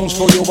Jones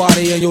for your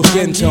body and your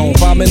skin tone.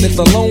 5 minutes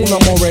alone,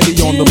 I'm already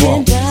on the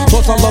bone.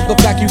 Plus I love the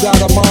fact you got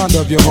a mind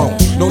of your own.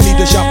 No need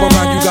to shop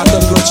around, you got the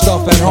good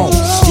stuff at home.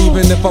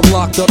 Even if I'm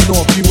locked up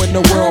north, you in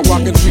the world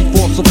rocking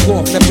 3/4 of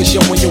cloth. Never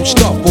showing your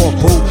stuff off,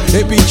 boo.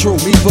 It be true,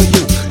 me for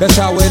you, that's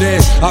how it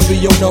is. I be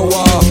your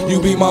Noah, you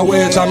be my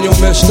Wiz. I'm your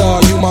mister,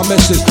 you my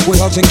missus. With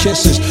hugs and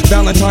kisses,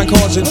 Valentine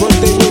cards and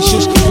birthday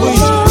wishes.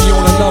 Please be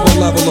on another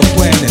level of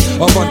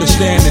planning, of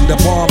understanding the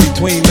bond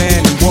between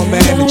man and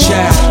woman and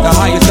child. The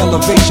highest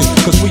elevation,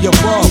 cause we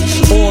above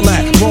all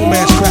that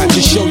romance crap,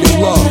 just show your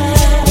love.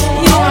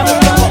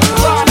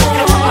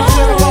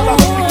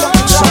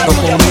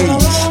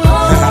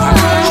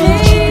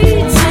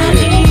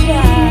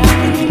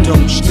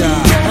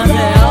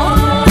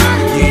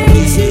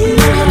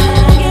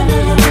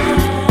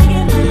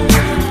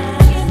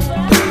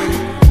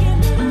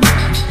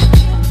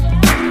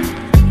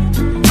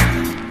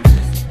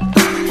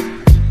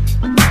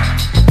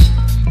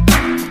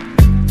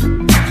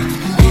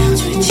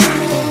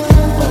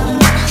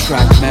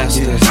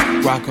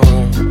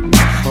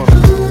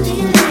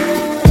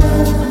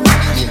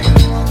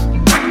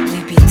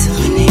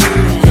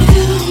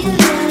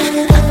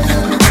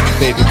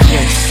 baby,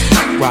 yes,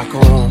 rock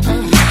on.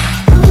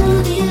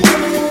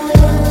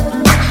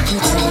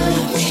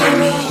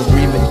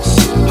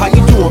 How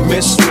you doing,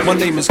 miss? My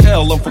name is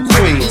L, I'm from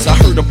Queens. I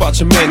heard about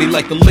your man, he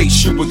like the late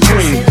Sugar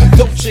Green.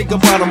 Dolce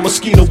Gabbana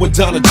Moschino with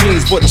Donna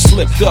jeans, but he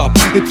slipped up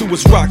and threw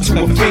his rock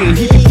to a fiend.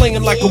 He be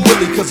playing like a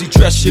Willie cause he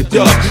dressed shit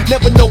up,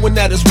 never knowing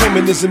that his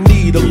woman is in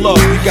need of love.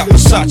 He got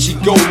Versace,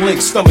 gold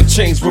link, stomach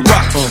chains with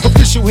rocks.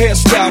 Official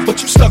hairstyle,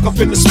 but you stuck up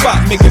in the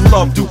spot. Making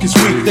love, Duke is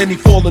weak, then he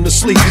falling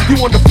asleep. You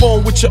on the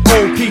phone with your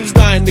old peeps,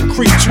 dying to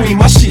creep between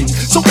my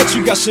sheets. So what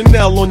you got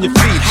Chanel on your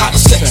feet? Hot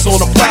sex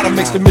on a platter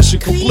makes the mission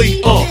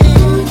complete. I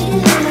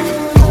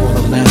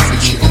wanna laugh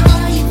with you.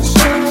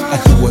 I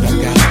do what I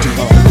gotta do.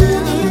 I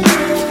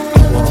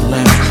wanna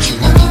laugh with you.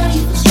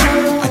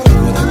 I do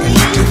what I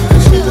gotta do.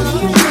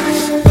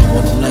 I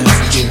wanna laugh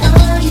with you.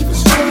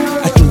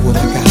 I do what I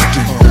gotta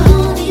do.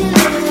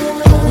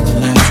 I wanna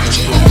laugh with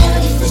you.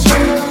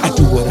 I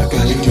do what I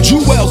gotta do.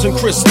 Jewels and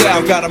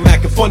Cristal got him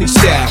acting funny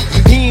style.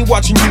 He ain't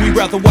watching you, he'd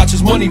rather watch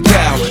his money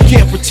pal.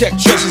 Can't protect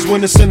treasures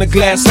when it's in a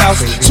glass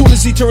house. Soon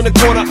as he turn the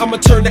corner, I'ma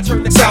turn that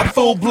out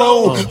full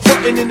blown.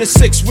 Frontin' in the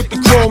 6 with the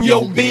chrome,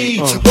 yo B.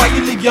 Why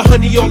you leave your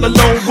honey all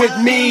alone with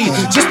me?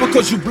 Just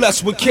because you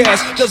blessed with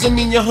cash doesn't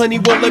mean your honey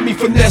won't let me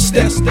finesse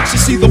that. You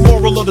see, the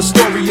moral of the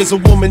story is a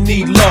woman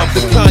need love,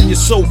 the kind your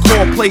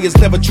so-called players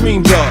never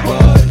dreamed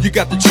of. You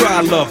got to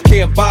try love,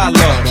 can't buy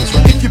love.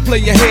 If you play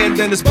your hand,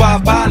 then it's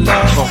bye-bye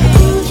love.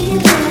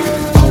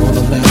 I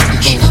wanna laugh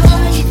with you. I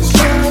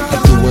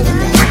do what I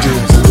gotta do.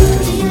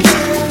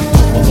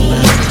 I wanna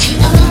laugh with you.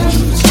 I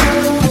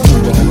do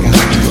what I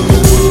gotta do.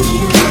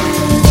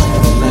 I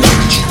wanna laugh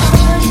with you.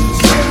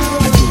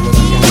 I do what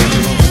I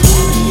gotta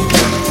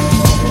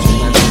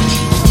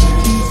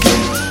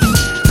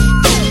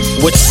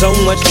do. With so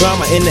much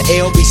drama in the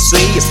LBC,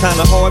 it's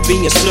kinda hard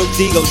being Snoop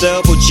D-O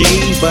Double G,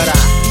 but I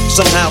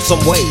somehow,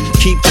 someway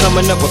keep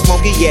coming up with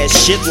funky ass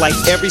shit like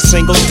every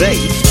single day.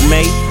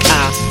 May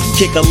I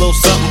kick a little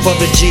something for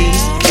the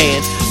G's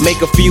and make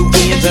a few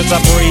ends as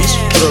I breeze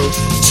through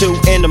 2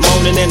 in the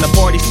morning and the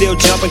party still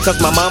jumping cause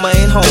my mama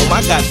ain't home.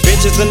 I got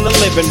bitches in the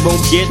living room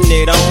getting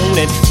it on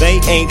and they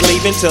ain't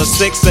leaving till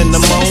 6 in the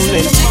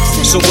morning.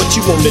 So what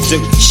you wanna do?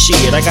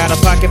 Shit, I got a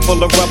pocket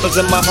full of rubbers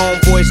and my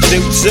homeboys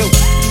do too.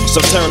 So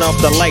turn off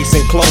the lights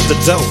and close the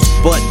door.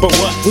 But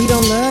what? We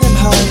don't love them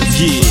hoes.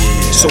 Yeah.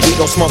 So we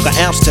gon' smoke an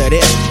ounce to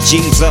this.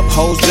 G's up,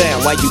 hoes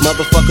down, while you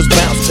motherfuckers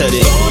bounce to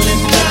this.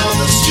 Rolling down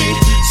the street,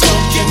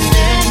 smoking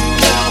in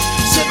love,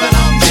 sipping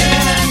on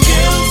gin and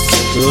gills.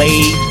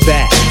 Laid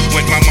back.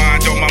 With my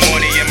mind on my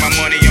money and my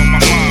money on my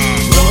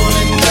mind.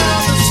 Rolling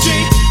down the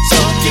street,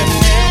 smoking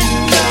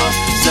in love,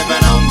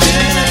 sipping on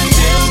gin and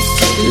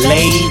gills.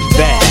 Laid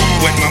back.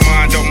 With my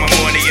mind on my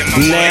money and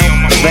my money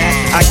on my mind. Back,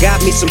 I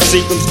got me some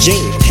Seagram's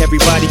gin.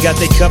 Everybody got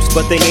their cups,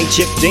 but they ain't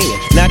chipped in.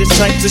 Now this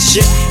types of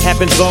shit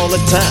happens all the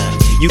time.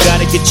 You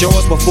gotta get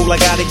yours, but fool, I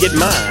gotta get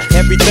mine.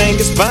 Everything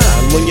is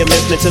fine when you're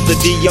listening to the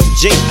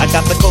D.O.G. I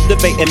got the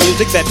cultivating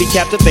music that be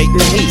captivating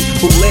he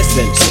who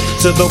listens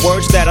to the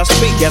words that I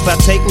speak as I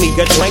take me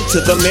a drink to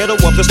the middle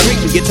of the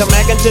street and get to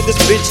mackin' to this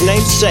bitch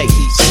named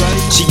Shady.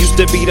 She used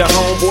to be the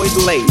homeboy's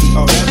lady.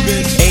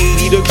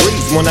 80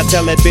 degrees when I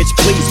tell that bitch,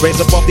 please raise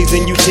up off these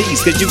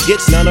NUTs, cause you get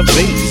none of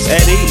these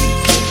at ease.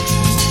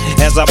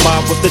 As I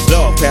mob with the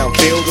dog pound,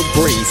 feel the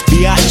breeze.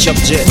 Biatch up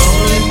jet.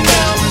 Rolling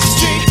down the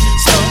street,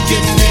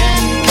 smoking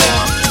in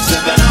love,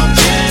 sipping on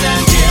gin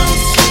and gills.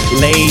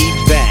 Laid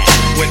back.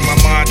 With my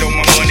mind on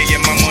my money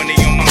and my money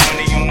on my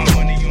money on my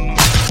money on my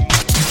money.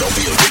 Don't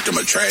be a victim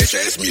of trash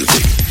ass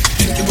music.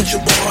 Get with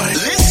your boy.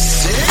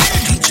 Listen.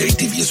 DJ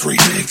Devious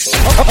Remix.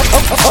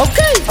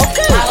 Okay.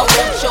 I don't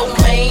want your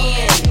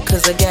man,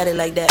 cause I got it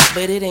like that,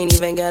 but it ain't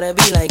even gotta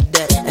be like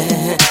that.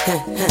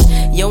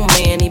 Your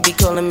man, he be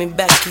calling me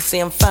back, he say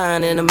I'm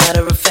fine, and a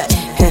matter of fact,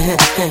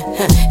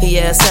 he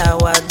asks how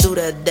I do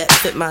that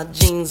fit my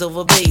jeans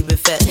over baby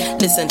fat.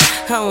 Listen,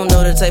 I don't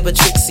know the type of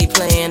tricks he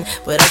playing,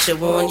 but I should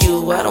warn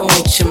you, I don't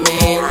want your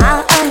man.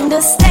 I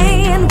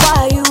understand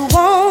why you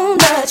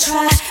wanna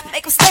try,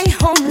 make him stay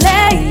home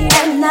late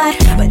at night,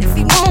 but if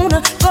he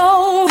wanna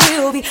go,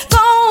 he'll be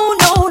gone,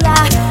 no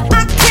lie.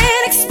 I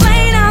can't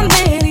explain how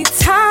many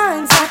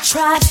times I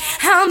tried,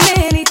 how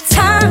many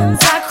times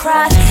I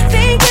cried,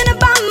 thinking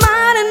about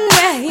mine and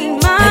where he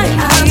might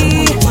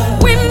be.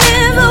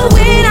 Remember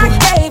when I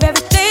gave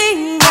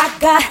everything I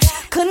got,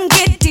 couldn't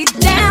get deep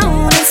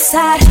down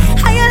inside.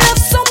 How you love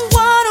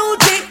someone who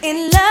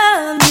didn't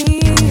love me?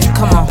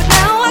 Come on. But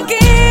now I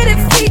get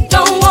if he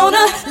don't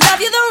wanna love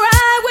you the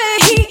right way,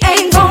 he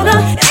ain't gonna.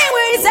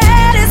 Anywhere he's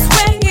at is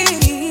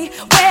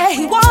where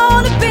he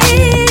wanna be. If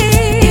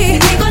he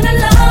ain't gonna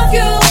love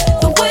you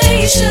the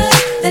way you should,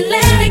 then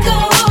let it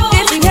go.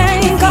 If he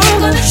ain't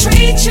gonna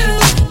treat you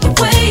the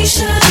way you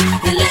should,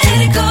 then let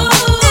it go.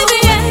 If he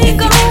ain't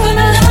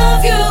gonna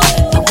love you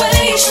the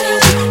way you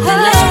should, then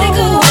let it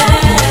go.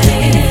 If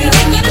he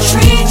ain't gonna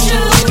treat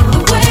you the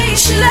way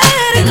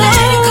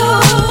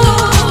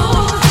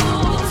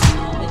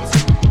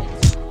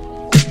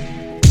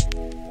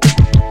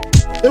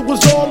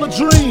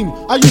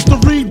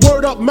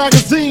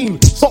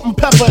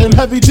Pepper and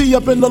Heavy D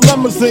up in the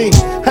limousine,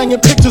 hanging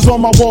pictures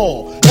on my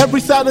wall.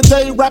 Every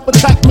Saturday, rap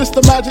attack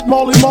Mr. Magic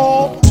Marley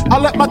Marl. I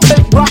let my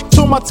tape rock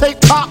till my tape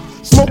pop.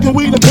 Smoking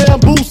weed and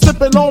bamboo,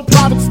 sipping on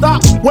private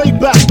stock. Way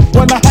back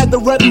when I had the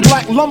red and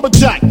black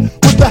lumberjack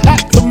with the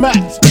hat to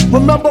match.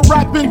 Remember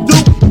rapping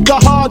Duke? The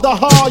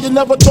hard, you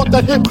never thought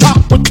that hip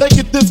hop would take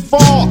it this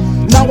far.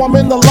 Now I'm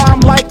in the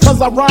limelight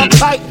cause I rhyme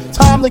tight.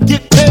 Time to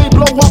get paid,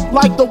 blow up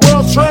like the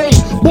world trade.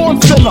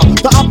 Born sinner,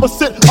 the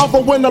opposite of a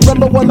winner.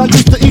 Remember when I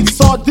used to eat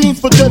sardines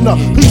for dinner?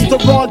 Peace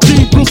to Ron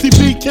G, Brucey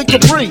B, Kid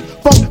Capri,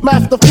 Funk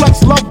Master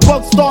Flex, Love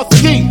Bug, Star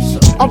Ski.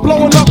 I'm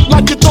blowing up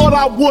like you thought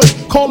I would.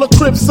 Call a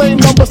crib,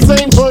 same number,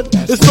 same hood.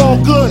 It's all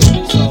good.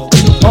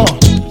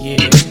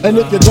 And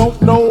if you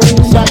don't know,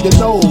 now you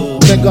know,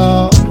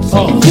 nigga.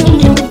 You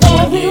knew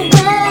very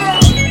well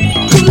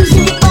who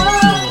you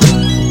are.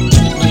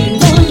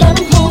 Don't let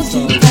them hold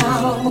you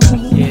down.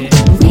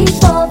 Reach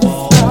for the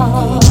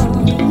stars.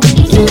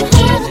 You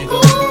had to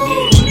go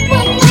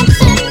when that's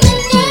in the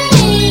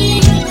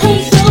name.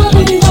 'Cause you're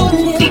the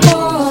only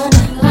one.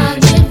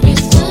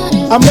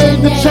 I made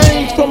the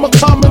change from a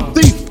common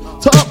thief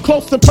to up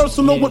close and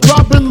personal with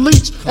Robin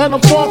Leach. And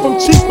I'm far from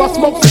cheap, I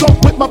smoke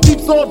soap with my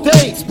peeps all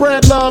day.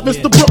 Spread love, it's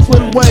the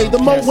Brooklyn way. The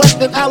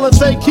Moet and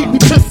Alizé keep me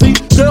pissy.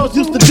 Girls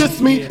used to diss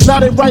me, now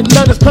they write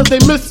letters cause they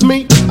miss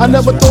me. I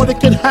never thought it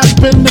could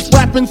happen, this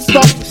rapping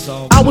stuff.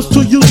 I was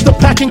too used to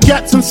packing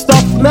gats and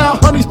stuff. Now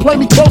honeys play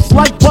me close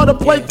like butter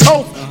play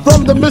toast.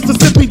 From the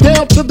Mississippi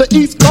down to the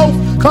East Coast.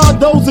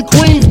 Condos in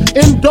Queens,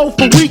 indo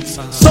for weeks.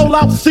 Sold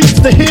out seats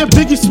to hear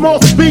Biggie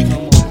Small speak.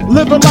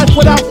 Living life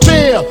without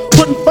fear,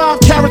 putting 5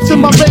 carats in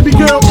my baby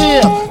girl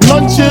ear.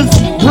 Lunches,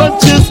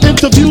 brunches,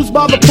 interviews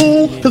by the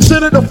pool.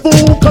 Considered a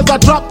fool cause I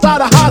dropped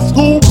out of high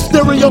school.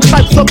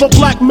 Stereotypes of a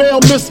black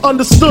male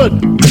misunderstood.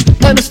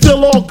 And it's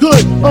still all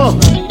good,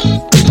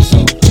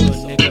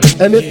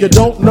 And if you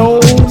don't know,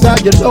 now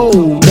you know,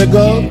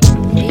 nigga.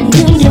 You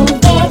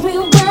know very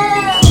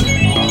well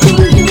who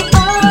you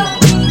are.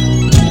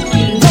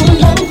 Don't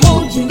let them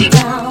hold you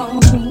down.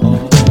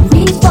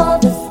 Reach for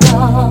the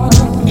stars.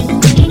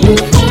 You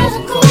had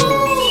to go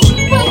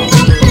when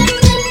that's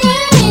in the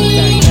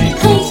name.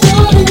 'Cause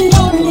you're the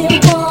only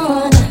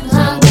one.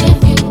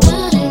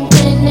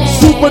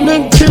 Super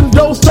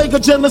Nintendo, Sega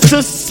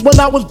Genesis. When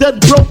I was dead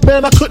broke,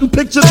 man, I couldn't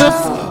picture this.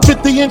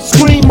 50-inch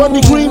screen,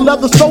 money green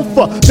leather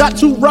sofa. Got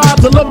 2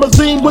 rides, a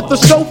limousine with the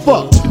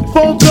chauffeur.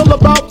 Phone bill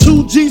about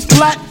 2 G's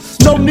flat.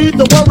 No need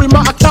to worry,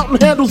 my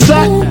accountant handles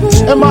that.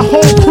 And my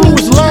whole crew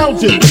is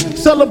lounging,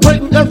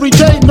 celebrating every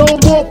day, no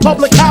more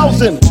public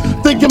housing.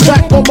 Thinking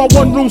back on my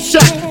one-room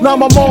shack, now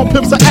my mom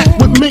pimps an act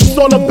with minks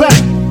on her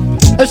back.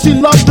 And she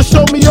loves to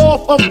show me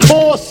off, of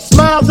course.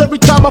 Smiles every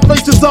time my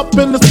face is up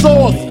in the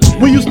sauce.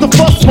 We used to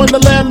fuss when the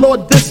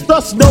landlord dissed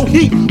us. No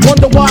heat,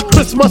 wonder why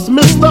Christmas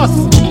missed us.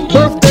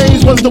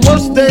 Birthdays was the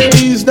worst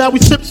days. Now we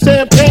sip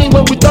champagne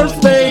when we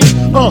thirsty.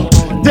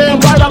 Damn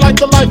right I like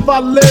the life I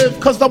live.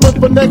 Cause I went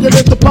from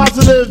negative to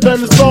positive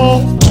and it's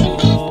all.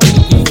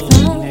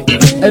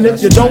 And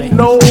if you don't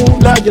know,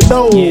 now you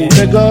know,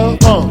 nigga.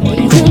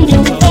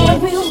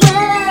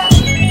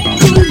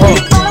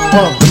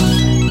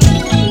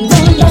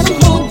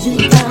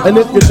 And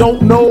if you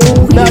don't know,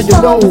 now you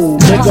know,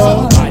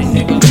 nigga.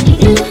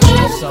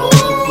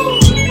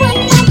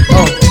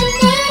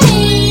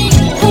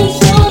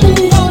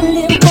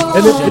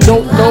 And if you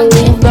don't know,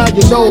 now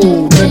you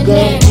know,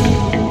 nigga.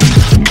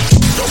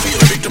 Don't be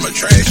a victim of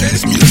trash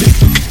ass music.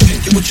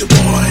 And get with your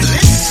boys.